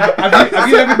Futurama? Have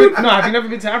you never been? No, have you never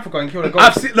been to Africa and killed a goat?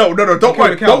 I've seen. No. Don't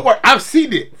worry. I've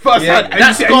seen it firsthand. Yeah,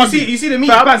 and you see the meat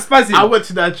spazzing. I went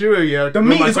to Nigeria. The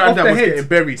meat my is off granddad the was head, getting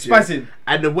buried. spazzing.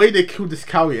 And the way they killed this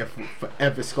cow here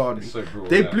forever scarred me. So brutal,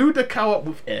 They yeah. blew the cow up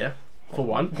with air. For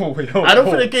one, Oh, I don't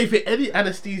think they gave it any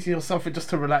anesthesia or something just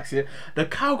to relax it. The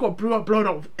cow got blown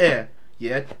up with air.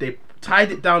 Yeah, they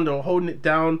tied it down. They were holding it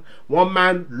down. One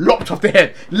man lopped off the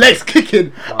head, legs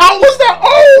kicking. I was like,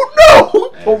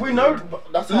 oh no! But we know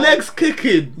that's how- Legs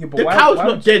kicking. Yeah, but The why- cow's why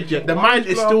not would dead you- yet. The why mind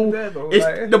would is you still. love there, though? It's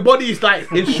Like- the body is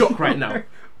like in shock right now.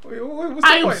 What's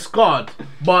I the am point? scarred,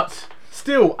 but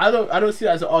still, I don't see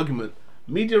that as an argument.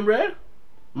 Medium rare.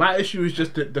 My issue is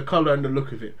just the color and the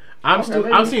look of it. I'm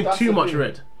maybe seeing that's too the much thing.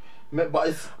 red. But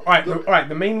it's Alright,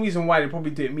 the main reason why they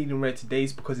probably do it medium rare today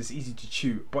is because it's easy to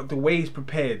chew. But the way it's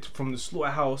prepared from the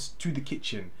slaughterhouse to the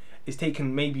kitchen, it's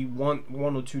taken maybe one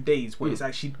or 2 days where it's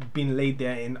actually been laid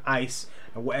there in ice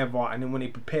and whatever, and then when they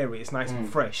prepare it, it's nice and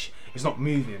fresh. It's not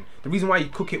moving. The reason why you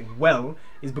cook it well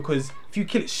is because if you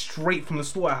kill it straight from the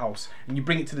slaughterhouse and you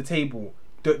bring it to the table,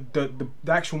 the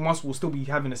actual muscle will still be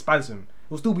having a spasm.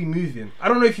 It will still be moving. I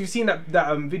don't know if you've seen that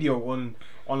video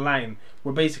online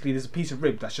where basically there's a piece of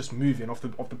rib that's just moving off the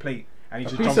plate and he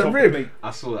just piece jumps of off rib? the plate.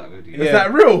 I saw that video. Is Yeah.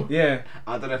 that real? Yeah.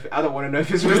 I don't know if I don't want to know if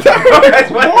it's real.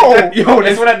 It's one, Yo,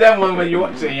 it's one of them ones when you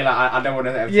watch it and you're like, I don't want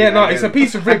to. Yeah, no, it's a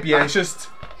piece of rib. Yeah, it's just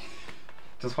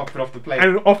just hopping off the plate.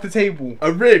 and off the table.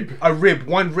 A rib.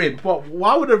 One rib. But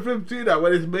why would a rib do that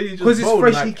when it's mainly just Because it's bone?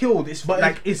 freshly Like, killed. It's but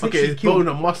like it's okay, literally it's killed. bone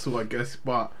and muscle, I guess.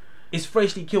 But It's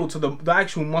freshly killed, so the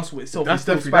actual muscle itself that's is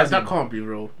still definitely spazzing. that can't be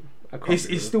real. That can't It's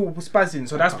be still spazzing,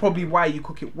 so that's probably why you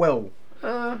cook it well.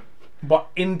 real. But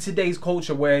in today's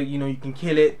culture, where you can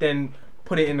kill it, then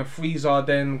put it in the freezer,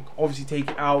 then obviously take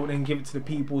it out, then give it to the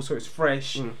people so it's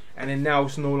fresh, and then now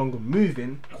it's no longer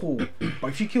moving. Cool. But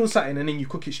if you kill something and then you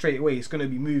cook it straight away, it's gonna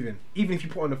be moving. Even if you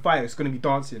put it on the fire, it's gonna be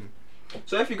dancing.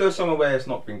 So if you go somewhere where it's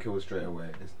not been killed straight away,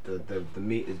 it's the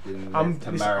meat has been I'm left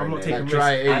to listen, I'm not marinate, taking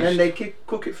dry risk. and then they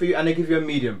cook it for you, and they give you a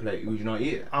medium plate. Would you not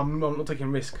eat it? I'm not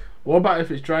taking risk. What about if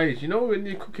it's dry aged? You know when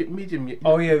you cook it medium,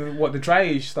 Oh yeah, what the dry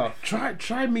age stuff?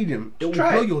 try medium. It will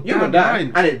Try blow it. your You know damn that,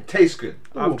 mind. and it tastes good.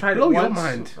 It I've will tried blow it your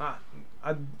once. mind.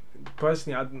 I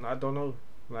personally, I don't know.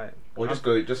 Like, Or just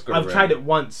go. I've rare. tried it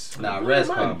once. Nah, rare's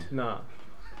calm. Nah.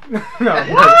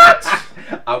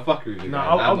 I'm fucking with you. No,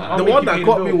 man. I'll The make one you that pay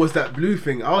got the me bill. was that blue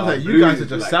thing. I was like, you blue guys are is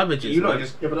just like- savages. You know, man.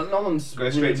 just yeah, but no one's Go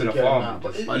straight to the getting farm. that.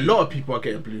 But Just- A lot of people are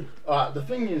getting blue. the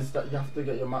thing is that you have to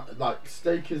get your like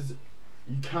steak is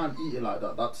you can't eat it like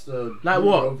that. That's the Like beauty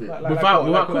what? of it.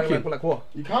 Without cooking. Like what?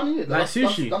 You can't eat it. Like That's,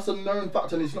 sushi. That's a known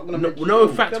fact, and it's not gonna No, make you no ill.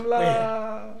 fact. Them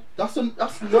la- That's known.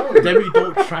 Debbie,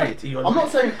 don't try it. I'm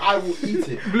not saying I will eat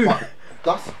it,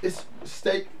 but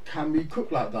steak can be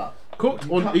cooked like that. Cooked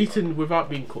You or can't- eaten without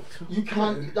being cooked. You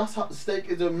can't. That's how steak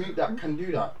is a meat that can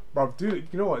do that. Bro, you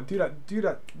know what? Do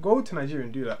that. Go to Nigeria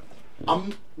and do that.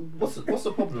 What's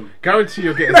the problem? Guarantee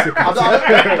you're getting sick.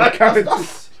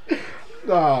 That's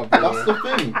Nah, bro. the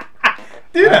thing.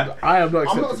 Do that. I am not I'm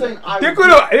accepting not saying I. They're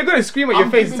gonna scream at your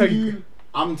I'm face and tell giving you.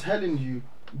 I'm telling you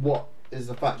what is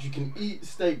the fact. You can eat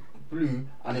steak blue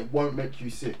and it won't make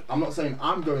you sick. I'm not saying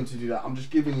I'm going to do that. I'm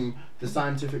just giving you the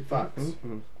scientific facts.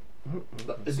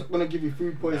 It's not going to give you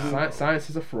food poisoning. Science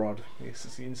is a fraud.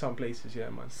 It's in some places, yeah,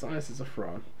 man. Science is a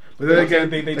fraud. But then again,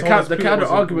 They the told us counter Pluto was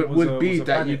a- argument was would a- be was a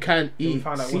that you planet. can Then we eat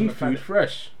found out it wasn't a seafood planet.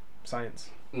 fresh. Science.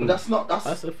 But that's not.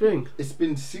 That's the thing. It's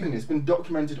been seen. It's been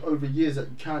documented over years that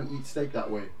you can't eat steak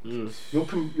that way. You're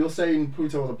saying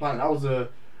Pluto was a planet. That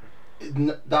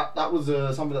was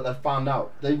something that they found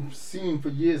out. They've seen for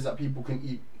years that people can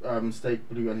eat steak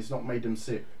blue and it's not made them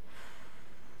sick.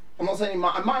 I'm not saying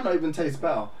it might not even taste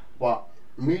better, but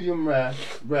medium rare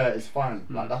is fine.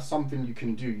 Like that's something you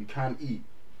can do. You can eat.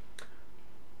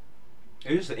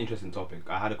 It was just an interesting topic.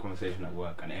 I had a conversation at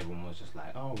work, and everyone was just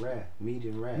like, "Oh, rare,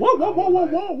 medium rare."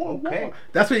 Whoa. Okay.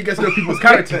 That's where you get to know people's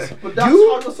characters. But that's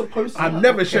how you're supposed to. I've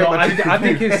never shared my I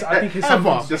think it's Ever.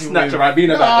 something Just to do snatch a with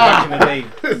Ribena back back. in the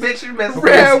day. Bitch, you best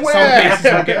Rare Some where?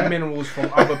 places will get minerals from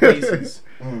other places.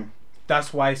 Mm.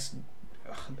 That's why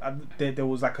there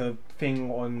was like a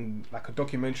thing on like a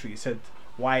documentary. It said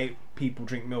white people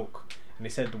drink milk, and they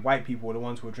said the white people were the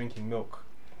ones who were drinking milk.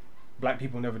 Black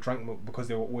people never drank milk because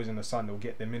they were always in the sun. They'll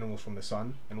get their minerals from the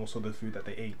sun and also the food that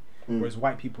they ate. Whereas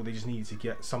white people, they just needed to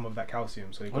get some of that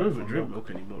calcium. So they I got don't it even from drink milk.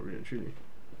 milk anymore, really, truly.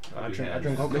 I drink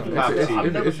Yeah. coconut I've milk. seen-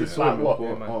 I've never If it's like soy milk what?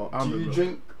 or Do almond you milk.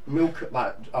 drink milk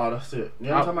like? Oh, that's it. The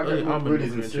only time I get milk Almond really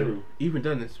is milk, in cereal. Even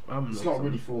then, it's almond It's milk. not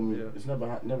really for me. Yeah. It's never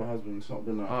has been. It's not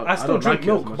been. I still don't drink like it as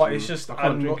milk, much but as it's milk. just I can't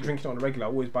I'm drink not it. drinking it on the regular. I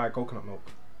always buy coconut milk,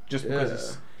 just because Yeah.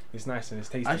 it's It's nice and it's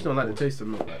tasty. I actually don't like the of course. taste of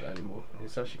milk like that anymore.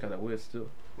 It's actually kind of weird still.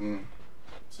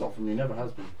 It's not for me. Never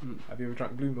has been. Have you ever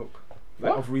drank blue milk? Like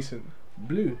What? of recent,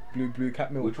 Blue. blue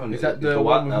cat milk. Which one Is that it? the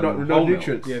white, one with no whole milk?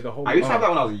 nutrients? Yeah, the whole. I used to have that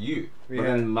when I was a youth, but Yeah.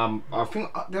 then I think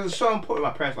there's a certain point with my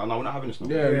parents like, no, we're not having this. No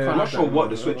more. Yeah, you can't I'm not have sure that what anymore.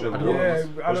 the switch over I was. don't know. Yeah, I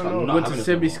Just don't like, know. not Went having to this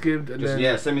no more. semi-skimmed and Just, then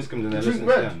yeah, semi-skimmed and then Drink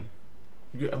listen red. then.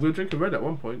 we were drinking red at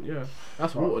one point. Yeah,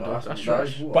 that's water though. That's that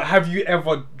trash. is water. But have you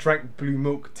ever drank blue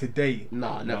milk today?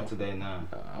 Nah, Not no. today, nah.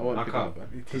 I won't I pick can't. up, man.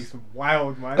 It tastes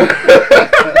wild, man.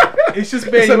 It's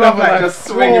just being another like life. Just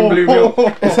swinging blue milk.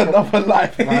 It's another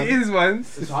life, It man. is, man.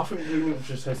 So I think blue milk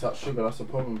just tastes like sugar. That's the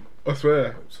problem. I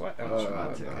swear. It's Nah, man,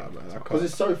 I Because can't.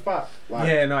 it's so fat. Like,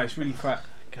 Yeah, no, it's really fat.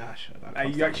 Gosh, I Like, can't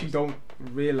you stand actually this. don't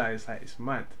realize that it's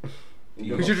mad.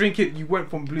 You Because you drink it, you went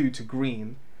from blue to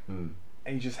green, Hmm.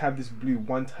 and you just have this blue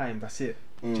one time. That's it.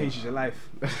 Changes your life.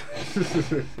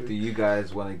 Do you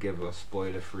guys want to give a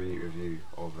spoiler-free review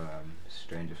of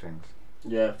Stranger Things?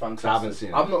 Yeah, fantastic. I haven't seen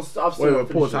it. I've not. I've Wait, seen. wait,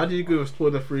 pause. How do you give a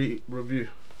spoiler-free review?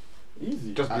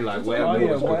 Easy. Just be like, Just- whatever Oh,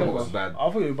 yeah, was good, whatever. what was bad.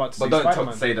 I thought you were about to say But don't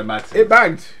Spider-Man. say the mad It thing.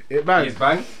 banged. It banged. It's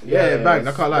bang? Yeah, it banged. I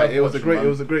it's can't lie. worth It was a watching, great. man. It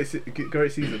was a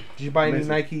great season. Did you buy any Amazing.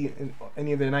 Nike,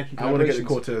 any of the Nike collaborations? I want to get the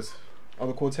Cortez. Oh,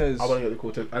 the Cortez. I want to get the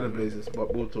Cortez and the Blazers,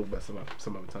 but we'll talk about some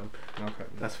other time. Okay.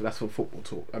 That's for football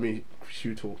talk. I mean,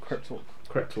 shoe talk. Crep talk.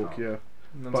 Correct talk. Yeah.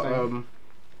 You know But what I'm saying?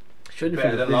 Stranger Better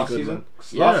Things than is last good, season? man.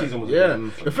 'Cause last season was a yeah. bit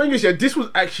infamous. The thing is, yeah, this was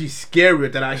actually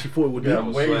scarier than I actually thought it would be. Yeah, I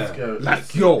way swear. to go. Like,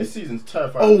 This- yo. This season's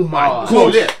terrifying. Oh my Oh,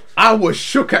 god! shit. I was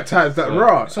shook at times. That Yeah.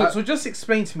 raw. So just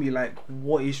explain to me, like,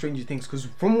 what is Stranger Things? Because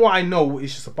from what I know,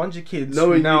 it's just a bunch of kids who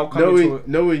knowing now come into it.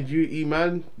 knowing you,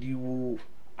 E-Man, you will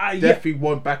Yeah. definitely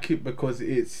won't back it because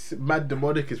it's mad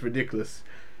demonic. It's ridiculous.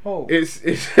 Oh. It's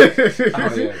Oh, yeah,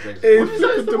 exactly.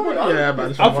 it's demonic. Yeah, man.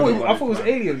 It's I from thought it was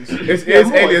aliens. It's Yeah,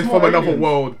 more- aliens it's more from another aliens.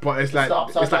 world, but it's like the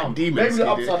upside it's like down. demons. Maybe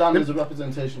the upside down is a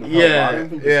representation of hell, but I Yeah, don't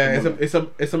think yeah. demonic.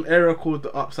 It's some area called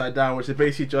the Upside Down, which is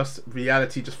basically just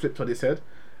reality just flipped on its head,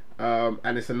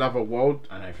 and it's another world.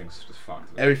 And everything's just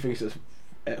fucked. Everything's just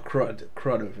crud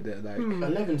over there. Like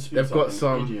 11 speaks They've got like an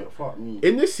some- idiot. Fuck me.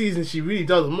 in this season, she really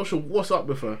does. I'm not sure what's up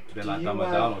with her. They're like Do dumb you,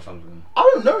 her down or something.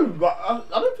 I don't know, but I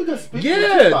don't think I speak.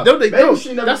 Yeah, much, no, they Maybe don't.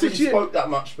 she never That's really it, she- spoke that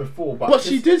much before, But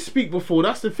she did speak before.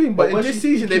 That's the thing. But But in when this she's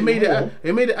season, they speaking made it. more-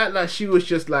 They made it act like she was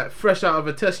just like fresh out of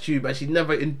a test tube, and she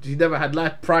never had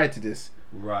life prior to this,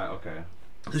 Right, okay.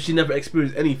 so she never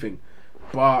experienced anything.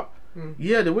 But Mm.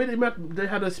 yeah, the way they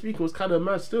had her speak was kind of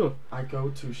mad still. I go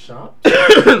too sharp.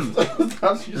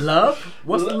 That's just- Love?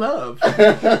 What's love?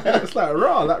 It's like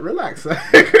raw, like relax.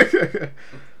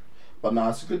 But no,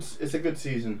 it's a good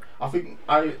season. I think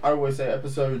I always say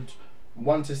episode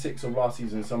 1 to 6 of last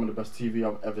season is some of the best TV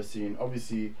I've ever seen.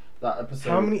 Obviously that episode.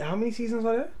 How many seasons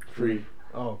are there? 3.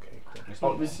 Oh, okay, cool. It's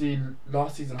not Obviously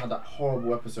last season had that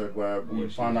horrible episode where we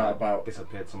Which found she out had about.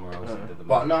 disappeared somewhere else and did the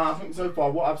But no, I think so far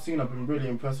what I've seen, I've been really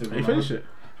impressed with. You and finished I'm it?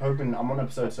 Hoping I'm on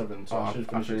episode 7, so I should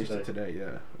I finish finished it it today. today. Yeah,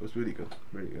 it was really good,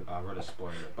 really good. I read a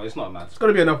spoiler, but it's not mad. It's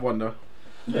gotta be another one though.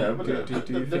 Yeah, but Do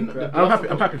you think that-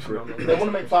 I'm happy for it. They want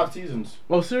to make 5 seasons.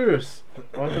 Oh, serious?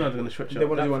 Oh, I think I'm gonna stretch They out.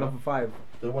 want to that do far. another 5.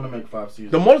 They want to make 5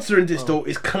 seasons. The monster in this though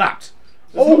is clapped.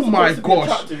 It's Oh not my supposed to be gosh!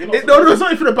 attractive, you're not No, supposed it's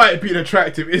not even about it being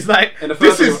attractive. It's like In the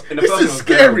this first is one- in the this first is one it was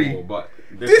scary. terrible, but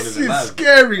This one is mad.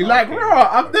 scary. Like, Okay, bro,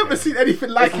 I've okay. never seen anything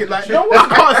like it. Like, no one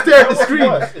can't stare at the screen.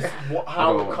 It's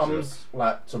how I it watch comes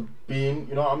like to being.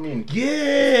 You know what I mean? Yeah,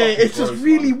 fucking it's just gross,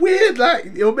 really man. weird. Like,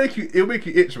 it'll make you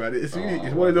itch, man. It's really, Oh,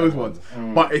 it's one of those well, ones.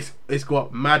 Mm. But it's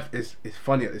got mad. It's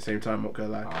funny at the same time. I'm not gonna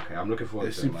lie. Okay, I'm looking forward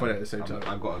It's to it. super funny man. at the same time.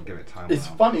 I've got to give it time. It's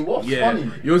now. funny. What's Yeah, funny?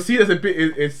 you'll see there's a bit.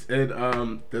 It's in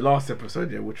the last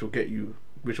episode, yeah, which will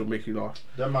make you laugh.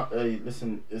 Them, hey,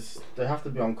 listen, they have to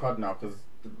be on COD now because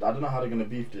I don't know how they're gonna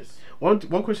beef this. One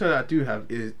question that I do have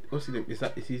is what's his name?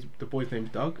 Is he the boy's name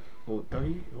Doug or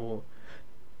Dougie or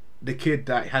the kid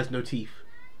that has no teeth?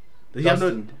 Does he have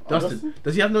Dustin. no Oh, Dustin? Dustin?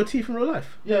 Does he have no teeth in real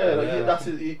life? Yeah, Yeah. that's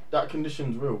that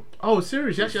condition's real. Oh,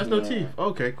 serious? He actually has no Yeah. teeth.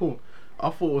 Okay, cool. I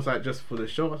thought it was like just for the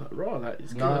show. I was like, raw, like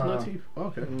his kid has no Nah. teeth.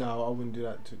 Okay. No, I wouldn't do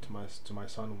that to my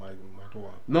son or my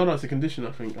daughter. No, it's a condition.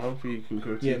 I think. I don't think you can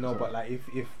go. Yeah, teeth. no, but like if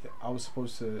I was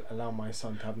supposed to allow my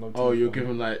son to have no teeth. Oh, you're or-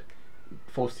 giving like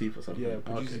false teeth or something. Yeah,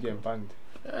 producers Okay. getting banged.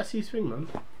 Yeah, that's his thing, man.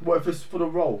 What if it's for the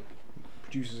role?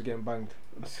 Producers are getting banged.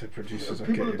 Producers are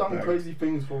People have getting done bagged. crazy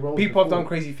things for roles. People have done before.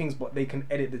 crazy things, but they can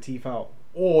edit the teeth out,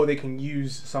 or they can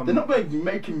use some. They're not going to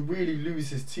make him really lose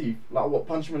his teeth. Like what?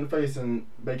 Punch him in the face and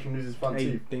make him lose his front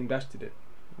Hey, teeth. Dame Dash did it.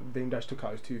 Dame Dash took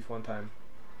out his tooth one time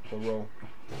for a role.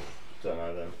 Don't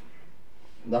know then.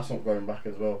 That's not going back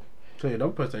as well. So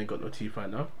another person ain't got no teeth right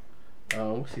now.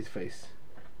 What's his face?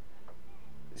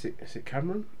 Is it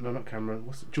Cameron? No, not Cameron.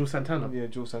 What's it? Jules Santana? Yeah,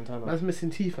 Jules Santana. Man's missing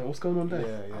teeth, man. What's going on there? Yeah,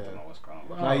 I don't yeah. know what's going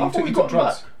on. No, I he thought took, we he got took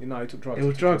drugs. back. You know, he took drugs. It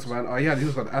was drugs, man. Oh yeah, he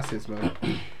was on acids, man.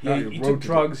 Yeah, He he rolled took it.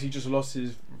 drugs. He just lost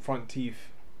his front teeth.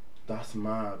 That's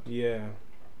mad. Yeah,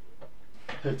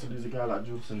 Hate to lose a guy like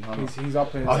Jules Santana. he's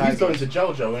up in his Oh, he's eyes. going to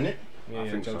jail, innit? Yeah, I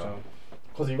think so. Jojo.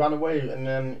 Because he ran away and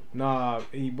then Nah,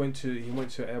 he went to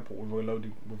an airport with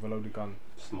a loaded gun.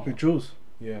 Smart. Who, Jules?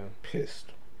 Yeah,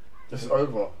 Pissed. it's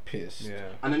over. Pissed. yeah.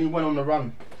 And then he went on the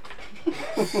run.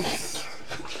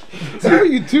 So what are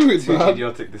you doing, Too man?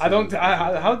 idiotic. I don't.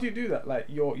 How do you do that? Like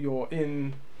you're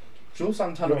in Jules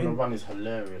Santana You're on the in- run is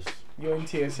hilarious.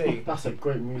 TSA. That's a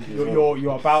great movie.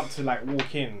 You're about to like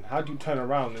walk in. How do you turn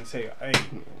around and say, "Hey,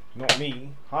 not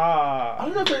me"? I Ah.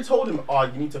 don't know if they told him, "Oh,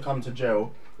 you need to come to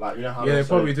jail." Like you know how Yeah, they say-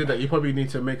 probably did that. You probably need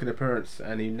to make an appearance,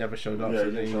 and he never showed up. Yeah, so he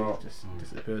then didn't he show up. just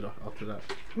disappeared after that.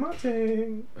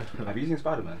 Martin. Have you seen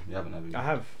Spider-Man? You haven't, have you? I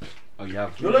have. Oh, you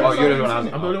have. You're the Oh, only you're the one one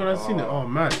who's who seen hasn't. I'm the only one that's seen it. Oh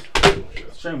man.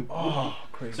 Shame. Oh,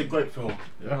 It's a crazy. great film.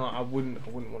 No, I wouldn't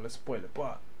want to spoil it,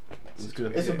 but It's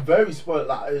good. It's a very spoiled.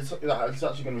 It's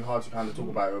actually going to be hard to kind of talk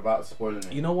about it without spoiling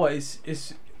it. you know what?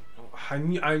 It's. I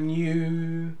knew.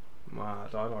 I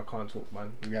don't know. I can't talk,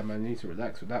 man. Yeah, man, you need to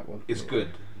relax with that one. It's good.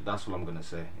 That's what I'm gonna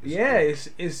say. It's Yeah, good.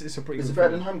 it's a pretty. Is good it better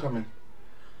film. than Homecoming?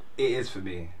 It is for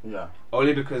me. Yeah.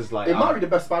 Only because like It might be the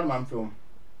best Spider-Man film.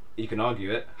 you can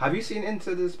argue it. Have you seen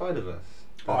Into the Spider-Verse?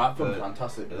 Oh, that film's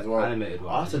fantastic the as well. animated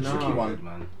one. Oh, that's a It's tricky really one. good,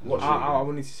 man. Watch It's it. really I good.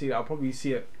 wanted to see it. I'll probably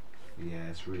see it. Yeah,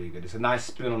 it's really good. It's a nice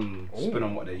spin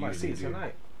on what they Might see usually it do.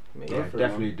 tonight. Maybe. Yeah, Go for it,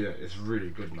 definitely man. do it. It's really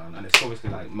good, man. And it's obviously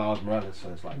like Miles Morales, so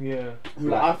it's like. Yeah.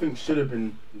 Who I think should have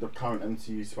been the current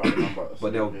MCU Spider-Man,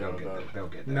 But they'll yeah, get there. They'll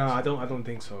get there. No, I don't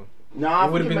think so. Nah, I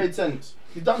It would've think it been- made sense.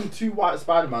 You've done 2 white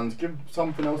Spider-Mans. Give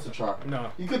something else a try.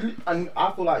 No. You could, and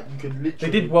I feel like you could They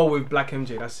literally. did well with Black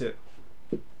MJ. That's it.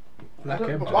 I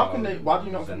don't- but MJ. why can they? Why do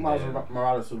you not think Miles Zendaya.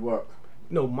 Morales would work?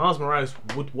 No, Miles Morales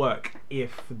would work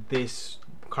if this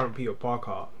current Peter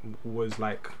Parker was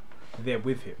like there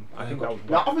with him. I think that would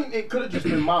No, work. I think it could have just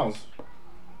been Miles.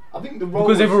 I think the role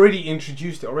Because they've was- already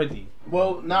introduced it already.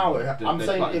 Well, now I'm They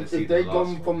saying planted the if seed they'd in the last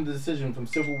gone one. from the decision from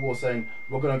Civil War saying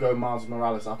we're gonna go Miles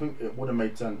Morales, I think it would have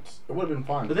made sense. It would have been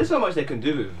fine. But there's so much they can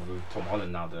do with Tom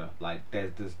Holland now, though. Like,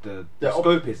 there's the The op-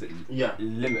 scope is Yeah.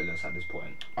 limitless at this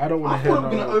point. I don't want I to hear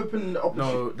thought we were gonna no. open the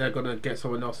opportunity. No, they're gonna get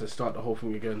someone else and start the whole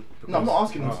thing again. No, I'm not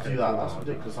asking them Okay, to do that. cool. That's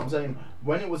ridiculous. I'm saying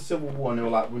when it was Civil War and they were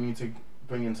like, we need to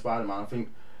bring in Spider-Man, I think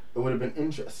it would have been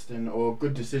interesting or a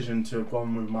good decision to have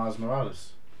gone with Miles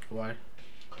Morales. Why?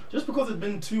 Just because it'd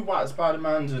been 2 white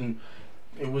Spider-Mans and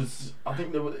it was, I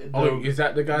think there was. Oh, is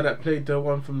that the guy that played the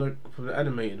one from the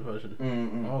animated version?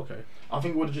 Mm-mm. Oh, okay. I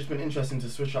think it would have just been interesting to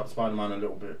switch up Spider-Man a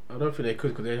little bit. I don't think they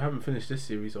could because they haven't finished this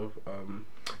series of.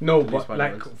 No, At but least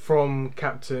like Spider-Man's. from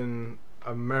Captain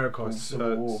America, From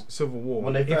Civil War. Civil War.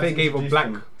 When they If first they gave a introduced black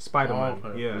him. Spider-Man, Oh,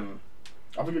 okay. yeah. Mm.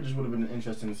 I think it just would have been an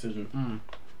interesting decision.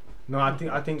 No, I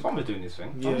think. Tom is doing this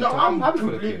thing. Yeah, no, Tom- I'm happy for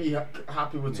the completely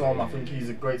happy with Tom. Yeah, I think yeah, he's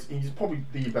a great. He's probably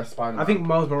the best Spider-Man. I think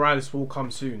Miles Morales will come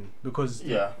soon because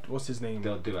Yeah. what's his name?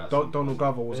 They'll do it. Donald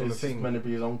Glover was on the It's thing. meant to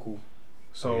be his uncle.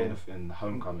 So in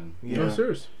Homecoming. yeah, No,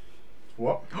 serious.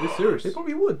 What? It's serious. they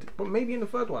probably would, but maybe in the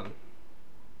third one.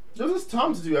 There's just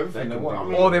time to do everything They they can want. do I it.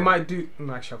 mean, Or they might do.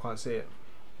 No, actually, I can't say it.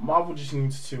 Marvel just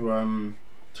needs to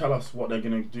tell us what they're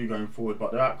gonna do going forward.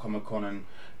 But they're at Comic-Con and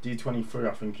D23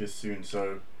 I think is soon.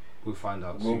 So We'll find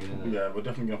out we'll, soon. innit? yeah, we're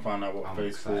definitely gonna find out what I'm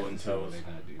Phase 4 excited to see what entails. they're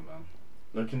gonna do, man.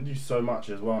 They can do so much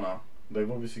as well now. They've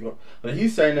obviously got. But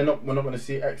he's saying we're not going to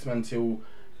see X-Men till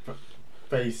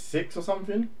Phase 6 or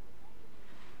something.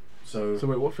 So So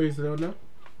wait, what phase are they on now?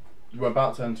 we're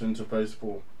about to enter into Phase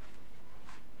 4.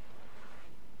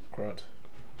 Crud.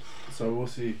 So we'll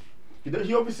see.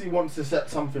 He obviously wants to set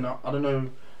something up. I don't know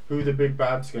who the big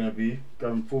bad's going to be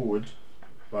going forward,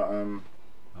 but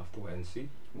After wait and see.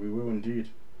 we will indeed.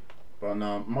 But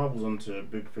now Marvel's on to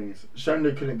big things. Shame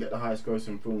they couldn't get the highest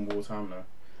grossing film of all time though.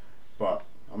 But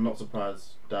I'm not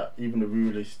surprised that even the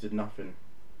re-release did nothing.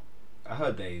 I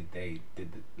heard they did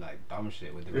like dumb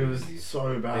shit with the It was release.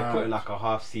 so They bad. put like a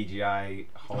half CGI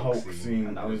Hulk, scene,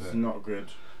 and that was it. not good.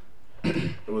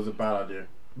 It was a bad idea.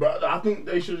 But I think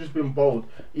they should have just been bold.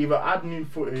 Either add new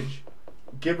footage,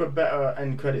 give a better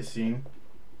end credit scene.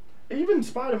 Even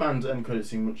Spider-Man's end credit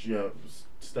scene, which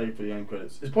stay for the end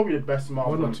credits. It's probably the best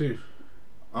Marvel. 1 or 2?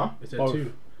 Huh? Is there Both.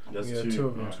 2? There's Yeah, two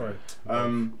of them. right.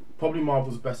 Sorry. Probably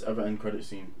Marvel's best ever end credit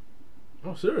scene.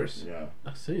 Oh, serious? Yeah.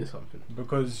 That's saying something.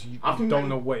 Because you I think don't they-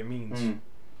 know what it means. Mm.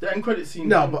 The end credit scene.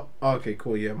 No, but okay,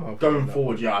 cool. Yeah, Marvel. going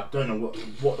forward, yeah, I don't know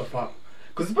what the fuck.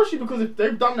 Because especially because if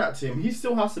they've done that to him, he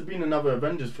still has to be in another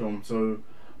Avengers film. So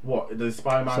What, the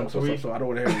Spider-Man 3? So I don't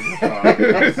want to hear it.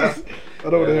 I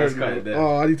don't want to hear that's kind of it. there.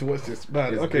 Oh, I need to watch this.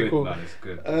 Man, It's okay, good, cool. man, it's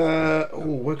good.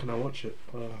 Where can I watch it?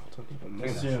 I don't know.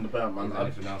 It's in the band, man.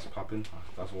 Anything else popping?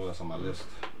 That's all that's on my list.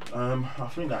 I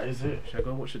think that is it. Should I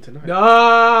go watch it tonight?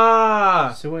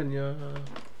 Ah! Suenya.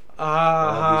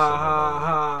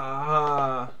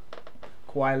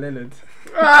 Kawhi Leonard.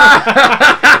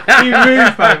 He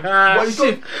moved, man. What, he's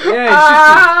Shift. got-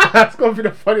 Yeah, he That's gonna be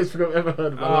the funniest thing I've ever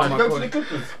heard. In my Oh, life. my Go God. to the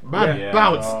Clippers. Man Yeah.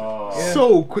 bounced Oh.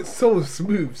 so quick, so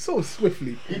smooth, so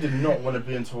swiftly. He did not want to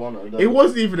be in Toronto. though. It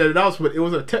wasn't even an announcement. It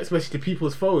was a text message to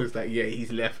people's phones that yeah,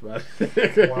 he's left, man.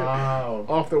 Wow.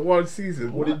 After one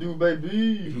season, What it do, baby?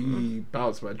 he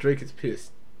bounced, man. Drake is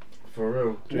pissed. For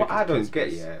real. Drake What is I don't pissed.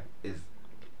 get, yeah, is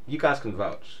you guys can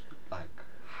vouch. Like,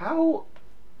 how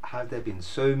have there been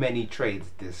so many trades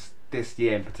this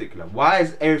year in particular? Why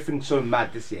is everything so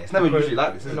mad this year? It's never usually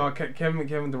like this, is No, it?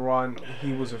 Kevin Durant,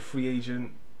 he was a free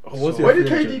agent. Oh, was So- he? Where did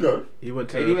KD go? He went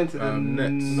to KD went to the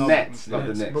Nets. Nets, not the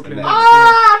Nets, Knicks. Brooklyn the Nets. Nets.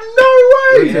 Ah,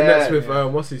 no way! Yeah. The Nets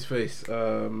with what's his face?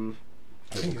 Kyrie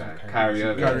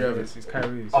Irving. Kyrie Irving. It's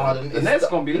Kyrie. Oh, So, then The Nets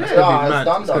gonna be lit. It's gonna be Nah, mad. it's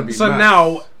done, It's gonna done. be so mad.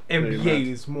 now Very NBA mad.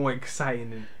 is more exciting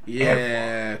than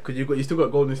Yeah, because you still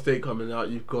got Golden State coming out.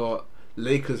 You've got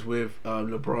Lakers with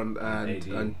LeBron AD.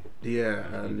 and Davis.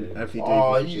 Anthony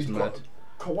Oh, Davis, which he's is got. mad.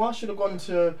 Kawhi should have gone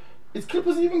to. Is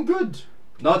Clippers even good?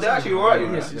 No, they're actually alright. You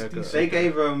know? Yes, it's They decent.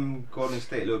 gave Golden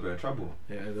State a little bit of trouble,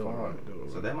 Yeah, they're alright.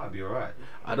 so they might be alright.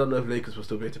 I don't know if Lakers will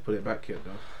still be able to put it back yet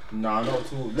though. Nah, not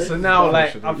at all. So now, like,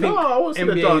 I think no, I won't say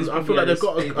they're NBA done. is I feel like they've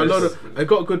got probably a lot at of. They've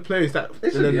got good players that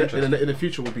It should be in the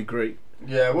future will be great.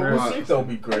 Yeah, well, Very we'll much. see if they'll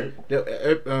be great.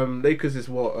 Lakers is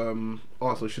what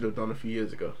Arsenal should have done a few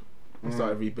years ago. And Mm.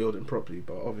 started rebuilding properly,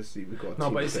 but obviously we got. A no,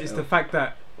 team but with it's the the fact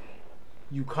that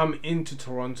you come into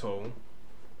Toronto,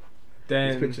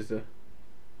 There's then pictures there.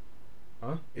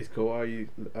 Huh? It's Kawhi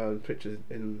pictures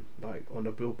in like on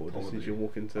the billboard as soon as you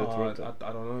walk into Toronto.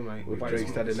 I don't know, mate. With But Drake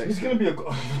it's- standing next He's to gonna him. be a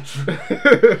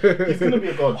god. He's gonna be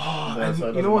a god. Oh, Yeah, and so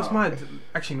it you know doesn't what's matter. mad?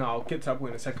 Actually, no, I'll get to that point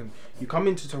in a second. You come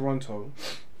into Toronto,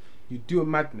 you do a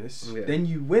madness, Yeah. then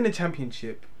you win a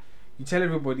championship. You tell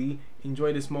everybody,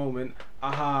 enjoy this moment. Ha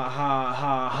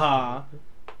ha.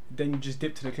 Then you just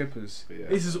dip to the Clippers. Yeah.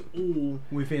 This is all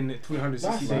within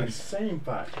 360 That's days. insane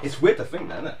fact. It's weird to think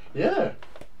that, isn't it? Yeah.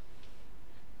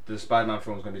 The Spider-Man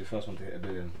film is gonna be the first one to hit $1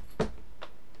 billion.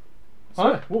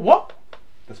 Huh? What?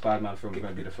 The Spider-Man film is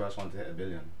gonna be the first one to hit $1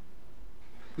 billion.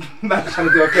 Man, trying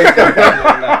to do a face.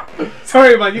 I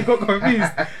Sorry, man, you got confused.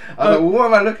 was like, well, what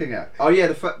am I looking at? Oh yeah,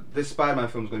 the Spider-Man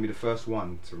film is going to be the first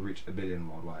one to reach $1 billion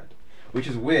worldwide, which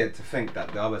is weird to think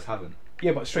that the others haven't.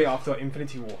 Yeah, but straight after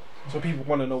Infinity War. So people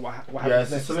want to know what Yeah,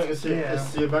 happens next. it's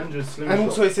the Avengers slingshot. And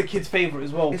also, it's a kid's favourite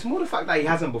as well. It's more the fact that he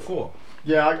hasn't before.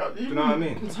 Yeah, I got. you know what I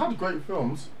mean? It's had great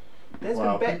films. There's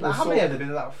Wow, been people how saw- many have there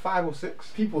been? Like 5 or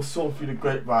 6. People saw through the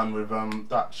grapevine with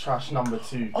that trash number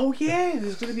 2. Oh yeah,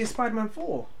 there's going to be a Spider-Man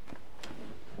 4.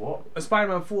 What? A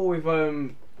Spider-Man 4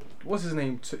 with what's his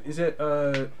name? Is it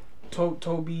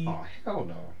Toby? Oh hell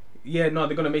no! Yeah, no,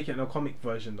 they're gonna make it in a comic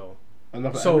version though.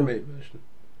 Another So- animated version.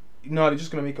 No, they're just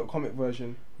gonna make it a comic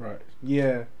version. Right.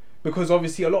 Yeah, because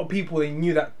obviously a lot of people they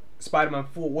knew that Spider-Man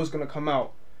 4 was gonna come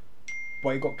out, but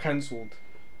it got cancelled.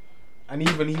 And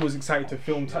even he was excited to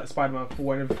film Spider-Man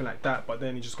 4 and everything like that, but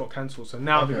then it just got cancelled. So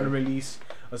now they're Okay. gonna release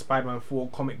a Spider-Man 4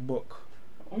 comic book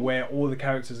where all the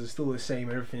characters are still the same,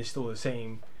 everything is still the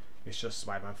same. It's just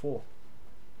Spider-Man 4,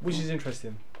 which is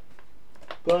interesting.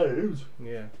 That is.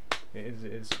 Yeah, it is.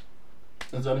 It is.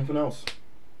 Is there anything else?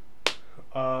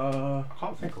 I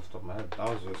can't think off the top of my head. That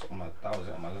was it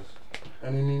on my list.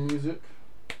 Any new music?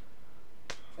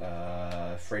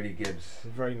 Freddie Gibbs,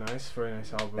 Very nice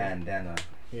album. Bandana.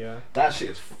 Yeah. That shit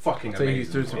is fucking I think he's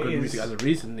amazing. doing some It good is. music as of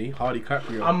recently. Hardy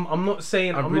Caprio. I'm not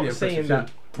saying I'm I'm really not saying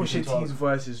impressed that with You Pusha can T's talk.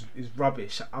 verse is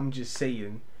rubbish. I'm just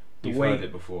saying the You've way heard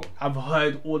it before. I've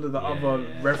heard all of the other Yeah.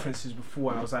 references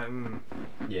before, and I was like,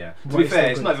 Yeah. To But be it's fair, still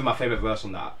it's good. not even my favourite verse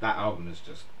on that. That album is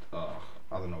just, I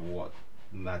don't know what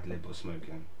Madlib was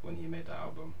smoking when he made that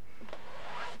album.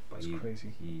 But It's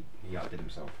crazy. He outdid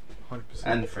himself. 100%.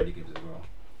 And Freddie Gibbs as well.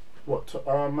 What?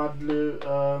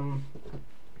 Madlu.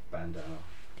 Bandana.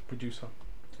 Producer.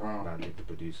 Madlib, the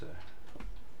producer.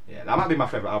 Yeah, that might be my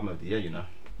favourite album of the year, you know.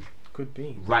 Could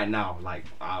be. Right now, like,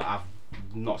 I've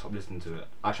not stopped listening to it.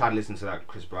 I tried to listen to that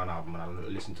Chris Brown album and I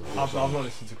listened to I've not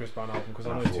listened to Chris Brown album because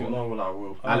I know it's too long. Long will I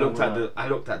will. I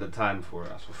looked at the time for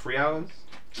it. For 3 hours.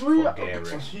 3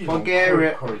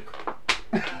 Bulgaria. Bulgaria.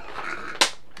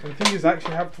 And the thing is, I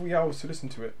actually have 3 hours to listen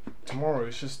to it tomorrow.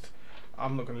 It's just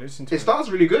I'm not gonna listen to It starts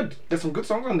really good. There's some good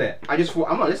songs on there. I just thought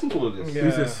I'm not listening to all of this. Yeah,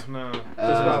 Who's this? No.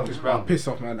 Chris Brown. Piss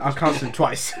off, man. I counted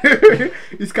twice.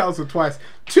 He's counted twice.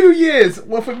 2 years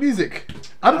worth of music.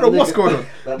 I don't know what's going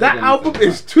on. That album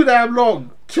is too damn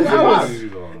long. 2 hours.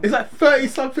 It's like 30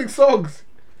 something songs.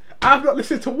 I've not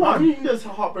listened to How many one. years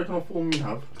Heartbreak on a Form you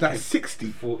have? That's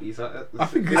 60. 40. I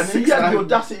think And it's then he had 60. the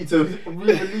audacity to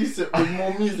re-release it with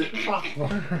more music. Fuck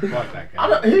that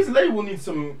guy. His label needs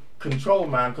some control,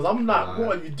 man. Because I'm like,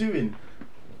 what are you doing?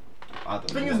 I don't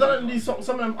The thing know is, what none of these songs,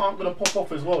 some of them aren't gonna pop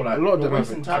off as well. Like, A lot of you're them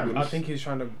wasting haven't. time. I think he's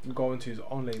trying to go into his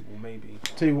own label, maybe.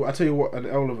 I tell you what, an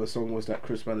L of a song was that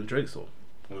Chris Brown and Drake song.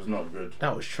 It was not good.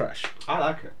 That was trash. I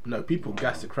like it. No, people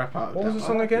gassed the crap out of What that. was the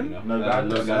song again? No,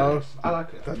 that- I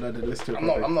like it. That no, they listened to it I'm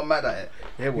not properly. mad at it.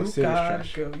 Yeah, it was You serious got trash.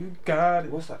 it, girl. You got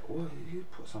it. What's that? What, you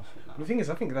put something like The thing is,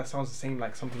 I think that sounds the same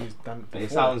like something he's done before. It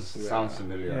sounds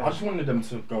familiar. Yeah. I just wanted them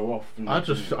to go off. And I'm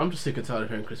just sick and tired of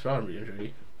hearing Chris Brown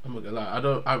really. I'm not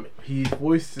gonna lie. His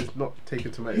voice is not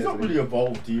taken to my He's ears. not really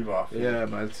evolved either. I think. Yeah,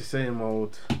 man, it's the same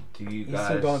old. Do you He's still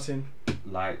guys dancing.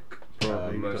 like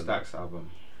Probably, Mo but- Stack's album?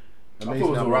 I thought it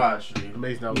was album. alright actually.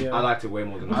 Amazing album. Yeah. I liked it way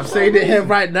more than I'm this saying one. it here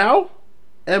right now.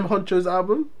 M Huncho's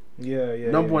album,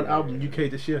 Yeah. number one yeah, album yeah. UK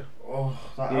this year. Oh,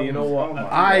 that Yeah, you know album's- what? oh my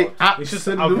I God. It's just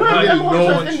absolutely I've heard Em the Huncho's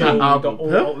launch Indian. the album.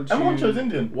 all Huh? auto-tune. M Huncho's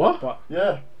Indian. What? But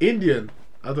Yeah. Indian.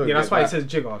 I don't. yeah, that's get why that. it says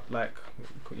Jigger. Like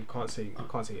you can't say it. I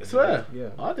swear. Yeah.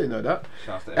 I didn't know that.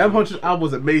 Shouts to M everyone. Huncho's album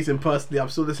was amazing. Personally, I'm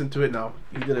still listening to it now.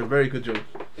 He did a very good job.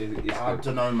 It's I good.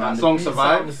 don't know, man. That The song beats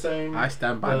survived. sound the same. I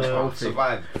stand by the whole thing.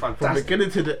 Survive. From Fantastic.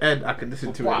 beginning to the end, I can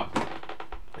listen to Wow. it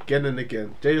again and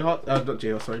again. Not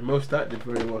J Hot. Sorry, Mo Stack did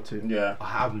very well too. Yeah. Oh,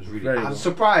 album's really. Very I'm well.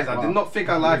 surprised. I Wow. did not think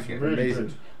I like it. Really Amazing.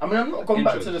 good. I mean, I'm not gone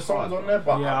back to the Intro's songs hard, on there,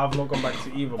 but Yeah, I've not gone back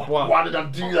to either. But why did I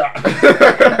do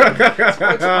that?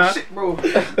 Shit, bro.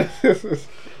 That's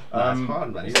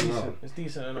hard, man. You don't know. it's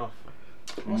decent enough.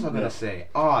 What was I gonna say?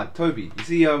 Toby. You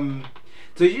see, so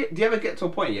do you ever get to a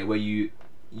point, yeah, where you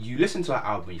listen to an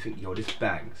album, and you think, yo, this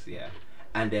bangs, yeah,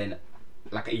 and then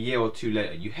like a year or two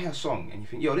later, you hear a song and you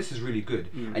think, yo, this is really good,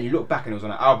 and you look back and it was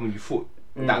on an album and you thought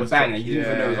that was bang, top. and you didn't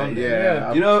even know it was on there.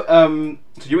 Yeah. You know,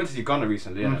 so you went to see Gunna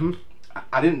recently, yeah? Mhm.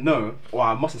 I didn't know, or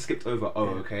I must have skipped over. Oh,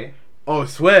 okay, Oh,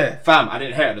 swear. fam, I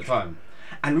didn't hear it at the time.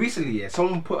 And recently, yeah,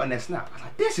 someone put on their snap. I was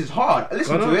like, this is hard. I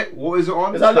listened to Gunna? it. What is it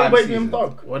on? Is that Lil Slam Baby Season. and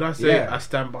Thug? When I say Yeah. I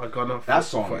stand by Gunna That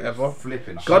song forever. is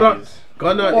flipping. Gunna shit.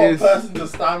 Gunna What is person to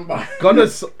stand by?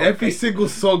 Gunna's every single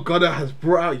song Gunna has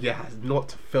brought out, has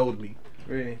not failed me.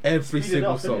 Really. Every Speed it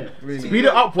single up, song. innit? Really. Speed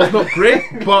It Up was not great,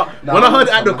 but No, when I heard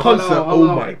it at the hold on, concert, hold oh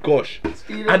on. my gosh!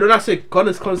 Speed it And up. when I say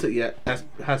Gunna's concert,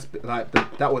 has been, like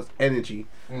that was energy.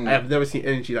 Mm. I have never seen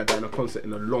energy like that in a concert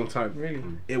in a long time. Really.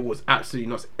 It was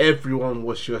absolutely nuts. Everyone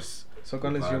was just So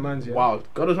Gunna's your man's, yeah. wild.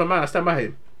 Gunna's my man. I stand by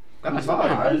him. Gunna's Nah,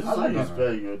 fine. it's, I like it's Gunna.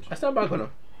 very good. I stand by Gunna.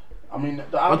 I mean, the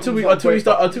Until album's we not great,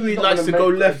 but until he he's not likes to gonna go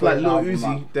make left a like great Lil album, Uzi,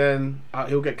 man. then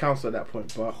he'll get cancelled at that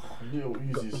point. But Lil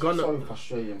Uzi's Gunna- so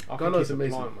frustrating. I think Gunna's he's a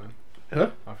amazing. plant, man. huh?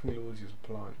 I think Lil Uzi's a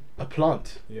plant. A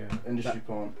plant. Yeah. Industry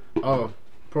plant. Oh,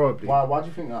 probably. Why do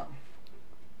you think that?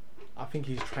 I think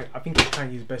he's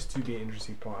trying his best to be an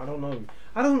industry plant. I don't know.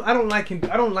 I don't like him.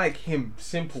 I don't like him.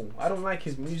 Simple. I don't like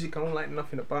his music. I don't like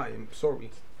nothing about him.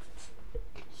 Sorry.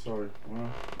 Sorry. Well,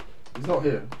 he's not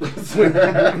here.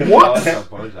 What? I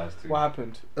apologize to you. What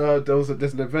happened? There's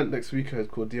an event next weekend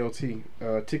called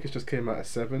DLT. Tickets just came out at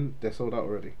 7. They're sold out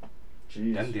already.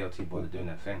 Jeez. Them DLT boys are doing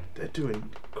their thing. They're doing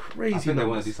I crazy think they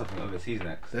want to do numbers. something overseas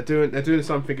next. They're doing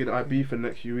something in IB for the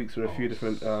next few weeks with a few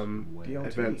different sweet. DLT.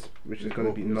 events, which is going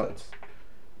to be Who's that? nuts.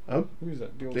 Who's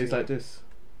that? DLT? Days like this.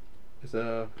 It's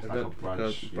a It's like a event,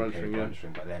 brunch, brunch UK thing, yeah. brunch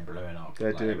thing, but they're blowing up.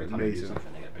 They're doing every time they do amazing.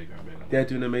 something, they get bigger and bigger. They're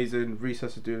doing amazing.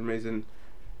 Recess is doing amazing.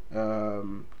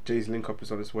 Jay's Link Up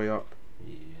is on its way up.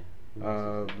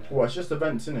 Yeah. Well, it's just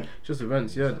events, innit? Just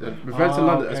events, yeah. Just events. Events in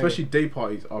London, okay. especially day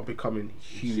parties, are becoming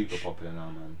Super huge. popular now,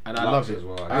 man. And I Lux love it. as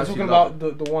well. I Are you actually talking love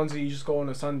about the ones that you just go on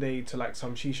a Sunday to like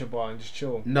some shisha bar and just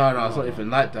chill? No, it's not even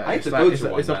like that. I It's used to like go it's to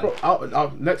a, one, it's a man.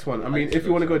 our next one. I mean, used to if you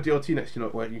go want to to go DLT next,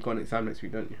 you've got an exam next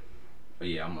week, don't you? But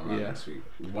yeah, I'm around Yeah. next week.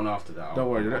 One after that. Don't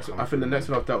worry. The I'll next, come I think the through. next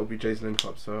one after that will be Jay's Link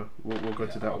Up, so we'll go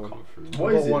to Yeah, that I'll one. come through.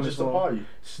 What is got it? one Just as a well. party?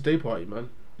 It's a day party, man.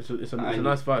 It's a And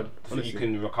nice vibe. So Honestly, you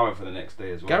can recover for the next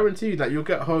day as well. guaranteed that you'll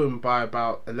get home by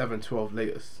about 11, 12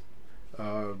 latest.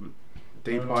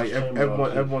 Day party.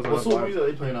 Everyone's on What a sort of vibe. music are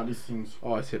they playing at these things?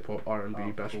 Oh, it's hip hop, R&B,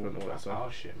 Oh, bashment, all that That's stuff.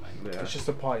 our shit, man. Yeah. It's just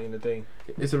a party in the day.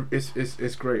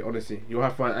 It's great, honestly. You'll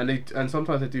have fun, and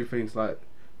sometimes they do things like,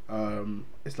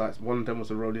 it's like one of them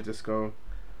was a roller disco.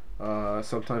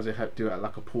 Sometimes they do it at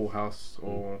like a pool house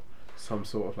or some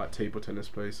sort of like table tennis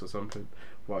place or something.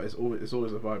 But it's always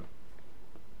a vibe.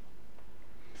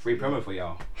 Free promo for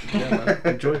y'all. Yeah, man.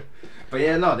 Enjoy. But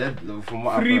yeah, no, they're from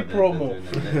what Free I've heard,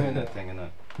 promo. they're doing that thing, innit?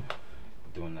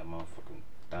 Doing that motherfucking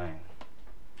thing.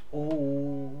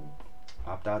 Oh.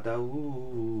 Up da da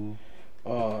ooh.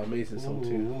 Oh, amazing song too.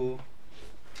 Ooh.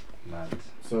 Mad.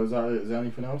 So is that it? Is there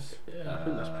anything else? Yeah, I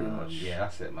think that's pretty much Yeah,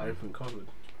 that's it, man. everything covered.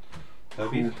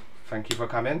 Toby, Cool. thank you for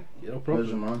coming. Yeah, no Pleasure,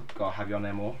 problem. man. Gotta have your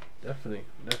name more. Definitely.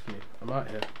 I'm out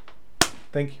here.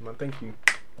 Thank you, man. Thank you.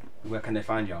 Where can they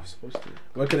find you?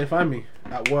 Where can they find me?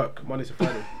 At work, Monday to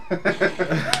Friday.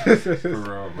 For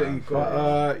real, man.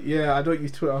 But yeah, I don't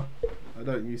use Twitter. I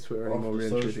don't use Twitter Off anymore. the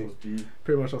Really, socials, truly.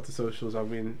 Pretty much off the socials. I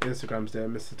mean, Instagram's there,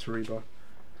 Mr. Tariba.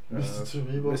 Mr.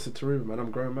 Tariba. Mr. Tariba, man. I'm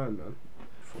a grown man, man.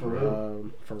 For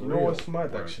real. For You real. know what's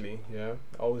mad Word. actually? Yeah,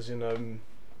 I was in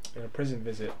a prison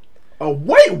visit, Oh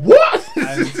wait, what?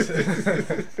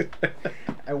 and,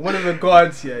 and one of the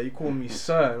guards, yeah, he called me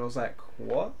sir, and I was like,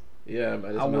 what? Yeah,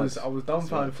 man. It's I was mad.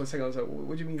 dumbfounded for a second. I was like,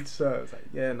 what do you mean, sir? I was like,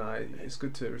 yeah, nah, it's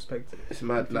good to respect it. It's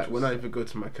mad. Like when I even go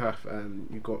to my calf and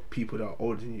you got people that are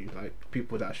older than you, like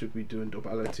people that I should be doing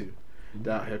Dobala to,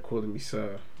 that out here calling me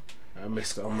sir and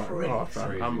Mister. I'm like, oh, fam,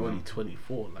 Crazy, I'm man. only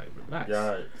 24. Like, relax.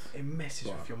 Yeah. It messes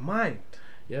Wow. with your mind.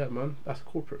 Yeah, man. That's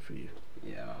corporate for you.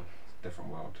 Yeah, man.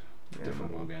 Different world. Yeah, Different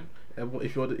man. world game. And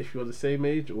if you're the same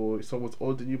age or someone's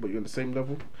older than you but you're on the same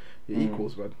level, you're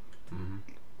equals, man. Mm-hmm.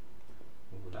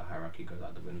 All that hierarchy goes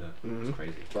out the window. Mhm. It's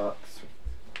crazy. Facts.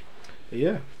 But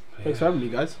yeah. Thanks for having me,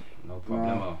 guys. No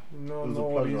problemo. No, It was a no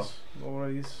pleasure. worries. No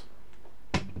worries.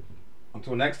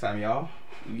 Until next time, y'all.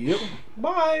 Yep.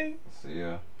 Bye. See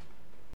ya.